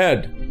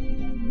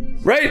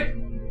Godhead. Right?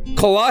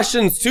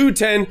 Colossians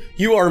 2:10,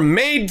 you are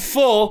made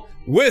full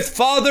with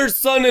Father,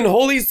 Son, and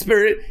Holy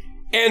Spirit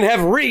and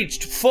have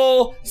reached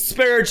full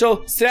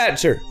spiritual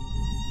stature.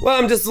 Well,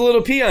 I'm just a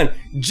little peon.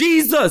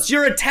 Jesus,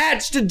 you're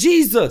attached to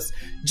Jesus.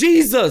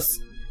 Jesus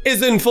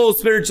is in full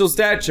spiritual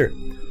stature.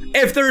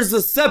 If there's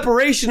a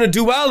separation, a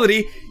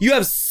duality, you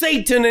have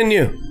Satan in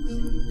you.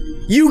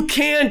 You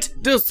can't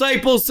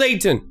disciple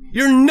Satan.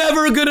 You're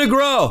never gonna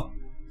grow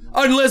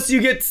unless you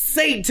get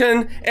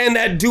Satan and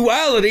that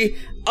duality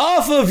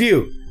off of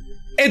you.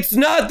 It's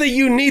not that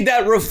you need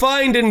that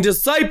refined and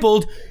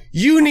discipled.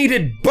 You need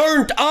it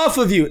burnt off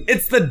of you.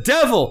 It's the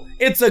devil.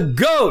 It's a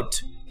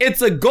goat.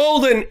 It's a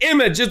golden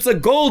image. It's a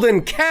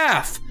golden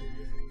calf.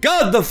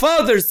 God the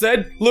Father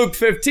said, Luke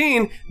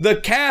 15, the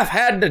calf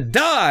had to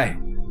die.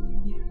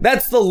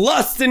 That's the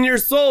lust in your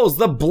souls.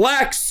 The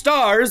black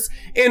stars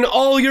in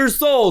all your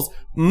souls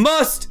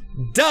must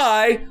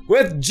die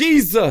with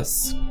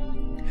Jesus.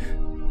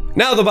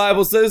 Now the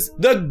Bible says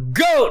the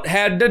goat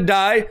had to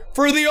die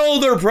for the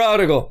older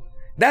prodigal.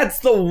 That's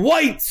the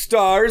white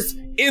stars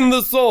in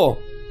the soul.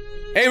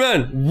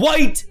 Amen.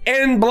 White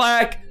and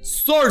black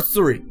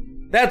sorcery.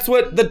 That's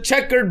what the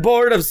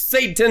checkerboard of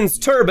Satan's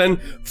turban,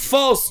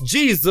 false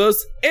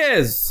Jesus,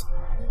 is.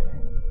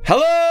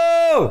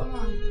 Hello!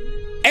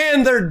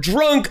 And they're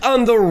drunk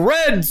on the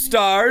red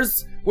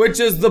stars, which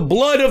is the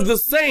blood of the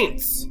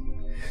saints.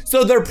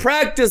 So they're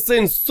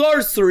practicing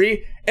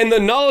sorcery and the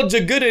knowledge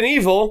of good and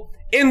evil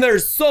in their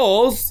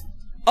souls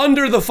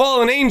under the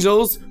fallen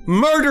angels,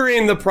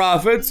 murdering the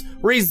prophets,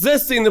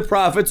 resisting the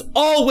prophets,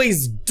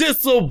 always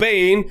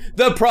disobeying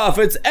the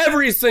prophets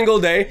every single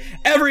day,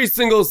 every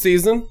single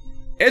season.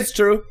 It's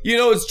true. You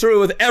know it's true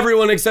with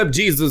everyone except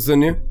Jesus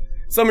in you.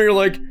 Some of you are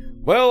like,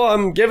 well,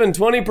 I'm giving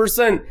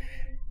 20%.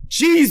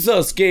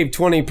 Jesus gave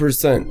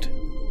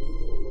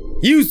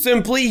 20%. You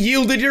simply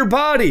yielded your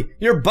body.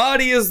 Your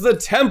body is the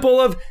temple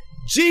of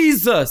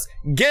Jesus.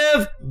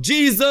 Give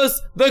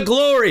Jesus the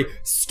glory.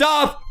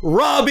 Stop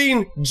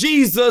robbing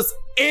Jesus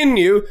in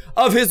you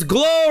of his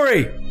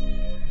glory.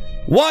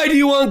 Why do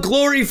you want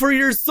glory for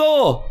your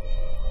soul?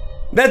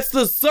 That's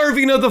the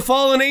serving of the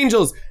fallen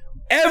angels.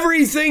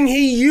 Everything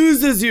he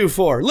uses you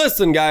for.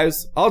 Listen,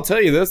 guys, I'll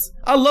tell you this.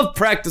 I love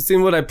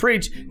practicing what I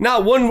preach.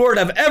 Not one word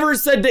I've ever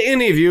said to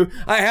any of you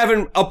I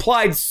haven't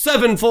applied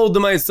sevenfold to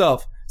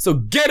myself. So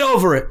get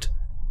over it.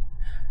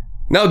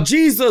 Now,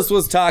 Jesus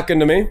was talking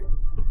to me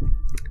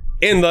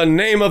in the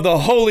name of the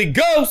Holy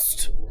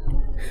Ghost.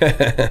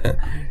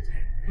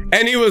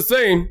 And he was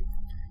saying,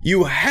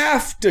 you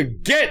have to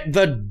get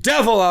the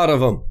devil out of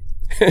them.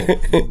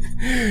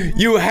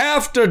 You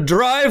have to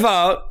drive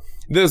out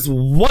this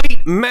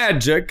white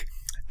magic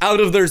out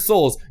of their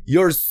souls.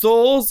 Your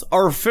souls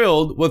are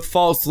filled with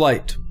false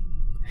light.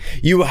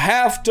 You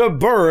have to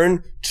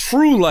burn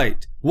true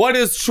light. What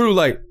is true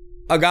light?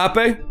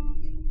 Agape?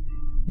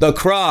 The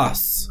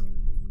cross.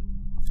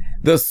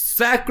 The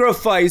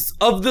sacrifice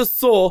of the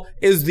soul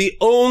is the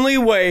only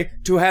way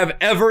to have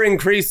ever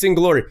increasing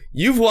glory.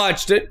 You've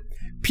watched it.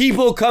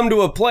 People come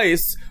to a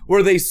place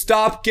where they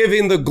stop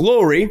giving the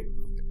glory.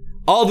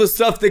 All the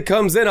stuff that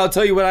comes in, I'll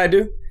tell you what I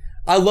do.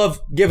 I love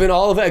giving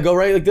all of it. I go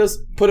right like this,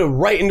 put it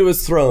right into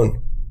his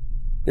throne.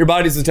 Your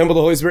body is the temple of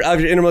the Holy Spirit. Out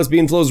of your innermost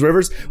being flows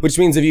rivers, which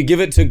means if you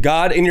give it to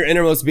God in your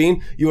innermost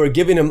being, you are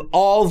giving him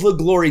all the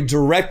glory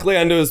directly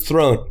onto his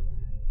throne.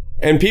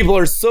 And people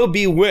are so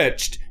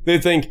bewitched, they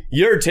think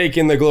you're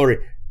taking the glory.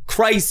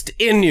 Christ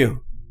in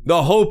you,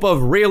 the hope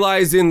of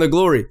realizing the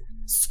glory.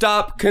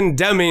 Stop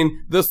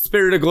condemning the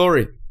Spirit of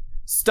glory.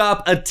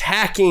 Stop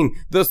attacking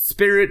the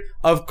Spirit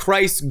of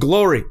Christ's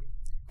glory.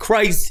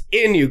 Christ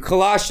in you,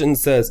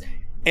 Colossians says,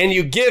 and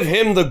you give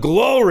him the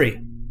glory.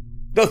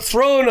 The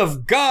throne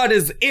of God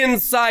is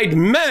inside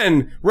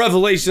men,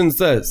 Revelation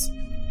says.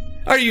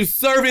 Are you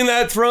serving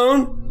that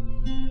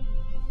throne?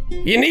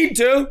 You need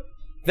to.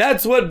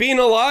 That's what being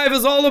alive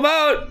is all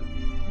about.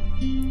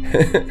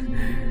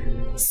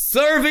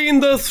 Serving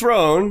the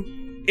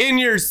throne in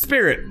your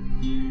spirit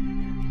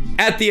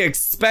at the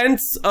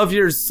expense of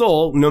your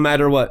soul, no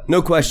matter what.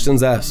 No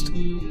questions asked.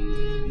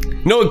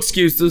 No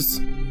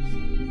excuses.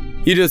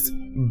 You just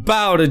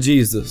bow to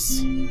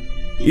Jesus.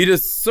 You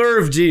just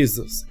serve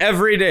Jesus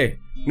every day,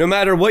 no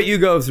matter what you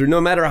go through, no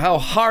matter how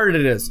hard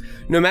it is,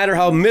 no matter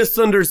how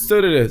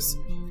misunderstood it is,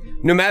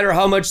 no matter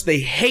how much they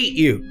hate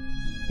you,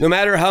 no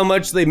matter how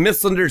much they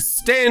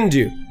misunderstand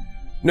you.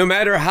 no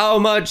matter how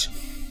much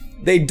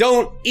they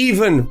don't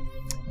even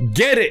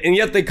get it, and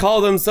yet they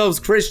call themselves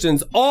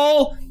Christians.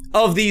 All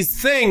of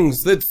these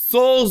things that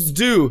souls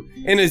do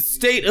in a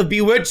state of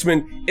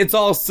bewitchment, it's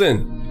all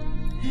sin.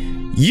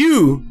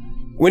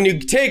 When you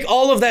take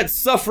all of that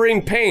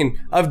suffering pain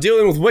of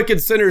dealing with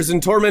wicked sinners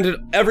and tormented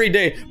every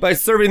day by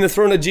serving the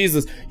throne of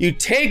Jesus, you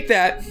take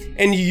that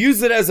and you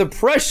use it as a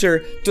pressure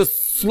to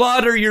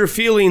slaughter your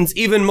feelings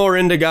even more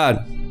into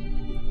God.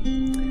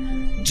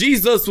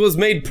 Jesus was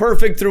made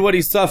perfect through what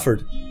he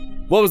suffered.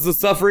 What was the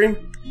suffering?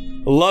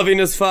 Loving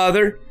his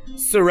Father,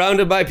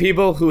 surrounded by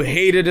people who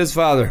hated his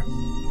Father.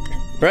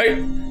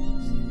 Right?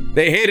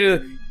 They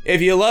hated it. If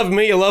you love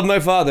me, you love my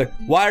Father.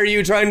 Why are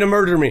you trying to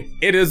murder me?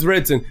 It is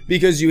written,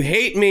 because you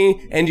hate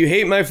me and you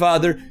hate my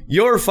Father.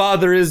 Your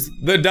father is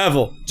the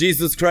devil,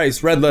 Jesus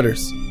Christ, red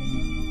letters.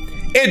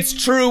 It's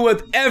true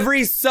with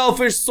every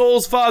selfish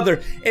soul's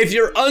father. If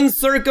you're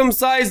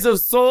uncircumcised of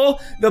soul,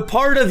 the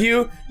part of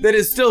you that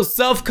is still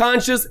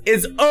self-conscious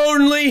is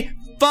only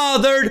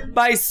fathered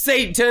by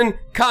Satan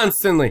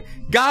constantly.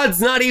 God's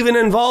not even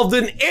involved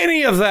in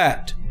any of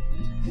that.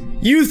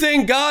 You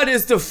think God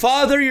is to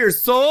father your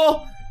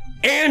soul?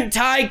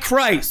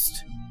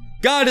 Antichrist.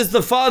 God is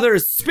the father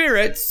of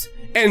spirits,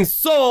 and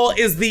soul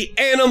is the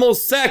animal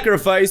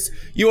sacrifice.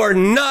 You are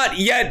not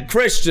yet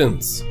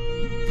Christians.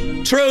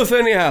 Truth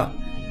anyhow.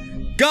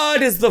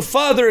 God is the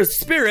father of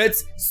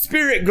spirits.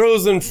 Spirit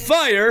grows in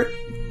fire.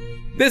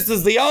 This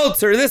is the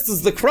altar. This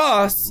is the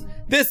cross.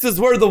 This is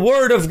where the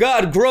word of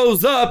God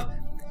grows up.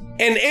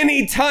 And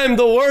anytime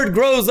the word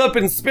grows up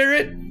in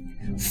spirit,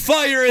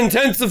 fire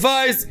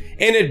intensifies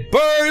and it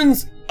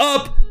burns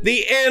up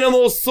the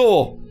animal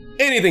soul.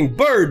 Anything,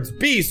 birds,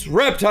 beasts,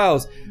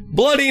 reptiles,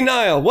 bloody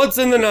Nile. What's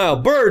in the Nile?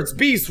 Birds,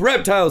 beasts,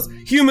 reptiles,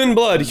 human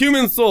blood,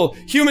 human soul,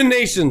 human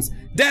nations.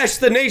 Dash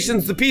the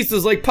nations to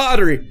pieces like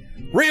pottery.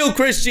 Real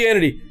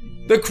Christianity.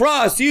 The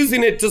cross,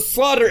 using it to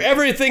slaughter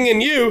everything in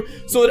you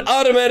so it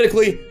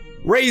automatically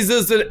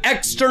raises an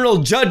external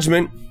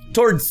judgment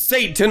towards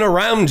Satan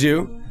around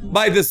you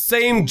by the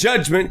same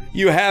judgment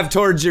you have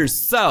towards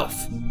yourself.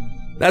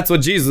 That's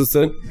what Jesus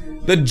said.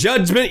 The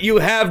judgment you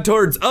have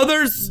towards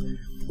others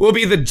will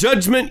be the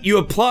judgment you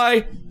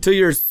apply to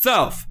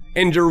yourself,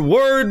 and your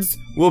words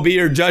will be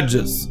your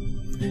judges.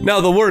 Now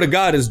the word of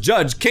God is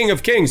judge, King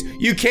of Kings.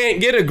 You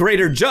can't get a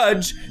greater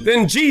judge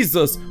than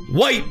Jesus.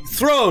 White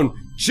throne,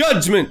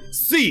 judgment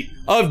seat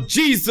of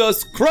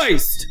Jesus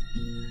Christ.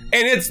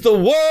 And it's the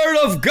word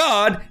of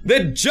God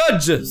that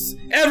judges.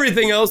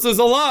 Everything else is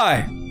a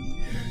lie.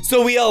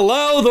 So we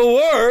allow the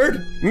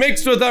word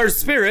mixed with our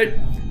spirit,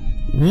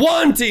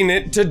 wanting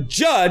it to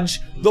judge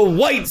the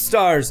white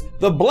stars,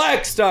 the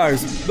black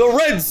stars, the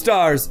red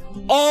stars,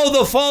 all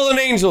the fallen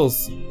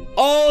angels,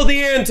 all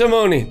the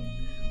antimony,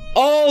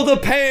 all the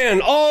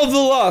pan, all the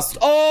lust,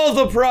 all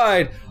the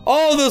pride,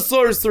 all the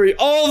sorcery,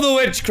 all the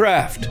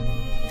witchcraft,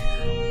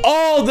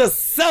 all the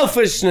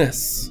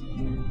selfishness,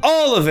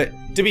 all of it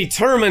to be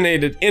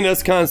terminated in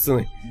us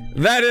constantly.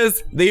 That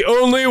is the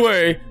only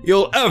way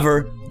you'll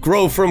ever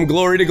grow from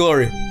glory to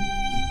glory.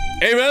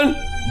 Amen?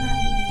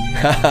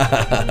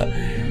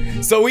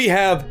 So we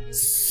have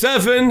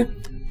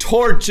 7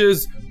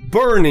 torches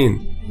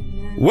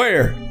burning.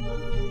 Where?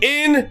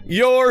 In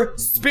your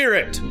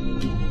spirit.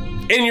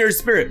 In your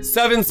spirit.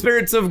 7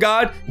 spirits of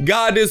God.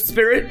 God is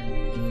spirit.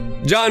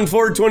 John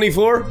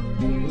 4:24.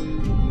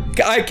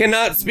 I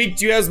cannot speak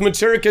to you as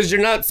mature because you're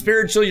not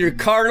spiritual, you're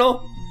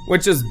carnal,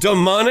 which is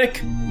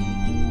demonic.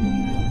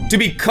 To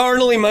be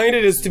carnally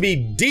minded is to be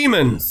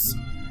demons.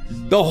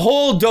 The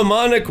whole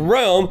demonic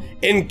realm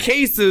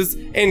encases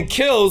and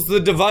kills the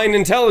divine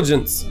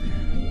intelligence.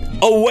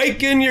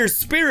 Awaken your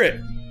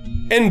spirit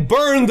and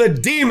burn the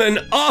demon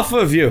off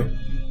of you.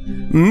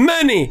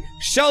 Many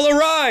shall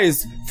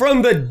arise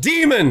from the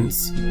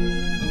demons.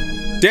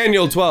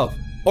 Daniel 12,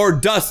 or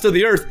dust of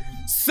the earth.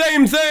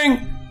 Same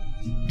thing.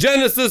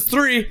 Genesis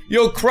 3,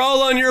 you'll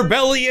crawl on your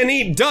belly and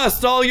eat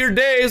dust all your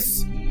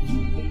days.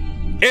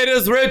 It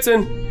is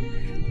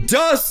written,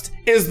 dust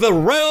is the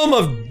realm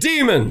of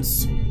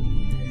demons.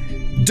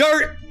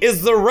 Dirt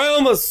is the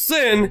realm of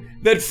sin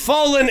that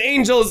fallen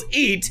angels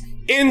eat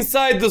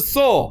inside the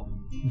soul,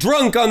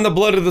 drunk on the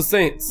blood of the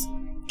saints,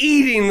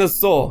 eating the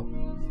soul.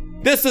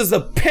 This is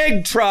a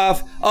pig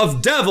trough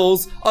of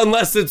devils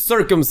unless it's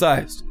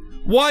circumcised.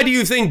 Why do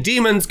you think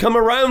demons come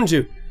around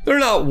you? They're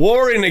not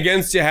warring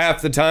against you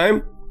half the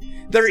time.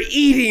 They're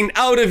eating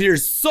out of your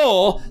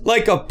soul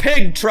like a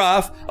pig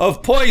trough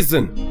of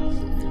poison.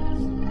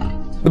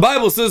 The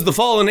Bible says the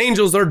fallen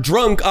angels are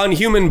drunk on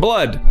human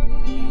blood.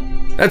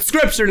 That's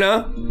scripture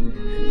now.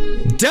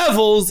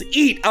 Devils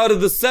eat out of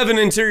the 7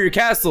 interior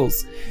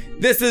castles.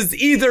 This is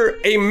either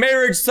a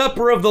marriage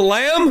supper of the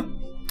Lamb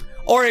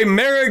or a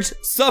marriage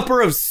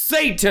supper of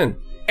Satan,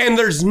 and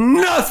there's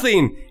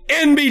nothing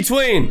in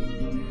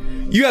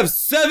between. You have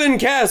 7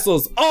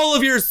 castles. All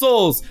of your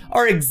souls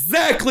are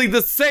exactly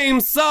the same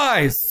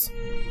size.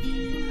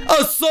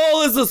 A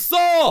soul is a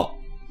soul.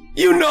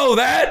 You know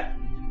that.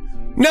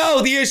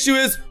 Now the issue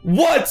is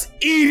what's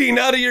eating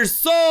out of your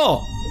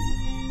soul.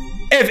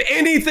 If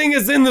anything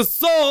is in the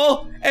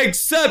soul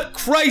except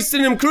Christ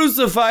and Him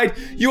crucified,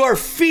 you are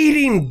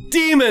feeding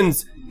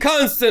demons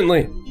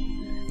constantly.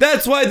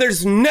 That's why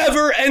there's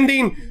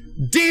never-ending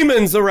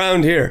demons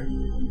around here.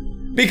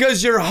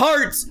 Because your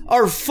hearts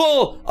are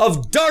full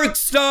of dark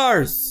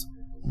stars,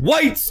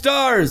 white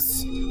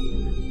stars,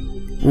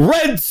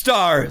 red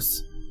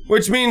stars,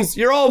 which means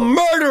you're all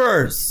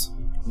murderers.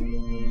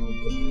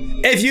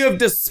 If you have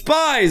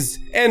despised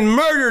and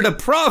murdered a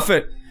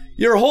prophet,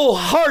 your whole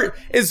heart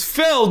is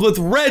filled with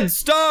red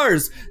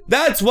stars.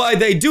 That's why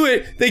they do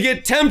it. They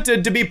get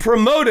tempted to be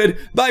promoted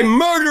by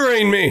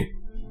murdering me.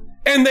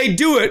 And they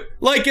do it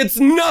like it's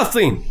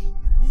nothing.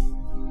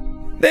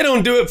 They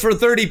don't do it for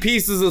 30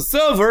 pieces of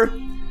silver.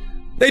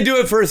 They do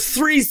it for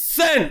 3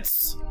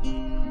 cents.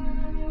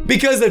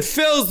 Because it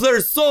fills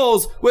their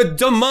souls with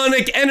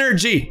demonic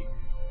energy.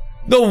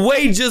 The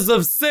wages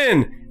of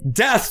sin,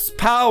 death's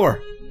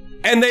power.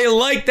 And they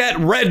like that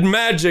red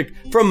magic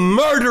from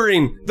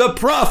murdering the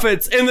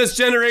prophets in this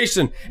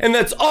generation. And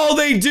that's all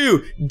they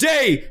do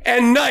day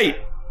and night.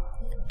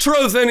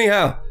 Truth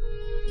anyhow.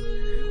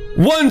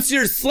 Once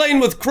you're slain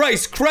with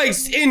Christ,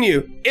 Christ in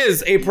you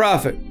is a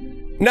prophet.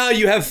 Now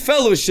you have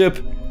fellowship,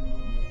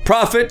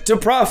 prophet to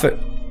prophet.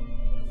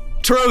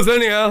 Truth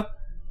anyhow.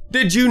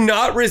 Did you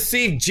not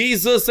receive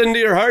Jesus into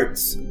your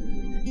hearts?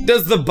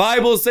 Does the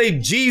Bible say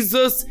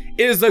Jesus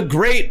is a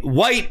great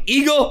white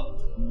eagle?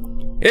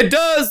 It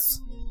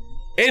does.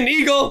 An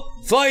eagle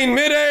flying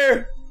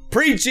midair,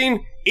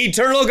 preaching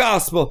eternal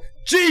gospel.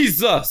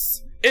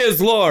 Jesus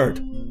is Lord.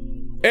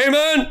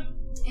 Amen?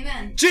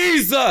 Amen.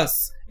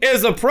 Jesus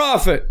is a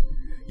prophet.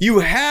 You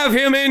have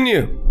Him in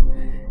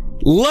you.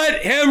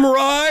 Let Him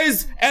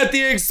rise at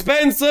the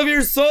expense of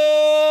your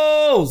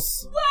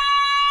souls.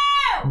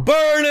 Wow!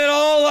 Burn it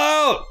all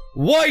out.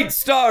 White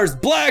stars,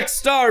 black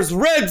stars,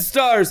 red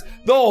stars,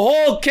 the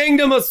whole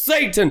kingdom of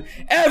Satan,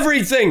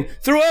 everything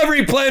through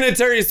every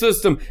planetary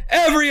system,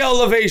 every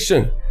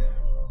elevation,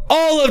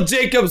 all of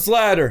Jacob's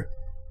ladder,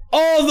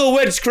 all the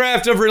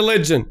witchcraft of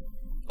religion,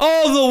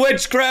 all the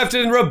witchcraft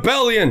and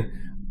rebellion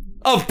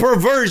of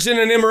perversion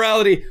and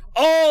immorality,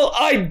 all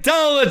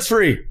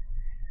idolatry.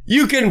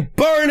 You can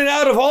burn it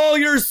out of all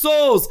your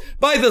souls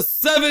by the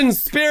 7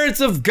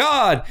 spirits of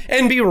God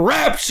and be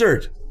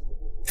raptured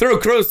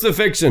through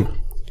crucifixion.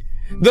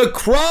 The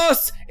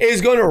cross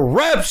is going to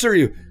rapture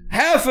you.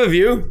 Half of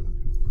you,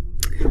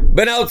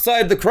 but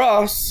outside the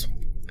cross,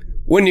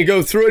 when you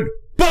go through it,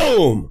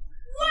 boom!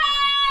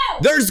 Wow!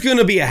 There's going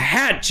to be a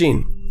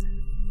hatching.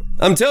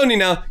 I'm telling you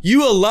now,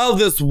 you allow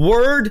this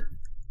word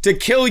to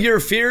kill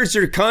your fears,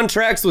 your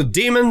contracts with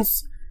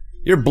demons,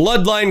 your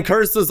bloodline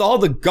curses, all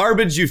the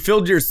garbage you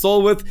filled your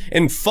soul with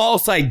and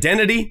false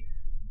identity.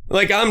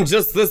 Like, I'm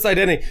just this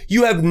identity.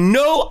 You have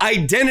no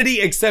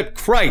identity except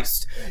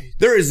Christ.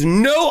 There is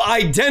no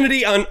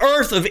identity on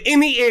earth of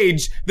any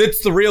age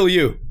that's the real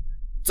you.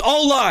 It's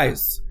all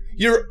lies.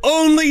 Your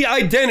only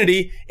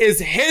identity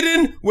is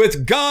hidden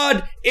with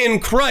God in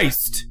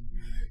Christ.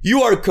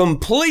 You are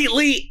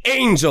completely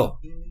angel.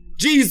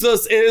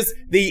 Jesus is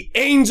the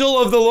angel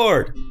of the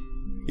Lord.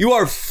 You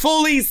are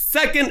fully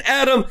second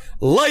Adam,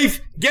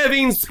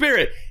 life-giving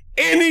spirit.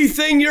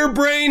 Anything your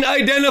brain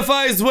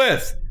identifies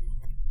with,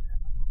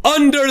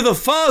 under the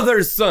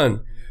Father's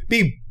Son,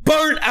 be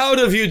burnt out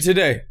of you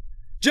today.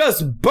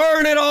 Just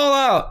burn it all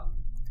out.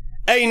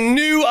 A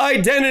new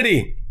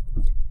identity.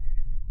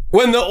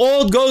 When the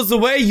old goes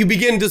away, you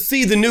begin to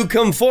see the new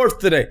come forth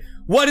today.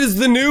 What is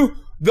the new?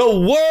 The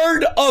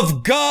Word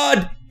of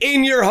God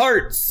in your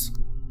hearts.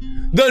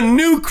 The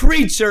new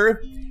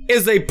creature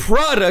is a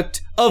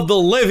product of the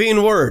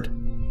living Word.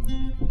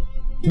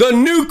 The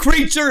new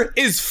creature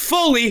is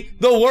fully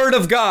the Word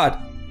of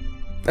God.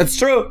 That's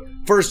true.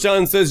 1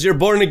 John says you're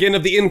born again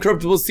of the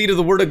incorruptible seed of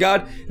the Word of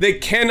God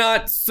that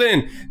cannot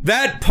sin.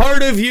 That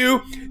part of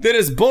you that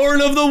is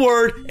born of the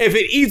Word, if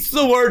it eats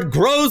the Word,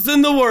 grows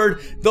in the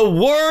Word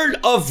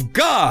of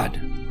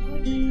God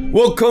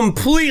will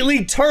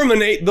completely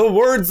terminate the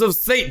words of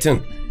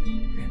Satan.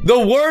 The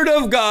Word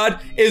of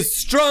God is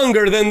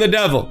stronger than the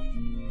devil.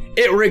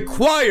 It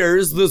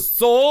requires the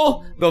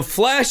soul, the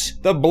flesh,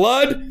 the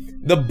blood,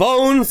 the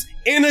bones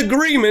in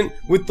agreement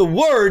with the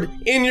Word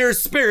in your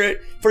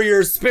spirit for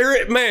your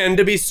spirit man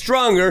to be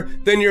stronger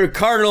than your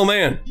carnal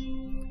man.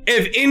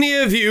 If any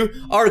of you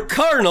are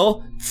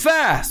carnal,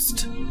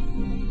 fast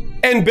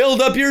and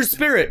build up your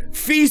spirit.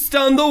 Feast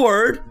on the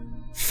Word,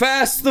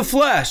 fast the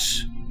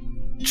flesh.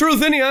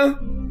 Truth anyhow.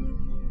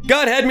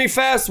 God had me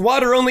fast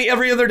water only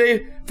every other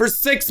day for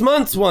 6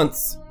 months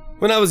once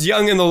when I was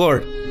young in the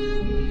Lord.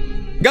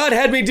 God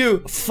had me do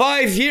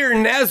 5-year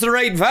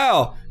Nazirite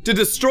vow to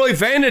destroy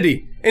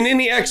vanity and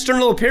any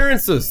external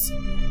appearances.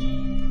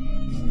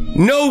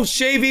 No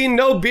shaving,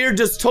 no beard,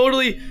 just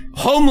totally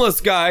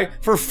homeless guy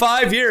for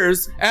 5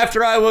 years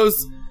after I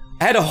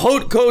had a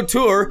haute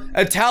couture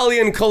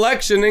Italian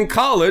collection in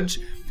college.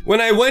 When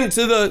I went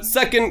to the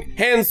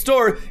second-hand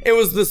store, it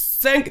was the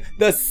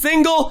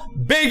single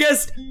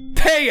biggest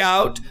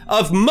payout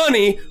of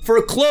money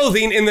for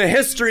clothing in the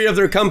history of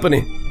their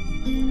company.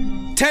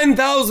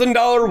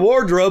 $10,000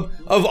 wardrobe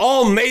of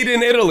all made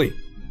in Italy.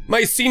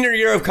 My senior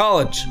year of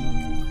college.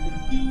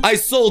 I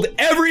sold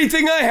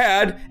everything I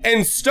had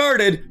and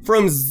started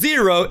from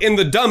zero in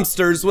the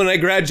dumpsters when I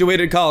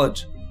graduated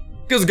college.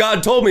 Because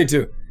God told me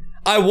to.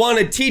 I want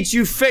to teach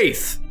you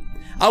faith.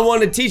 I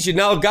want to teach you.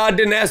 Now, God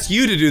didn't ask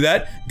you to do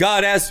that.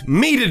 God asked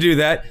me to do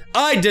that.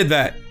 I did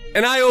that.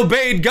 And I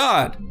obeyed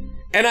God.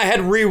 And I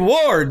had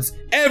rewards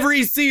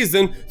every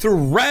season through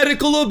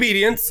radical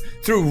obedience,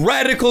 through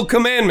radical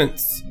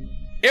commandments.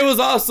 It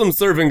was awesome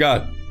serving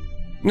God.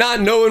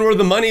 Not knowing where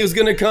the money was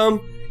going to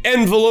come.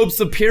 Envelopes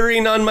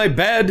appearing on my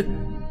bed.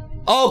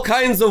 All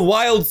kinds of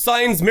wild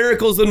signs,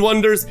 miracles, and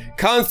wonders.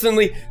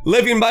 Constantly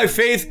living by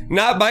faith,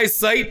 not by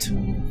sight.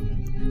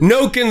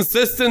 No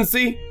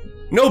consistency.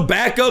 No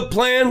backup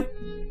plan.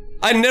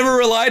 I never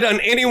relied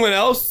on anyone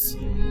else.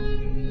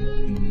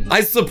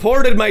 I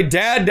supported my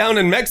dad down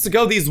in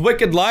Mexico. These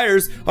wicked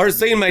liars are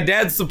saying my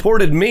dad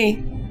supported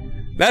me.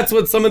 That's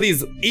what some of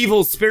these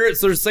evil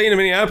spirits are saying in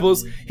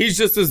Minneapolis. He's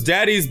just his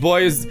daddy's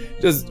boy, is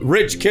just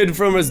rich kid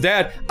from his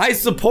dad. I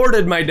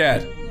supported my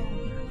dad.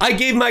 I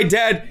gave my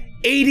dad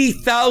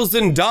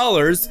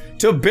 $80,000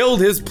 to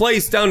build his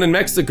place down in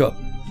Mexico.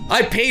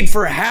 I paid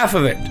for half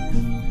of it.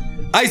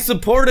 I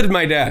supported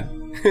my dad.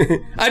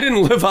 I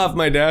didn't live off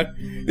my dad.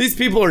 These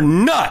people are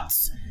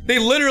nuts. They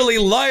literally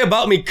lie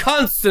about me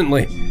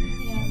constantly.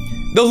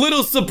 The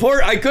little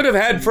support I could have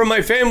had from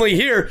my family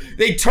here,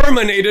 they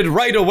terminated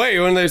right away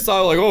when they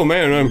saw, like, oh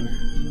man,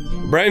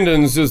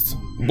 Brandon's just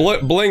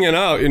blinging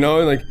out, you know,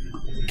 and like,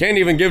 can't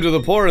even give to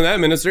the poor in that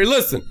ministry.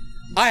 Listen,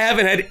 I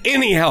haven't had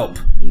any help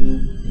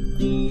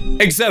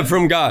except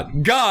from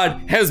God.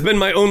 God has been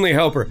my only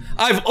helper.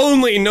 I've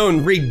only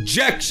known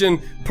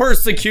rejection,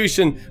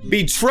 persecution,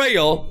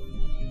 betrayal,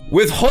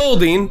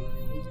 withholding,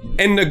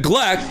 and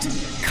neglect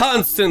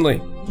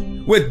constantly.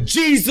 With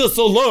Jesus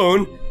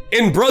alone,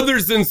 and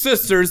brothers and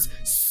sisters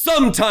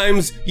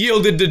sometimes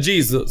yielded to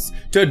Jesus.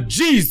 To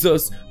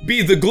Jesus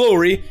be the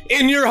glory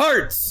in your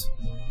hearts.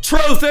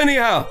 Truth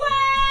anyhow.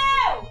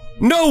 Wow!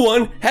 No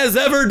one has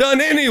ever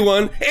done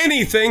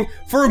anything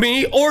for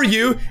me or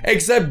you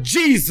except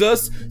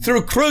Jesus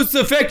through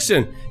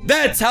crucifixion.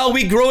 That's how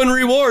we grow in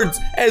rewards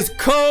as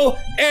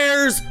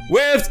co-heirs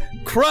with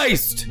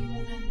Christ.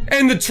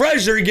 And the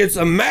treasure gets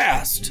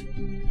amassed.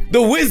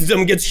 The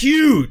wisdom gets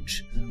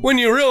huge when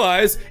you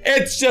realize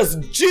it's just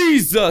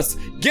Jesus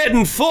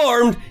getting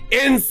formed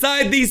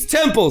inside these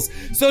temples.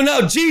 So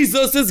now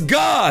Jesus is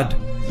God.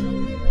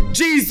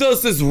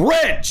 Jesus is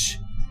rich.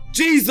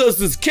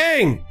 Jesus is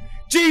King.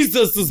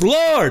 Jesus is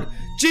Lord.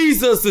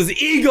 Jesus is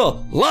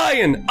eagle,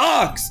 lion,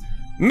 ox,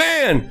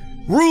 man,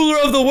 ruler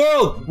of the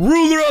world,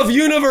 ruler of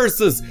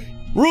universes,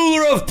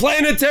 ruler of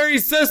planetary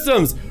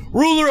systems,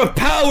 ruler of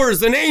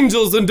powers and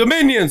angels and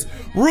dominions,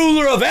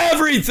 ruler of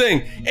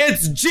everything.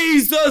 It's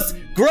Jesus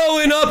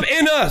growing up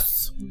in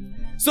us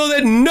so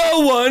that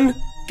no one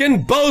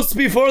can boast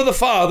before the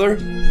Father.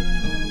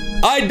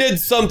 I did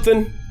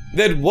something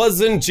that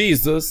wasn't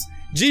Jesus.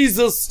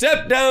 Jesus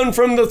stepped down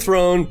from the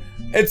throne.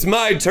 It's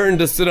my turn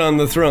to sit on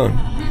the throne.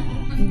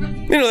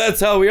 You know,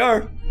 that's how we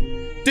are.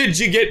 Did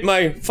you get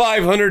my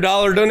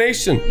 $500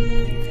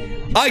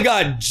 donation? I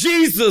got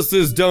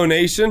Jesus's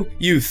donation,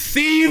 you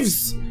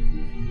thieves.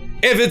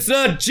 If it's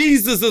not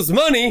Jesus's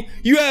money,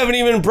 you haven't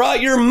even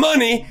brought your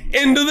money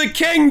into the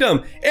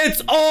kingdom.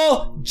 It's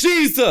all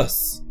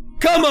Jesus.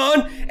 Come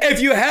on, if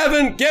you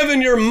haven't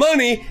given your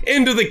money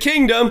into the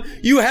kingdom,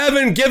 you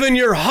haven't given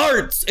your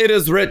hearts, it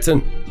is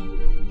written.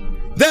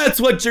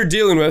 That's what you're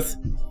dealing with.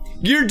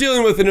 You're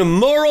dealing with an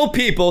immoral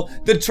people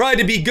that try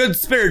to be good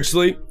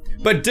spiritually,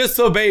 but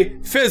disobey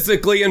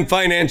physically and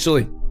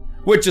financially,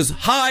 which is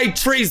high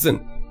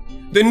treason.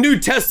 The New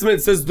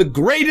Testament says the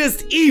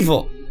greatest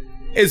evil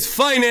is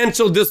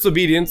financial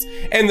disobedience,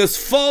 and this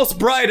false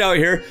bride out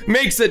here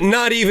makes it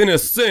not even a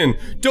sin.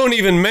 Don't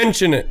even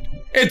mention it.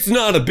 It's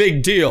not a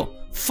big deal.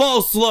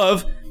 False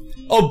love,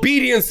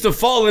 obedience to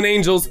fallen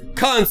angels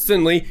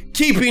constantly,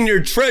 keeping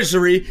your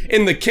treasury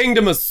in the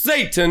kingdom of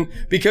Satan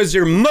because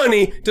your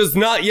money does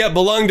not yet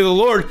belong to the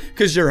Lord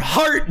because your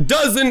heart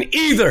doesn't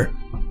either.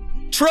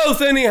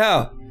 Truth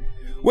anyhow.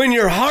 When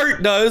your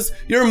heart does,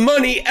 your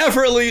money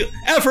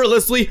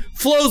effortlessly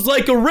flows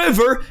like a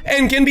river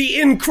and can be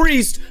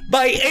increased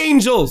by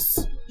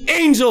angels.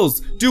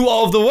 Angels do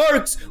all of the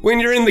works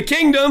when you're in the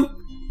kingdom,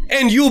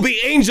 and you'll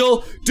be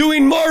angel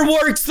doing more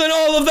works than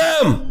all of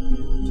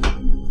them.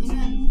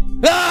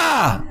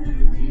 Ah!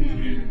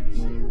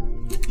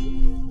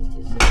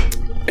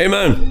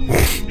 Amen.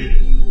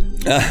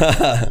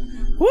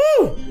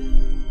 Woo!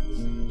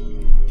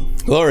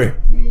 Glory.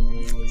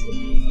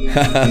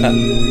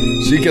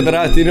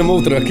 Shikadrati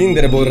remotra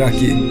kinder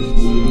boraki.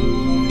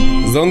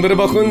 Zonder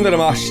bakundra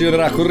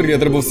mashira kurria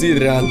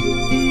drabusidran.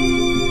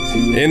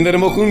 Ender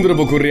mokundra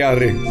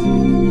bokuriari.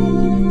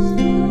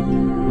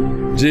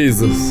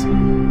 Jesus.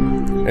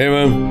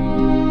 Amen.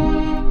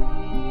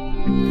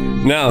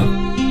 Now,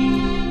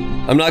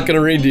 I'm not going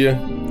to read to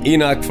you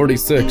Enoch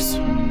 46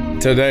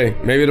 today,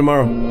 maybe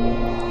tomorrow.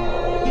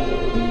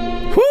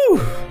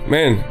 Whew,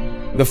 man.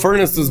 The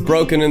furnace is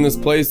broken in this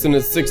place and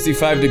it's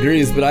 65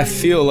 degrees, but I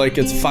feel like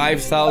it's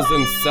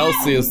 5,000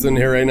 Celsius in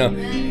here right now.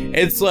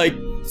 It's like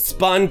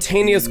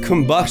spontaneous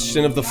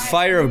combustion of the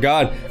fire of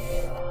God.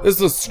 This is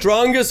the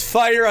strongest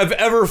fire I've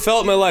ever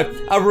felt in my life.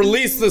 I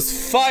release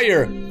this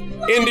fire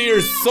into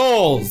your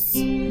souls.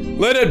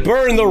 Let it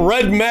burn the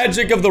red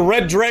magic of the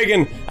red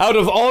dragon out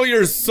of all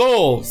your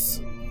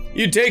souls.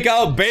 You take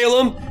out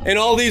Balaam and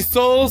all these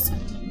souls,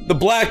 the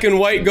black and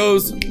white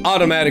goes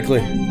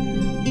automatically.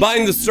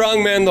 Bind the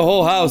strong man, the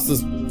whole house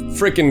is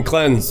freaking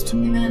cleansed.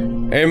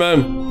 Amen.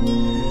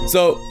 Amen.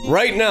 So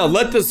right now,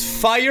 let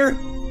this fire,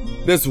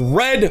 this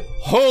red,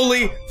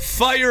 holy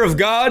fire of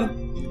God,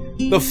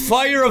 the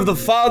fire of the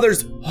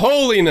Father's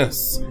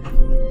holiness,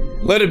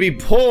 let it be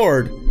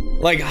poured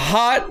like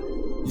hot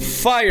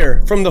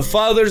fire from the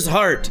Father's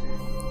heart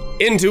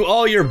into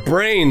all your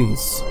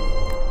brains,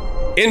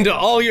 into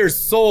all your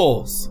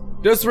souls.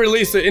 Just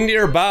release it into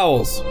your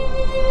bowels.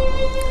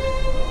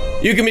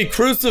 You can be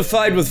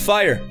crucified with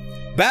fire.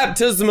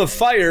 Baptism of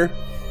fire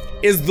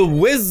is the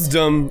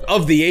wisdom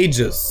of the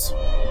ages.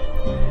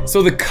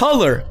 So the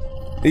color,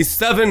 these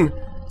 7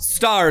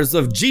 stars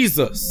of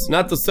Jesus,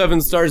 not the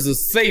 7 stars of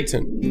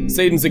Satan.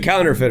 Satan's a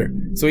counterfeiter,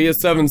 so he has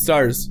 7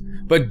 stars.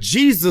 But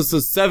Jesus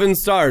is 7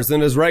 stars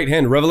in his right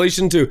hand.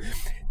 Revelation 2.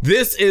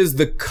 This is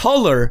the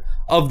color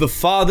of the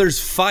Father's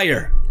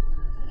fire.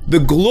 The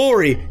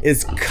glory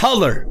is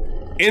color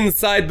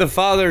inside the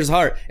Father's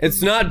heart.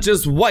 It's not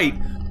just white.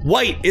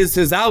 White is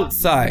his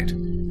outside.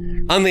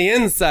 On the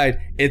inside,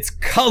 it's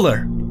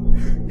color.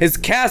 His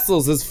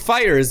castles, his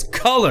fire is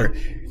color.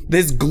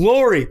 His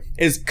glory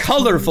is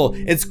colorful.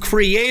 It's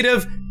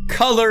creative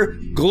color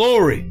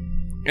glory.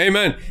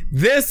 Amen.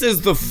 This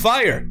is the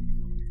fire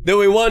that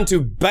we want to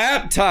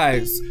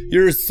baptize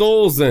your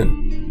souls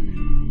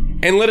in.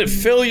 And let it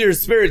fill your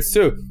spirits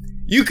too.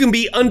 You can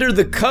be under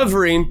the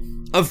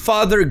covering of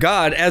Father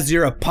God as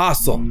your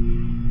apostle.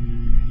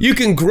 You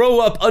can grow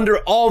up under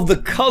all the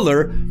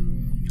color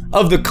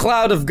of the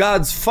cloud of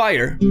God's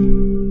fire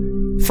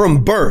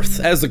from birth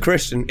as a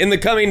Christian. In the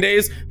coming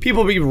days,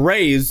 people will be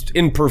raised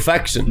in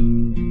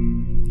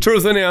perfection.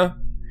 Truth in you.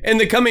 In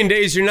the coming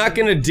days, you're not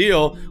going to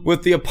deal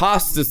with the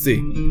apostasy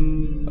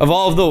of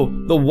all of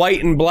the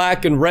white and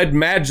black and red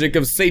magic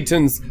of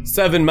Satan's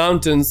 7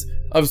 mountains,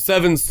 of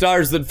 7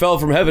 stars that fell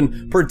from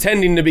heaven,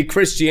 pretending to be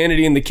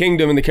Christianity in the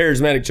kingdom and the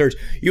charismatic church.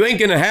 You ain't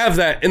going to have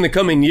that in the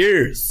coming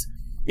years.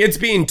 It's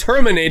being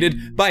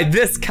terminated by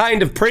this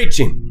kind of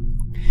preaching.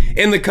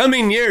 In the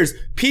coming years,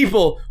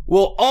 people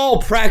will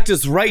all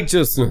practice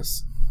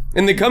righteousness.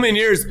 In the coming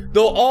years,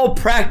 they'll all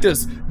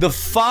practice the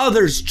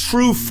Father's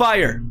true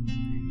fire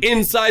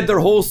inside their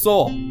whole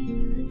soul.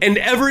 And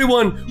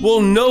everyone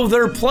will know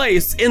their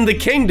place in the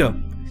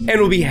kingdom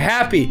and will be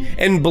happy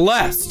and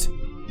blessed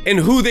in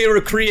who they were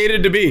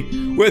created to be,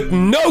 with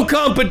no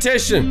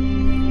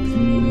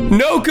competition,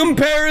 no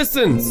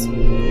comparisons,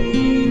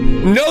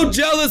 no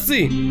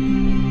jealousy,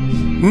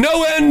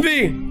 no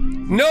envy,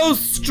 no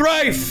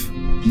strife,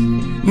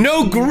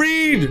 no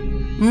greed,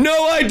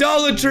 no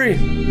idolatry,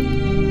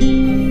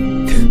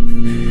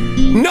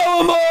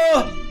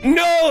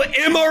 no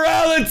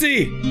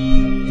immorality,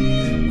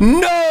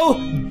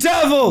 no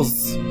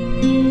devils,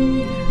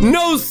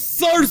 no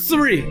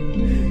sorcery.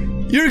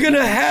 You're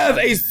gonna have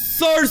a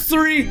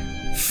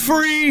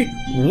sorcery-free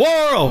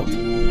world.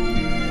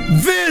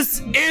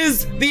 This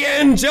is the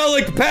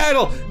angelic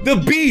battle. The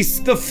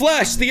beast, the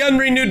flesh, the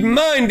unrenewed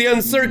mind, the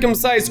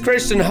uncircumcised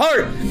Christian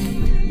heart,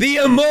 the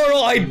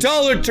immoral,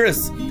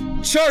 idolatrous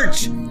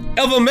church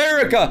of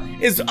America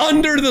is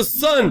under the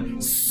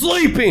sun,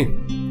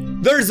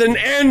 sleeping. There's an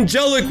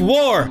angelic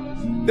war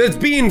that's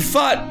being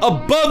fought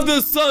above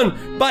the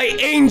sun by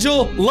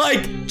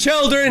angel-like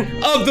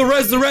children of the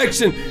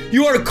resurrection.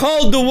 You are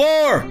called to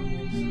war.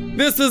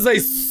 This is a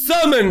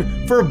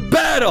summon for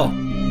battle.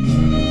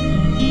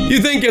 You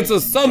think it's a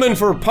summon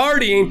for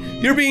partying?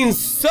 You're being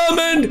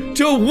summoned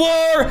to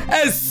war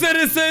as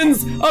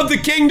citizens of the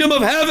kingdom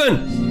of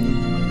heaven.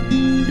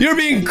 You're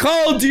being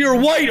called to your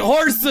white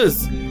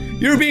horses.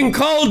 You're being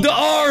called to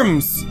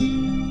arms.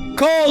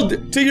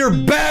 Called to your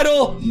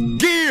battle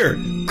gear.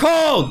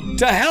 Called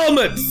to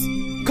helmets.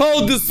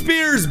 Called to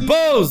spears,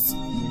 bows,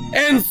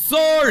 and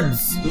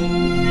swords.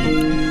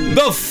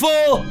 The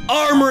full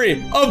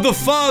armory of the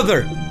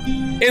Father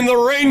in the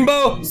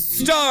rainbow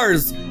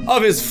stars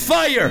of his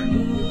fire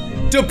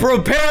to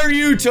prepare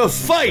you to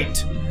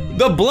fight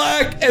the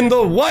black and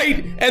the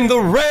white and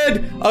the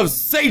red of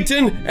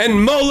Satan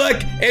and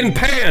Molech and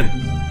Pan,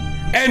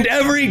 and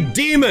every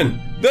demon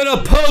that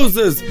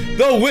opposes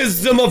the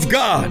wisdom of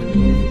God,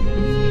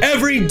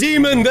 every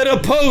demon that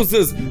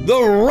opposes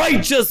the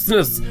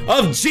righteousness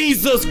of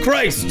Jesus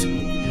Christ,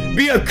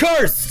 be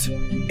accursed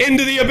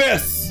into the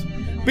abyss,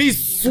 be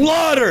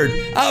slaughtered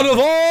out of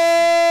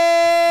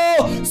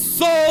all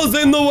souls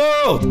in the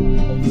world.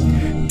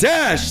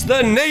 Dash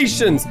the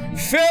nations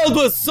filled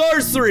with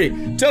sorcery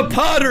to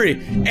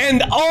pottery,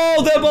 and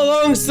all that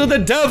belongs to the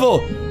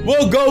devil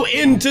will go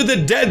into the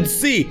Dead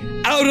Sea,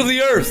 out of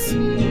the earth.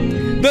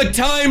 The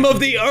time of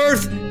the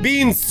earth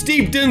being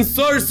steeped in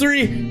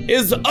sorcery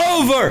is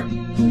over.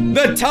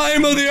 The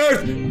time of the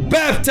earth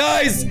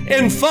baptized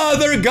in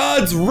Father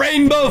God's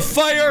rainbow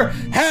fire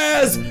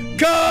has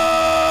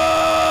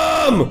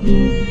come.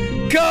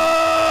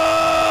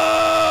 Come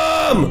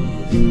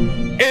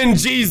in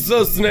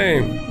Jesus'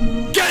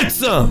 name. Get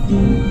some.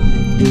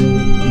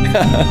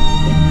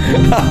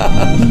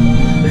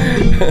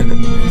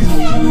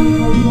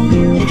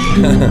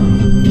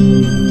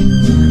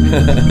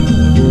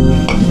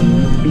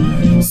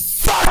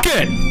 Suck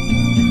it.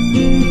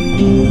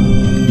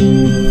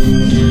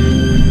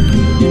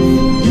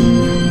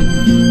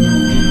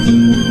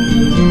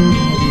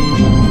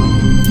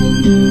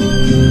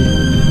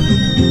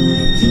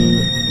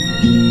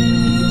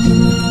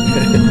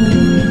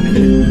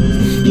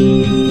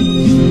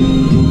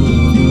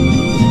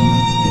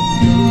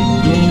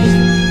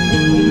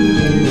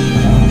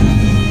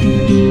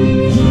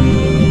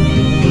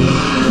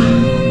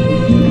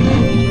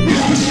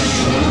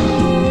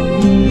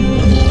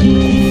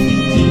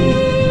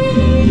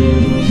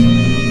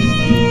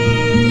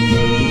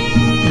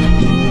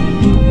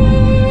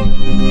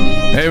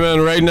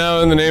 Amen. Right now,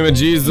 in the name of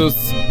Jesus,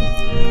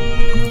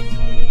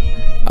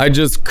 I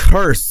just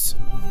curse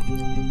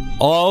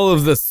all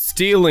of the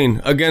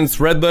stealing against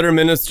Red Letter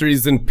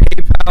Ministries and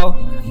PayPal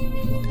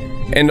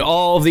and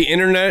all of the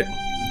internet,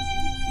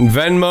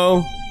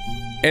 Venmo,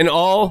 and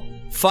all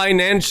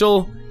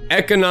financial,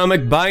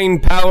 economic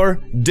buying power,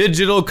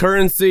 digital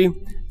currency,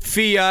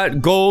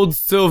 fiat, gold,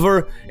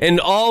 silver, and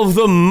all of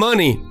the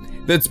money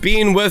that's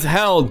being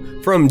withheld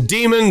from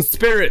demon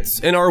spirits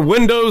in our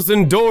windows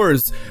and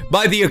doors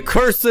by the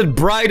accursed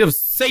bride of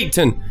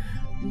Satan,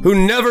 who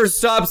never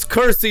stops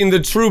cursing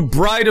the true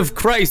bride of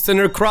Christ and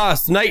her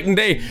cross night and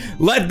day.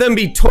 Let them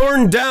be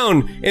torn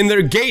down in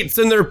their gates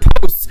and their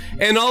posts,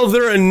 and all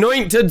their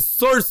anointed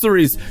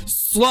sorceries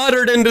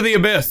slaughtered into the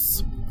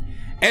abyss.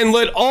 And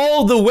let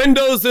all the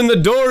windows and the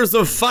doors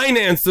of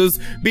finances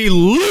be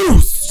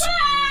loosed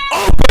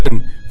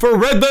open for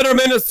Red Letter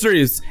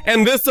Ministries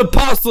and this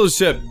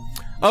apostleship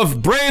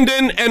of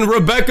Brandon and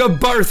Rebecca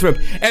Barthrop,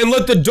 and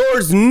let the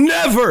doors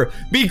never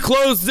be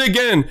closed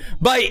again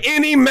by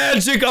any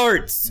magic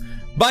arts,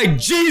 by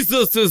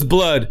Jesus's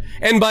blood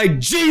and by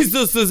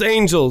Jesus's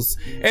angels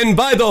and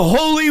by the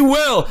holy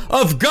will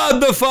of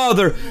God the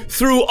Father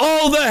through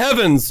all the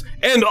heavens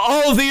and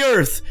all the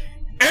earth.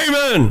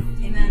 Amen.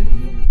 Amen.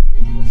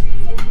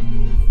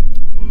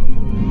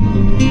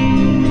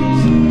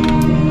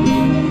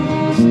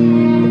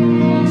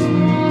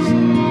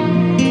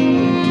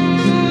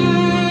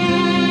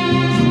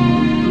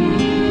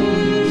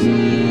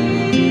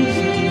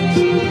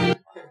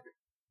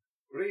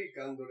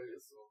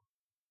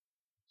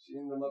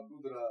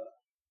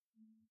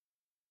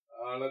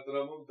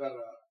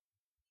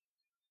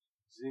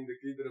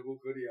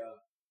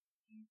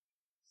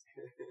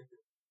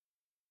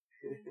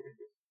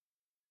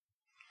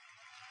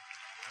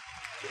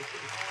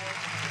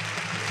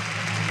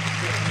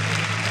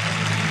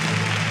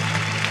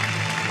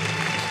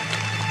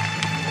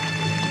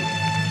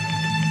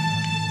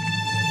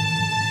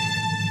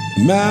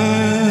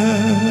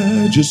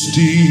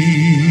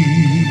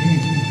 Majesty,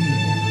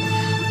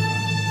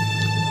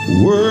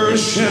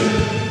 worship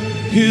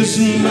His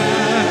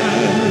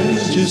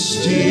majesty.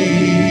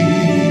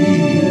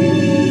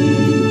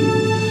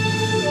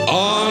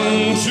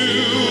 Unto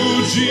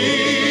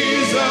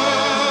Jesus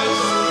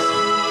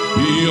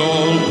be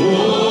all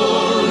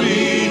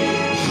glory,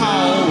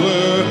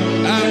 power,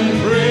 and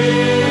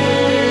praise.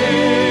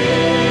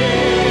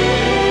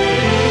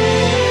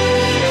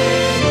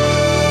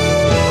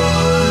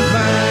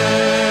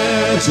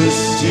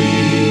 Majesty,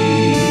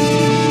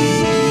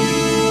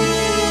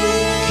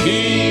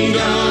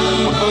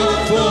 kingdom,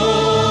 authority,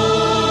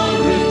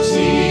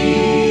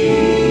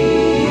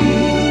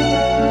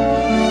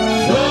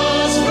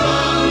 flows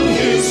from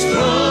His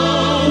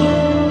throne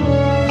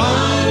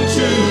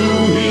unto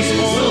His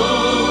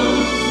own,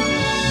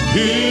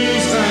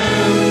 His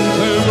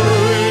anthem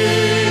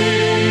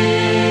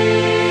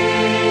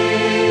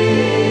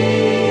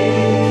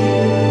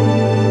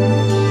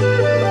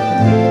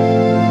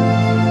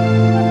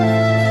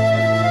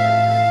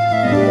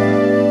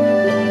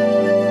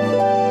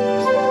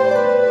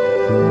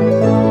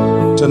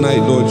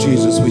Tonight, Lord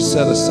Jesus, we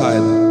set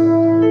aside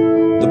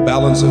the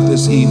balance of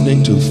this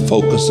evening to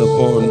focus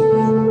upon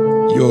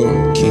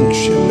your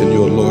kingship and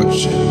your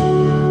lordship.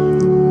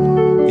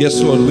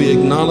 Yes, Lord, we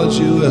acknowledge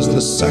you as the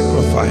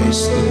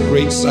sacrifice, the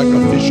great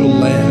sacrificial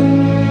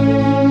lamb.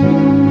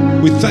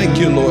 We thank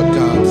you, Lord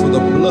God, for the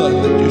blood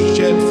that you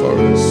shed for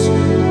us.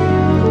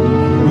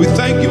 We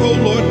thank you, O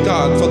Lord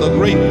God, for the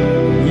great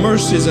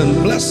mercies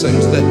and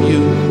blessings that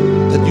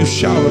you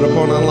showered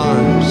upon our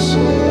lives.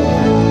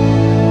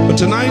 But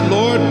tonight,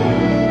 Lord,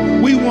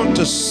 we want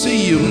to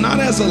see you not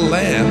as a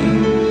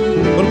lamb,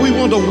 but we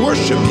want to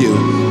worship you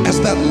as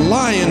that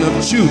Lion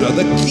of Judah,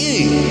 the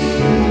King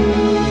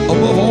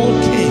above all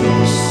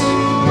kings.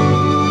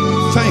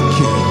 Thank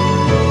you.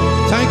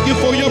 Thank you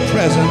for your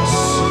presence.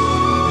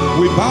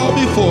 We bow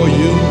before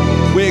you.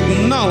 We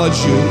acknowledge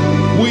you.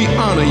 We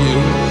honor you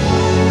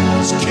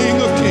as King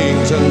of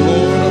kings and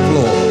Lord of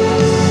lords.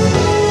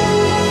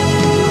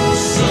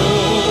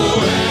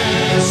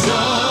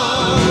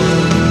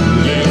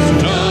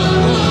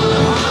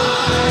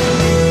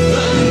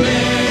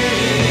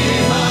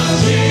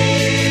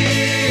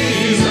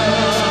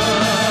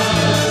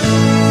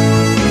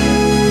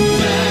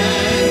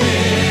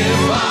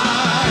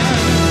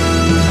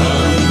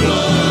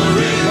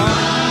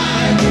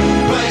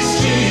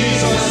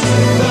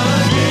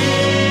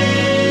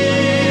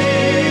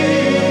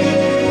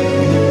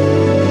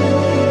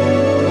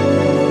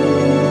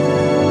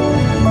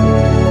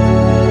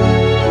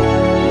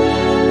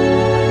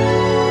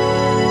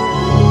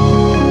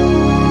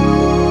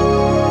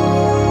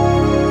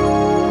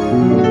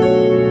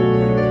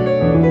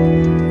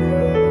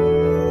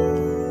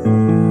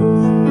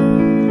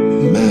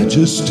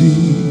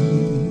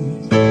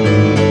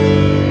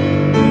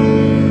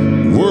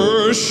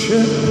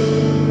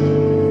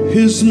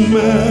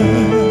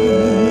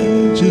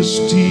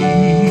 majesty.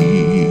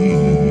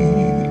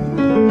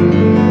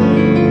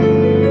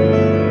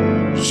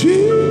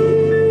 Jesus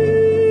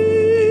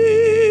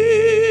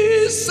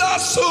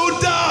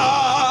who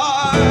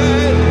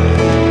died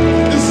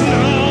is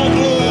now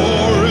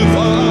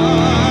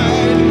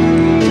glorified,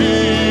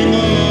 King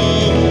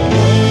of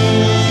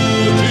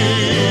all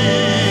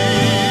kings.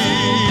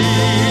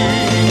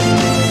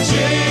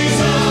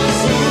 Jesus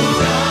who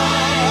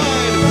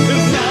died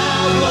is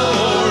now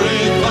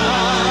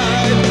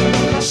glorified.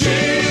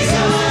 Jesus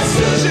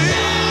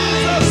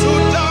who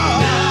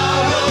died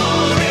now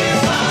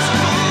glorified.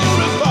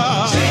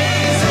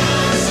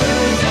 Jesus who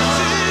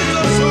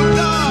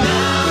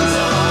died is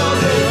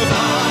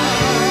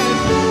glorified,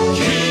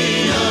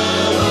 King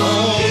of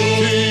all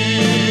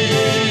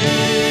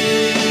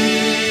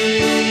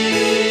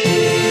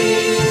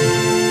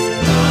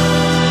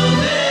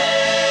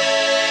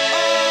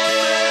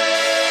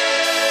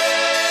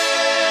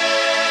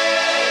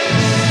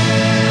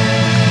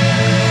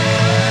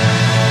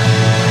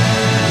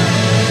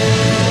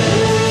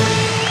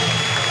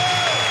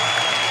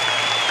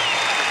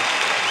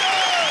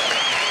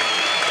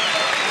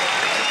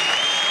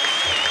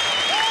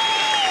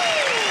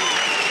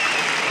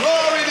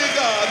Glory to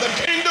God.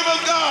 The kingdom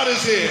of God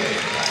is here.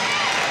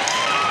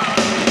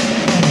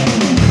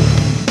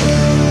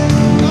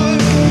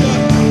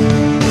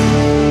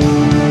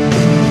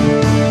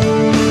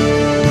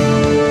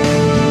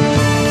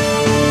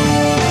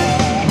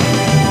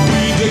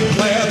 We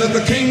declare that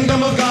the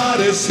kingdom of God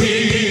is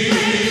here.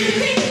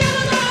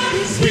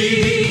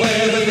 We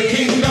declare that the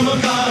kingdom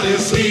of God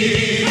is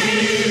here.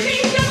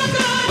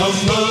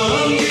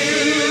 Among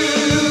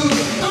you.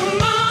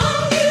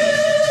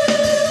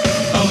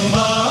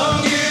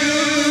 Among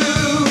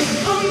you.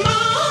 Come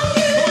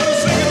on,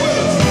 sing it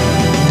with us.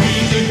 We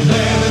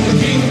declare that the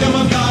kingdom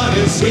of God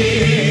is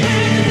here.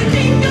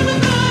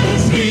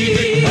 We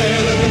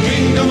declare that the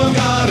kingdom of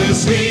God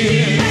is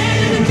here.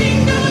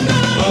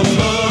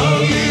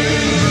 Among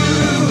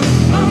you.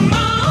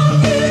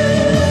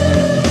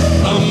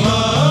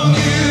 Among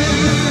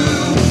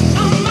you.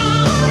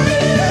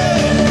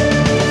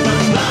 The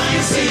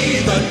blind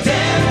see, the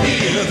deaf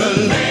hear, the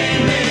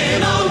lame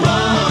men are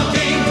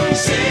walking.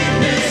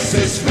 Sickness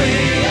is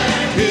free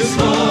at His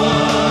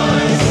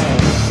voice.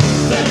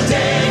 The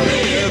dead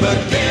live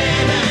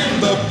again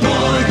and the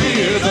poor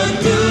hear the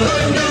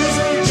good news.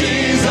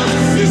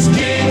 Jesus is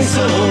King,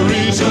 so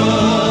rejoice.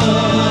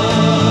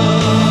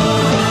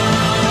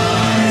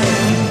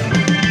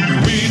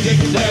 We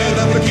declare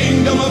that the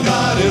kingdom of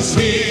God is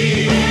here.